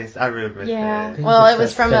voice. I really miss Yeah. that. He Well, just it was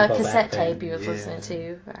says from a simple cassette back then. tape he was Yeah. listening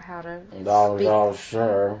to about how to Dog, speak.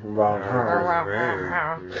 sure.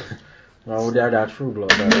 I Oh, that's true,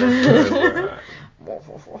 blood.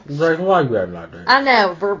 Like, why you acting like that?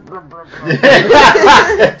 know.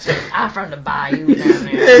 I'm from the bayou down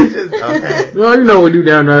there. It's just, okay. Well, you know what we do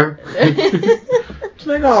down there.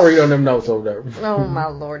 Nigga, I'll read on them notes over there. Oh my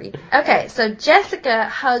lordy. Okay, so Jessica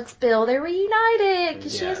hugs Bill. They're reunited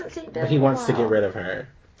because she Yeah. hasn't seen Bill. But he wants to get rid of her.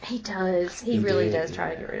 He does. He He really did, does try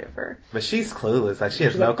to yeah. get rid of her. But she's clueless. Like, she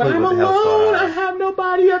has She's no like, but clue I'm what the hell's alone. going I on. have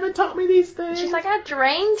nobody. You haven't taught me these things. She's like, I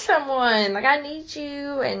drained someone. Like, I need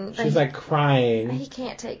you. And She's like crying. he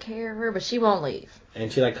can't take care of her, but she won't leave.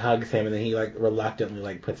 And she like hugs him, and then he like reluctantly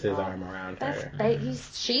like puts his arm around That's her.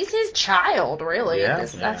 she's his child, really. Yeah.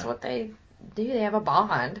 That's what they do. They have a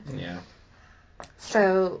bond. Yeah.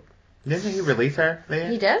 So Didn't he release her there?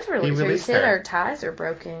 he does release her. He released said her. her ties are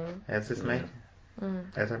broken. As his mate. Mm.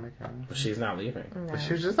 As her mate. But she's not leaving. No. But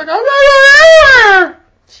she was just like, I'm not here!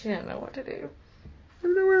 She didn't know what to do. I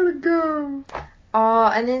don't know where to go. Oh,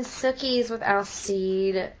 and then Sookie's with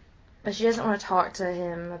Alcide, but she doesn't want to talk to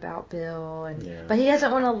him about Bill, and Yeah. but he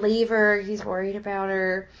doesn't want to leave her. He's worried about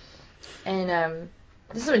her, and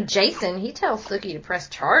this is when Jason he tells Sookie to press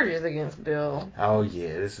charges against Bill. Oh,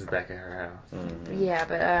 yeah. This is back at her house. Mm-hmm. Yeah,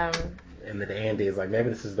 but And then Andy is like, maybe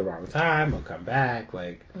this is the wrong time. We'll come back.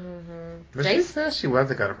 Like, But she Jason, said she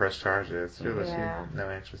wasn't going to press charges. She was Yeah.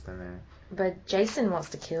 no interest in that. but Jason wants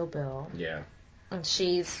to kill Bill, yeah. and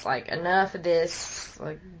she's like, enough of this,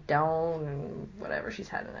 like don't, and whatever. She's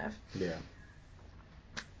had enough. Yeah.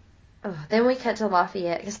 Oh, then we cut to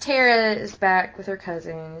Lafayette because Tara is back with her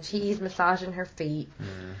cousin. He's massaging her feet.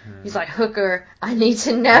 Mm-hmm. He's like, Hooker, I need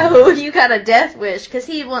to know you got a death wish because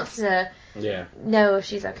he wants to know if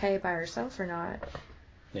she's okay by herself or not.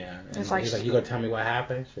 Yeah. And It's like he's like, you gonna tell me what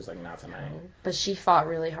happened? She's like, not tonight. But she fought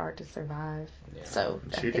really hard to survive. Yeah. So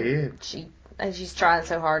She did. And she's trying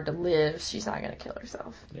so hard to live, she's not going to kill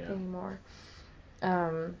herself anymore.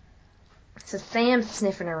 So Sam's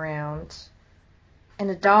sniffing around, and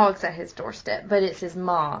a dog's at his doorstep, but it's his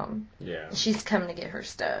mom. Yeah. She's coming to get her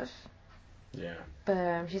stuff. Yeah.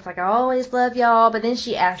 But she's like, I always love y'all, but then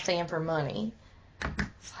she asks Sam for money.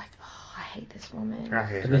 It's like, oh, I hate this woman. I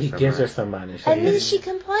hate And then her he so gives her much. some money. And then she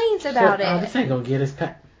complains about Oh, it. this ain't gonna get us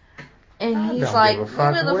pet. And I he's don't like, give a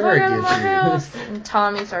fuck "Where the where fuck it out of my gets you." house?" And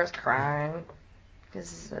Tommy starts crying. And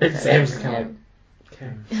Sam's kind of like,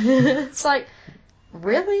 okay. It's like,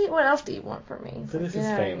 really? What else do you want from me? So this is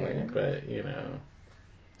family, but, you know.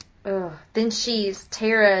 Ugh. Then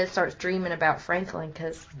Tara starts dreaming about Franklin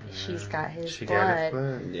because she's got his She blood. got his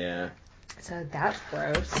blood. Yeah. So that's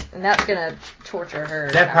gross. And that's going to torture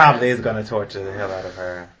her. That probably is going to torture the hell out of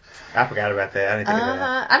her. I forgot about that. I didn't think of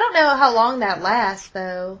that. I don't know how long that lasts,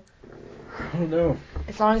 though. I don't know.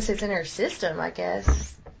 As long as it's in her system, I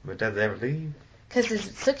guess. But does it ever leave? Because is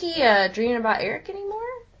Sookie dreaming about Eric anymore?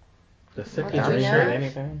 Does Sookie Well, dream we about know.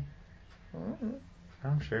 anything? Mm.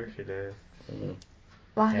 I'm sure she does. Mm.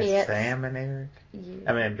 Lafayette. And Sam and Eric?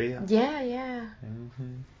 Yeah. I mean, Bill? Yeah.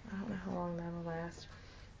 Mm-hmm. I don't know how long that'll last.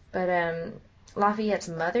 But Lafayette's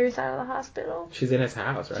mother's out of the hospital. She's in his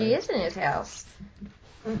house, right? She is in his house.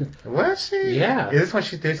 Was she? Yeah. Is this when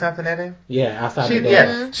she threw something at him? Yeah, outside She, the door.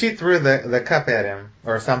 yeah, she threw the cup at him,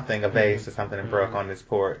 or something, a vase or something, and broke on his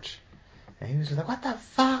porch. And he was just like, what the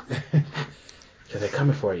fuck? Because they're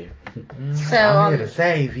coming for you. So, I'm here to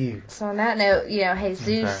save you. So on that note,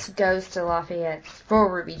 Jesus goes to Lafayette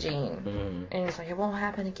for Ruby Jean. Mm. And he's like, it won't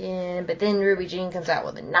happen again. But then Ruby Jean comes out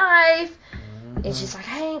with a knife. And she's like,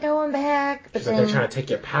 I ain't going back. But She's then, like, they're trying to take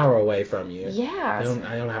your power away from you. yeah. I don't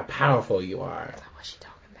know how powerful you are. What's she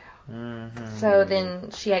talking about? Mm-hmm. So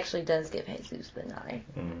then she actually does give Jesus the knife.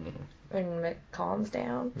 Mm. And it calms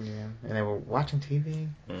down. Yeah, and they were watching TV.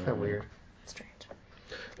 So weird. Strange.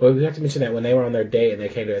 Well, we have to mention that when they were on their date and they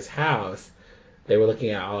came to his house, they were looking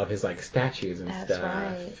at all of his like statues and That's stuff,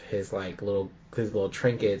 right. his little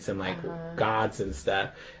trinkets and like gods and stuff,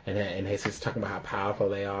 and he's just talking about how powerful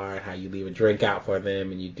they are and how you leave a drink out for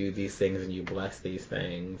them and you do these things and you bless these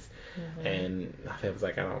things, and I was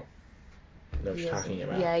like, I don't know what you're talking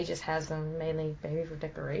about. Yeah, he just has them mainly maybe for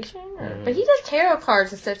decoration, but he does tarot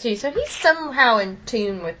cards and stuff too, so he's somehow in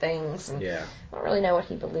tune with things. And Yeah. I don't really know what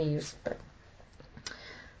he believes, but.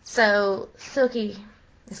 So, Sookie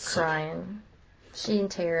is crying. She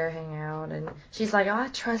and Tara hang out, and she's like, oh, I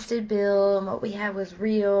trusted Bill, and what we had was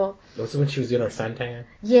real. Was it when she was doing her suntan?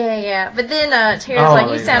 Yeah. But then Tara's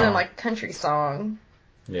like, you sounded like a country song.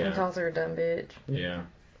 Yeah. And calls her a dumb bitch. Yeah.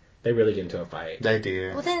 They really get into a fight. They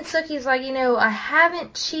did. Well, then Sookie's like, I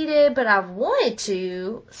haven't cheated, but I've wanted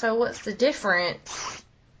to, so what's the difference?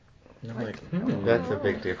 And I'm like, That's a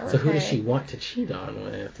big difference. So who does she want to cheat on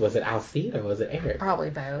with? Was it Alcide or was it Eric? Probably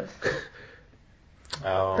both.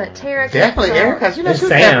 Oh, But Tara definitely comes Eric, out. because And she was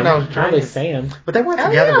Sam. having those Probably drinks. Sam. But they weren't Oh,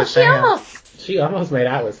 together yeah, with she Sam. She almost made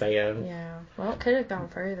out with Sam. Yeah, well, it could have gone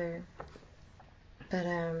further. But,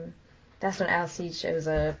 that's when Alcide shows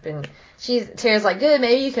up, and Tara's like, good,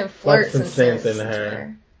 maybe you can flirt some sense into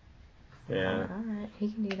her. Yeah. Alright,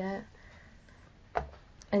 he can do that.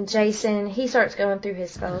 And Jason, he starts going through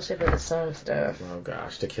his Fellowship of the Sun stuff. Oh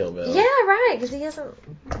gosh, to kill Bill. Yeah, right, because he doesn't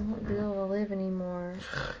want Bill to live anymore.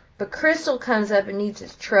 But Crystal comes up and needs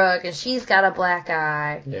his truck, and she's got a black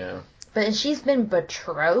eye. Yeah. But she's been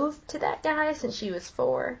betrothed to that guy since she was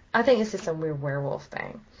 4. I think it's just some weird werewolf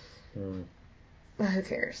thing. Who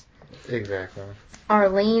cares? Exactly.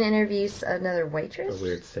 Arlene interviews another waitress. A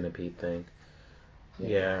weird centipede thing.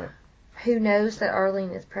 Yeah. Who knows that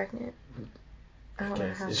Arlene is pregnant? I don't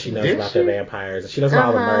know how She knows about the vampires. She knows about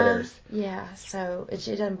all the murders. Yeah, so it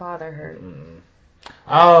doesn't bother her.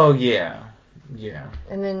 Oh, yeah. Yeah.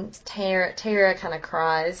 And then Tara kind of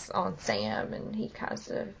cries on Sam, and he kind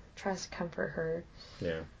of tries to comfort her.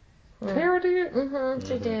 Yeah. Tara did?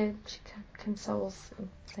 She did. She consoles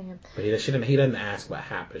Sam. But he doesn't ask what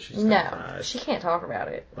happened. She just cries. She can't talk about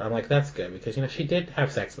it. But I'm like, that's good, because, she did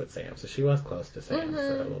have sex with Sam, so she was close to Sam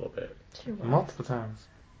so a little bit. She was. Multiple times.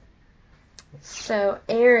 So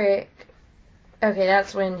Eric,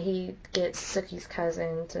 that's when he gets Sookie's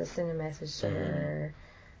cousin to send a message to her.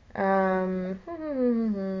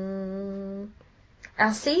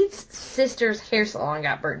 Alcide's sister's hair salon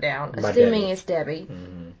got burnt down, assuming it's Debbie.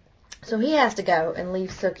 So he has to go and leave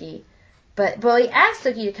Sookie. But he asked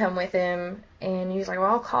Sookie to come with him, and he's like,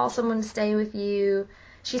 well, I'll call someone to stay with you.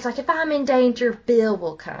 She's like, if I'm in danger, Bill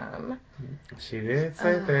will come. She did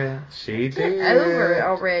say that. She did. Get over it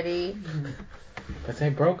already. But they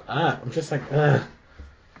broke up. I'm just like, ugh.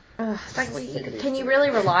 It's like, can you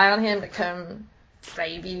really rely on him to come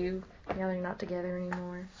save you? Now they're not together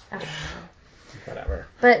anymore. I don't know. Whatever.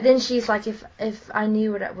 But then she's like, if I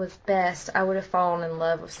knew what was best, I would have fallen in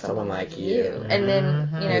love with someone like you. And then,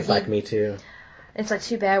 He's like me too. It's like,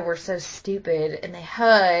 too bad we're so stupid. And they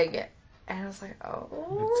hug. And I was like,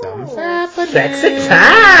 oh. Something's happening. Sexy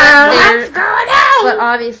time. What's going on? But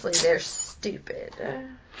obviously they're stupid.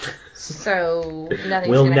 So nothing's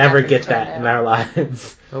We'll gonna never happen get between that them. in our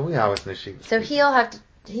lives. Well, we always knew she was. So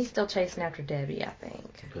he's still chasing after Debbie, I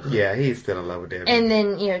think. Yeah, he's still in love with Debbie. And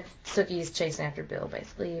then, Sookie's chasing after Bill,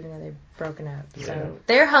 basically, even though they've broken up. So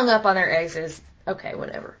they're hung up on their exes. Okay,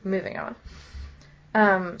 whatever. Moving on.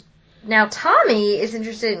 Now Tommy is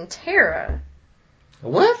interested in Tara.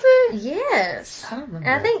 Was it? Yes. I don't remember.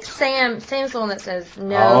 And I think Sam's the one that says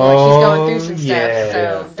no, like she's going through some yeah.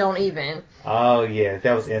 stuff, so don't even. Oh, yeah.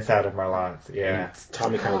 That was inside of Merlot's. Yeah. And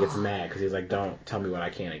Tommy kind of gets mad because he's like, don't tell me what I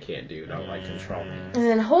can and can't do. Don't, like, control me. And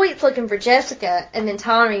then Hoyt's looking for Jessica, and then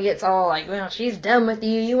Tommy gets all like, well, she's done with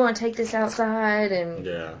you. You want to take this outside? And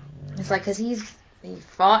Yeah. it's like, because he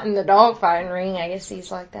fought in the dogfighting ring. I guess he's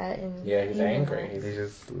like that. And Yeah, he's angry. He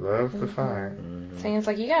just loves the fire. Sam's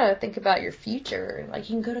like, you got to think about your future. Like,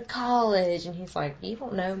 you can go to college. And he's like, you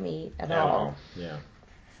don't know me at all. Yeah.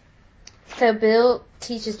 So Bill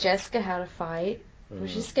teaches Jessica how to fight,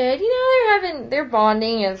 which is good. They're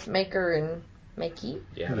bonding as Maker and Makey.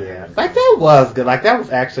 Yeah. Yeah. Like, that was good. Like, that was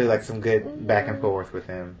actually, like, some good back and forth with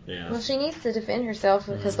him. Yeah. Well, she needs to defend herself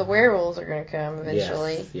because the werewolves are going to come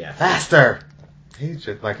eventually. Yes. Faster! He's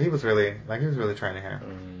just, like, he was really training her.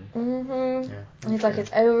 Mm-hmm. Yeah. And he's like,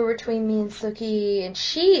 it's over between me and Sookie. And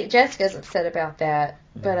Jessica's upset about that.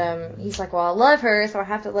 But he's like, well, I love her, so I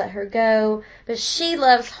have to let her go. But she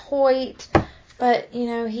loves Hoyt. But,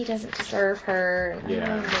 he doesn't deserve her. And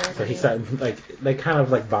Yeah. So he said, like, they kind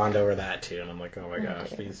of, like, bond over that, too. And I'm like, oh, my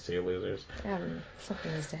gosh, these two losers.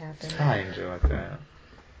 Something needs to happen. I enjoyed that.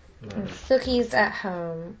 And Sookie's at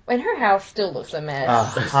home. And her house still looks a mess.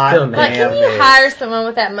 Hot Still Like, can you hire someone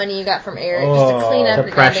with that money you got from Eric just to clean up To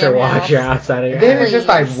your pressure goddamn washer house? outside of your Then house. it's just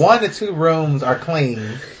like 1 to 2 rooms are clean,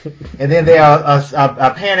 and then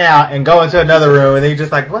they'll pan out and go into another room, and then you're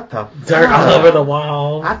just like, what the Dirt fuck? all over the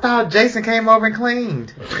wall. I thought Jason came over and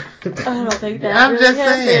cleaned. I don't think that I'm really just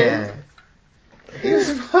happened. saying. He was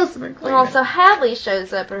supposed to be cleaning. Also, Hadley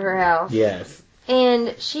shows up at her house. Yes.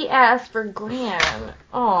 And she asks for Gran.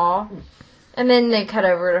 Aw. And then they cut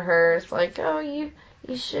over to her. It's like, oh, you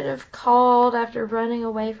should have called after running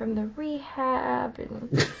away from the rehab. And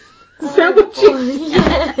Is that what you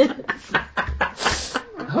yes.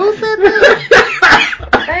 Who said that?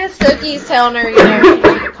 I guess Sookie's telling her, she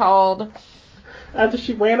should have called After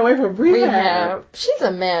she ran away from rehab. rehab. She's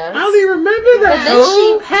a mess. I don't even remember that. But then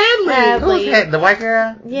she Hadley. Who's that? The white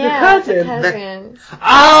girl? Yeah, the cousin. the cousin.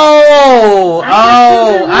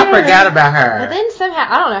 I forgot about her. But then somehow,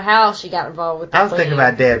 I don't know how she got involved with the I was thinking plan.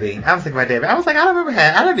 about Debbie. I was like, I don't remember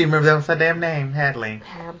I don't even remember that was her damn name, Hadley.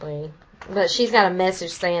 Hadley. But she's got a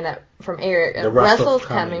message saying that from Eric. The Russell's Russell's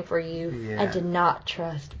coming for you. Yeah. I did not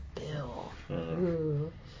trust Bill.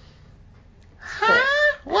 Ooh. Huh?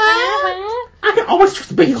 What? I can always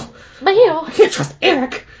trust Bill. Bill. I can't trust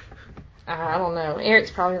Eric. I don't know.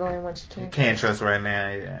 Eric's probably the only one she can't. Can't trust right now,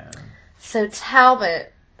 yeah. So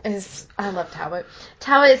Talbot I love Talbot.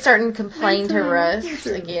 Talbot is starting to complain to Russ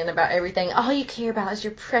again about everything. All you care about is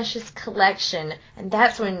your precious collection. And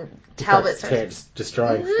that's when Talbot starts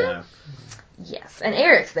destroying stuff. Yes, and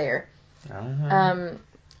Eric's there. And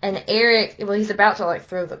Eric, he's about to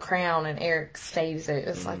throw the crown, and Eric saves it.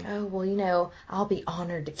 It's like, oh, well, I'll be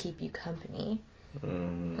honored to keep you company.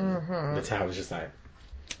 The town was just like,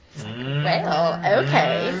 well,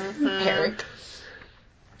 okay, Eric.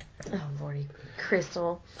 Oh, Lordy.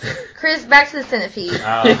 Crystal. Back to the centipede.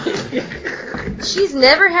 She's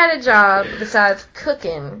never had a job besides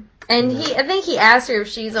cooking. And I think he asked her if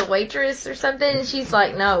she's a waitress or something, and she's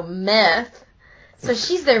like, no, meth. So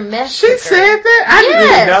she's their meth She cooker. said that? I didn't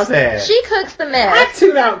even know that. She cooks the I meth.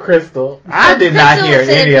 tuned out Crystal. I did not Crystal hear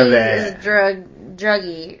any of Centipede that. is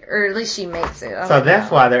druggy, or at least she makes it. I So don't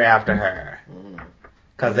that's know. why they're after her.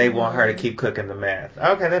 Because they want her to keep cooking the meth.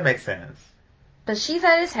 Okay, that makes sense. But she's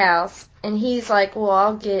at his house, and he's like, well,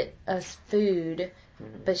 I'll get us food.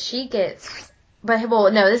 But she gets But,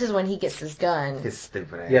 well, no, this is when he gets his gun. His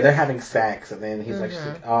stupid ass. Yeah, they're having sex, and then he's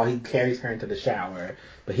Mm-hmm. like, he carries her into the shower,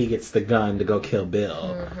 but he gets the gun to go kill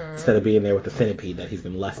Bill Mm-hmm. instead of being there with the centipede that he's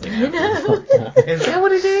been lusting You after. know? this whole time. Is that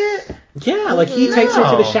what he did? Yeah, like he takes her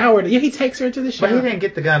to the No. shower. Yeah, he takes her into the shower. But he didn't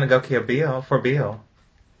get the gun to go kill Bill, for Bill.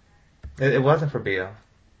 It wasn't for Bill.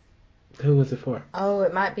 Who was it for? Oh,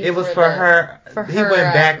 it might be It was for for her. for He her,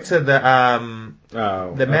 went back to the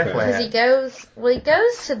Oh, The meth lab. Because he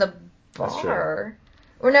goes to the That's true. bar.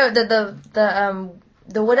 Or no,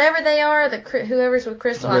 the whatever they are, whoever's with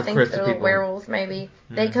Crystal, I With think Crystal they're little people. werewolves maybe.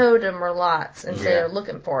 They Mhm. go to Merlot's and say Yeah. they're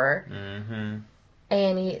looking for her. Mm-hmm.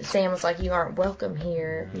 And Sam was like, "You aren't welcome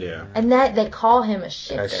here." Yeah. And that they call him a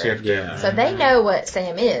shifter. A shifter. Yeah. So they know what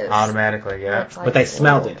Sam is. Automatically, yeah. It's like, But they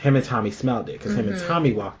smelled whoa. it. Him and Tommy smelled it because him and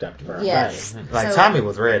Tommy walked up to her. Yes. Like So- Tommy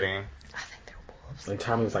was ready. I think they're wolves. And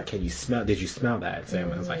Tommy was like, "Did you smell that?" And Sam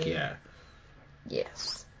was like, "Yeah."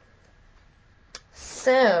 Yes.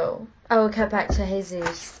 So, I will cut back to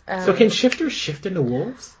Jesus. So can shifters shift into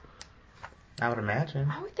wolves? I would imagine.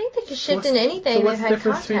 I would think they could shift What's- into anything So they've what's the had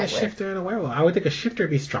difference between a contact with. shifter and a werewolf? I would think a shifter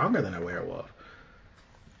would be stronger than a werewolf.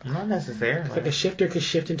 Not necessarily. Like a shifter could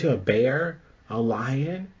shift into a bear, a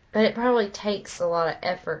lion. But it probably takes a lot of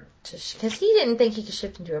effort to, because he didn't think he could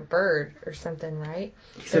shift into a bird or something, right?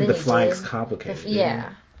 He said then the he flying's did. complicated. Yeah.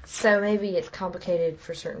 So maybe it's complicated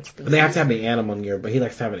for certain species. But they have to have the animal nearby. He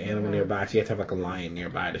likes to have an animal nearby, so you have to have like a lion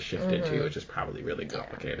nearby to shift into, which is probably really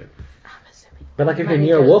complicated. I'm assuming. But like if Might you're be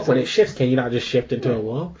near a good. wolf, when it shifts, can you not just shift into a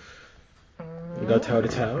wolf? And go toe to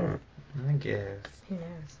toe? I guess. Who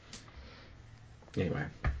knows? Anyway,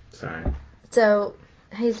 sorry. So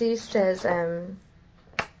Jesus says,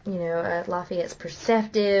 Lafayette's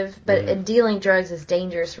perceptive, but in dealing drugs is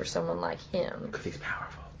dangerous for someone like him. Because he's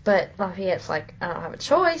powerful. But Lafayette's like, I don't have a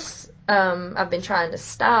choice. I've been trying to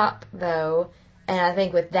stop, though. And I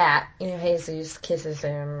think with that, Jesus kisses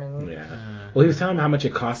him. And Yeah. Well, he was telling him how much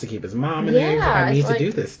it costs to keep his mom in there. He's like, Yeah, I need it's to like-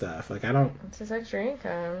 do this stuff. Like, I don't. it's his extra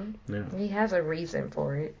income. Yeah. He has a reason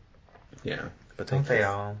for it. Yeah. But Don't they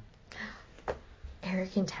all?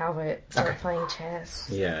 Eric and Talbot start Okay. playing chess.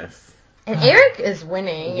 Yes. And Eric is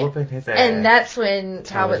winning. Whooping his ass. And that's when Talbot's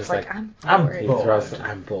Talbot's just like, like, I'm I'm bored. He bored. throws,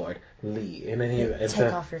 I'm bored. Leave. And then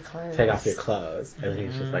Take off your clothes. Take off your clothes. And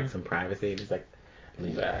he's just like some privacy. And he's like,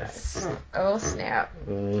 leave us. Oh, snap.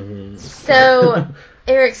 Mm-hmm. So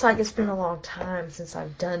Eric's like, it's been a long time since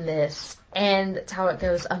I've done this. And Talbot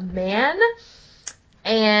goes, a man?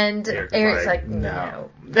 And Eric's like, no.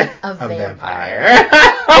 A vampire.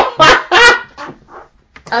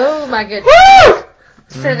 Oh my goodness.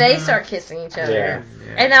 So they start kissing each other. Yeah.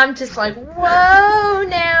 And I'm just like, whoa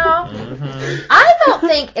now. I don't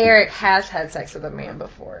think Eric has had sex with a man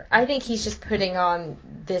before. I think he's just putting on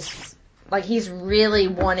this, like he's really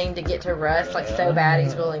wanting to get to Russ, like so bad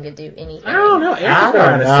he's willing to do anything. I don't know. I Eric's don't been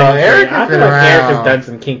around the know. same Eric thing. has I feel been like Eric around. has done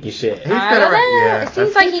some kinky shit. He's I been don't around- know. yeah, It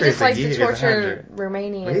seems like he for just likes to years, torture 100.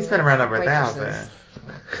 Romanian. He's been around over waitresses.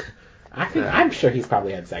 1,000. I'm sure he's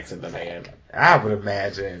probably had sex with a man. I would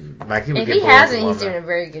imagine. Like he would If get he bored with hasn't, a he's woman. doing a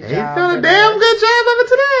very good He's job. doing a with damn it. good job of it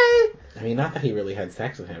today. I mean, not that he really had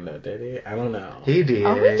sex with him, though, did he? I don't know. He did.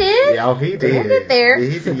 Oh, he did? Yeah, he did. We'll get there.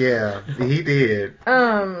 He did.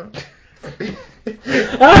 I'll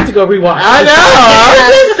have to go rewatch. I know.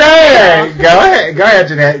 I'm just saying. Go ahead,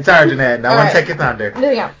 Jeanette. Sorry, Jeanette. No All one right. take your thunder.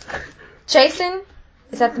 Moving on. Jason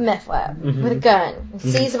is at the meth lab Mhm. with a gun and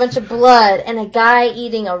sees a bunch of blood and a guy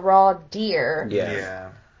eating a raw deer. Yeah.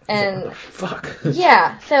 And Fuck.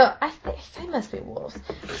 yeah, so I think they must be wolves.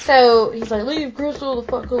 So he's like, leave Crystal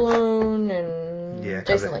the fuck alone, and Yeah, 'cause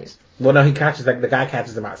Jason it- leaves. Well, no, he catches the guy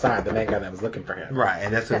catches him outside. The main guy that was looking for him. Right,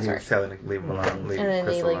 and that's what That's he right. was telling him. Leave him alone. Leave And then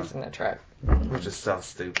he Crystal leaves in the truck. alone. Which is so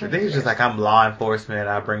stupid. Then he's just like, I'm law enforcement.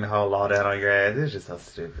 I'll bring the whole law down on your ass. It's just so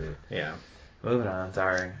stupid. Yeah. Moving on.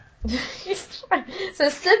 Sorry. So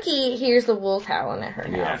Sookie hears the wolf howling at her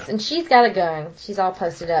Yeah. house, and she's got a gun. She's all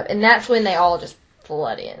posted up, and that's when they all just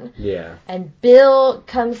flood in. Yeah. And Bill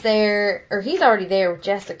comes there, or he's already there with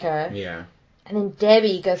Jessica, Yeah. and then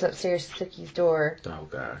Debbie goes upstairs to Sookie's door, Oh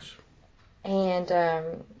gosh. and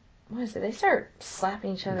what is it? They start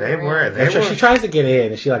slapping each other. They around. were. They She tries to get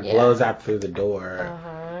in, and she like Yeah. blows out through the door,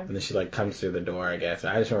 Uh-huh. and then she like comes through the door. I guess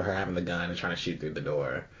I just remember her having the gun and trying to shoot through the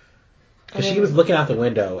door. Because And she then- was looking out the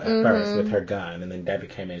window at Mhm. first with her gun, and then Debbie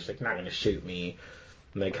came in. She's like, "You're not gonna shoot me."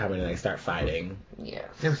 And they come in and they start fighting. Yeah.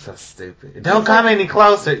 It was so stupid. Don't come any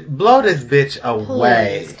closer. Blow this bitch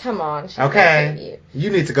away. Please, come on. She's Okay. You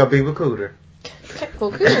need to go be with Cooter.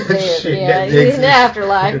 Well, Cooter's dead. Shit, Yeah, that he's in the exists.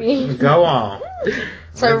 afterlife. Go on.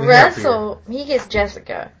 So Let me help Russell, he gets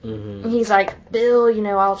Jessica. Mm-hmm. And he's like, Bill,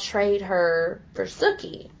 I'll trade her for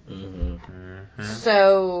Sookie. Mm-hmm. Mhm.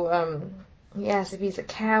 So, he asks if he's a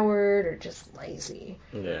coward or just lazy.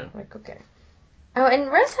 Yeah. Like, okay. Oh,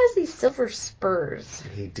 and Russ has these silver spurs.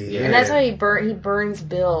 He did. Yeah. And that's how he burns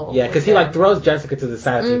Bill. Yeah, because he like throws Jessica to the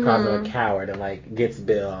side, so he calls her a Mhm. coward, and like gets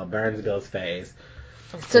Bill, burns Bill's face.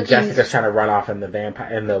 And Sookie's- Jessica's trying to run off, and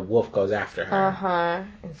the wolf goes after her. Uh-huh.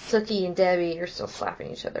 And Sookie and Debbie are still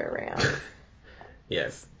slapping each other around.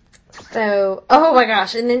 Yes. So, oh my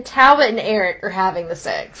gosh, and then Talbot and Eric are having the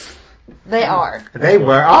sex. They are. They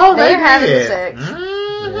were. Oh, They're they having did. sex.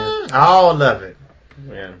 Mhm. All of it.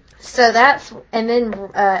 Yeah. So that's, and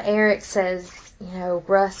then Eric says,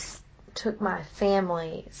 Russ took my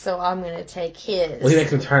family, so I'm going to take his. Well, he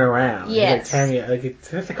makes him turn around. Yes. He's like,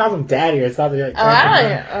 Tammy, he calls him daddy or something. Like, Oh, I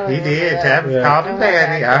don't know. He did. Tabitha Yeah. called him Oh,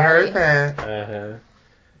 daddy. I heard daddy. that. Uh-huh.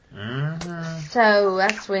 Mm-hmm. So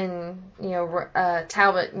that's when,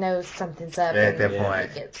 Talbot knows something's up. At that and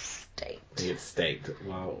point. he gets staked. He gets staked,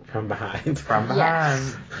 from behind. From behind.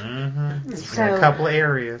 Mm-hmm. So- In a couple of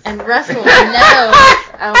areas. And Russell knows.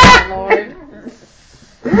 Oh, my Lord.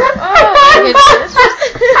 Oh, my goodness.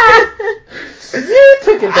 You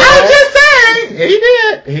took it I'm there. just saying. He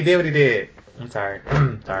did. He did what he did. I'm sorry.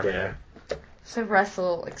 Sorry. Yeah. So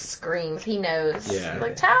Russell, screams. He knows. Yeah. He's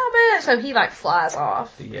like, Talbot! So he, flies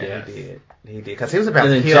off. Yeah, Yes. he did. He did. Because he was about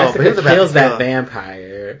And to then kill. But he was Jessica about kills to that kill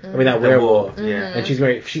vampire. I mean, that the werewolf. wolf. Yeah. And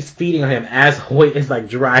she's feeding him as Hoyt is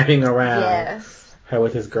driving around Yes. her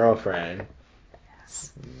with his girlfriend.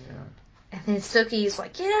 And then Sookie's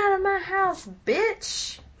like, get out of my house,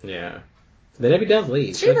 bitch. Yeah. Then Debbie does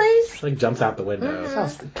leave. She leaves. She jumps out the window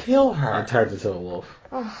Mhm. Kill her. and turns into a wolf.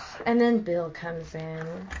 Oh, and then Bill comes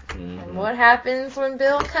in. Mhm. And what happens when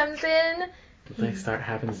Bill comes in? They start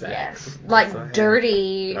having sex. Yes. So,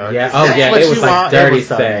 Dirty, Yeah. That's Oh yeah. what It was you want. dirty It was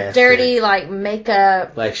so sex. nasty. dirty,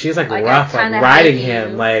 makeup. She was Like, I rough, kinda riding hate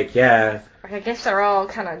him. you. Yeah. I guess they're all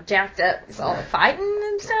kind of jacked up. It's all fighting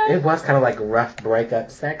and stuff. It was kind of rough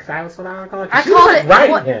breakup sex. That's what I would call it. I She was,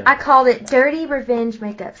 riding called him. I called it dirty revenge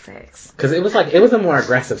makeup sex. Because it was it was a more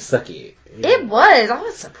aggressive Sookie. It was. I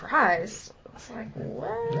was surprised. I was like,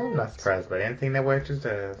 what? I'm not surprised by anything that waitress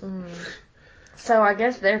does. So I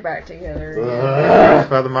guess they're back together. Ugh,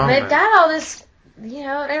 for the moment. They've got all this,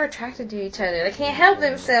 they're attracted to each other. They can't help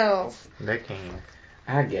themselves. They can.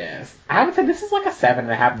 I guess. I would say this is like a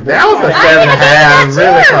 7.5. That was a I 7.5. think Really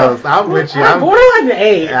that too. close. I'm with you. I'm borderline to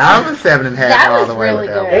 8. I'm a 7.5 That all was the way really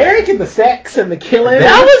with that good. one. Eric and the sex and the killing.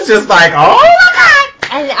 That was just oh my god!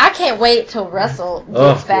 And I can't wait till Russell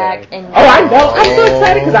Oh, gets back. yeah. And Oh, I know. I'm so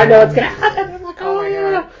excited because I know it's going to happen. I'm like, Oh my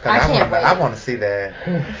god. I I can't wait. I want to see that.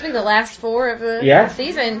 It's be the last 4 of the Yeah.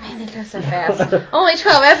 season. Man, they go so fast. Only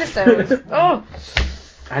 12 episodes. Oh,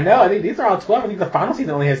 I know. I think these are all 12. I think the final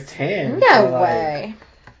season only has 10. no so, way.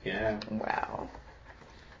 Yeah. Wow.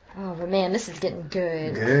 Oh, but man, this is getting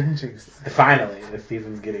good. Good and juicy. Finally, this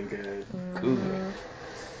season's getting good. Ooh.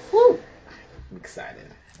 Woo. I'm excited.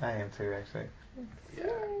 I am too, actually.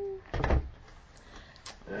 Yeah.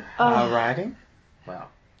 Alrighty. Well.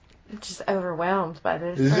 I'm just overwhelmed by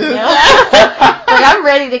this. Is Like, it? I'm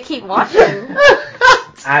ready to keep watching.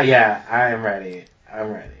 Yeah, I am ready.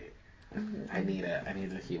 I'm ready. I need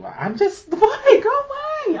to keep watching. I'm just, why? Go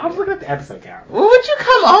away. I was looking at the episode count. Well, would you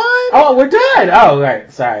come on? Oh, we're done. Oh,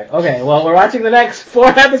 right. Sorry. Okay, well, we're watching the next 4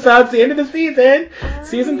 episodes, the end of the season.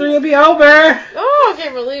 Season 3 will be over. Oh, I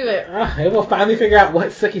can't believe it. And we'll finally figure out what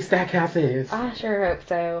Sookie Stackhouse is. I sure hope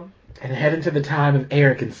so. And head into the time of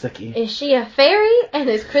Eric and Sookie. Is she a fairy and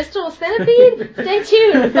is Crystal a centipede? Stay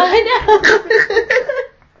tuned to find out.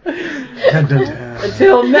 Dun, dun, dun.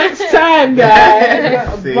 Until next time,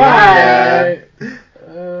 guys. See ya. Bye.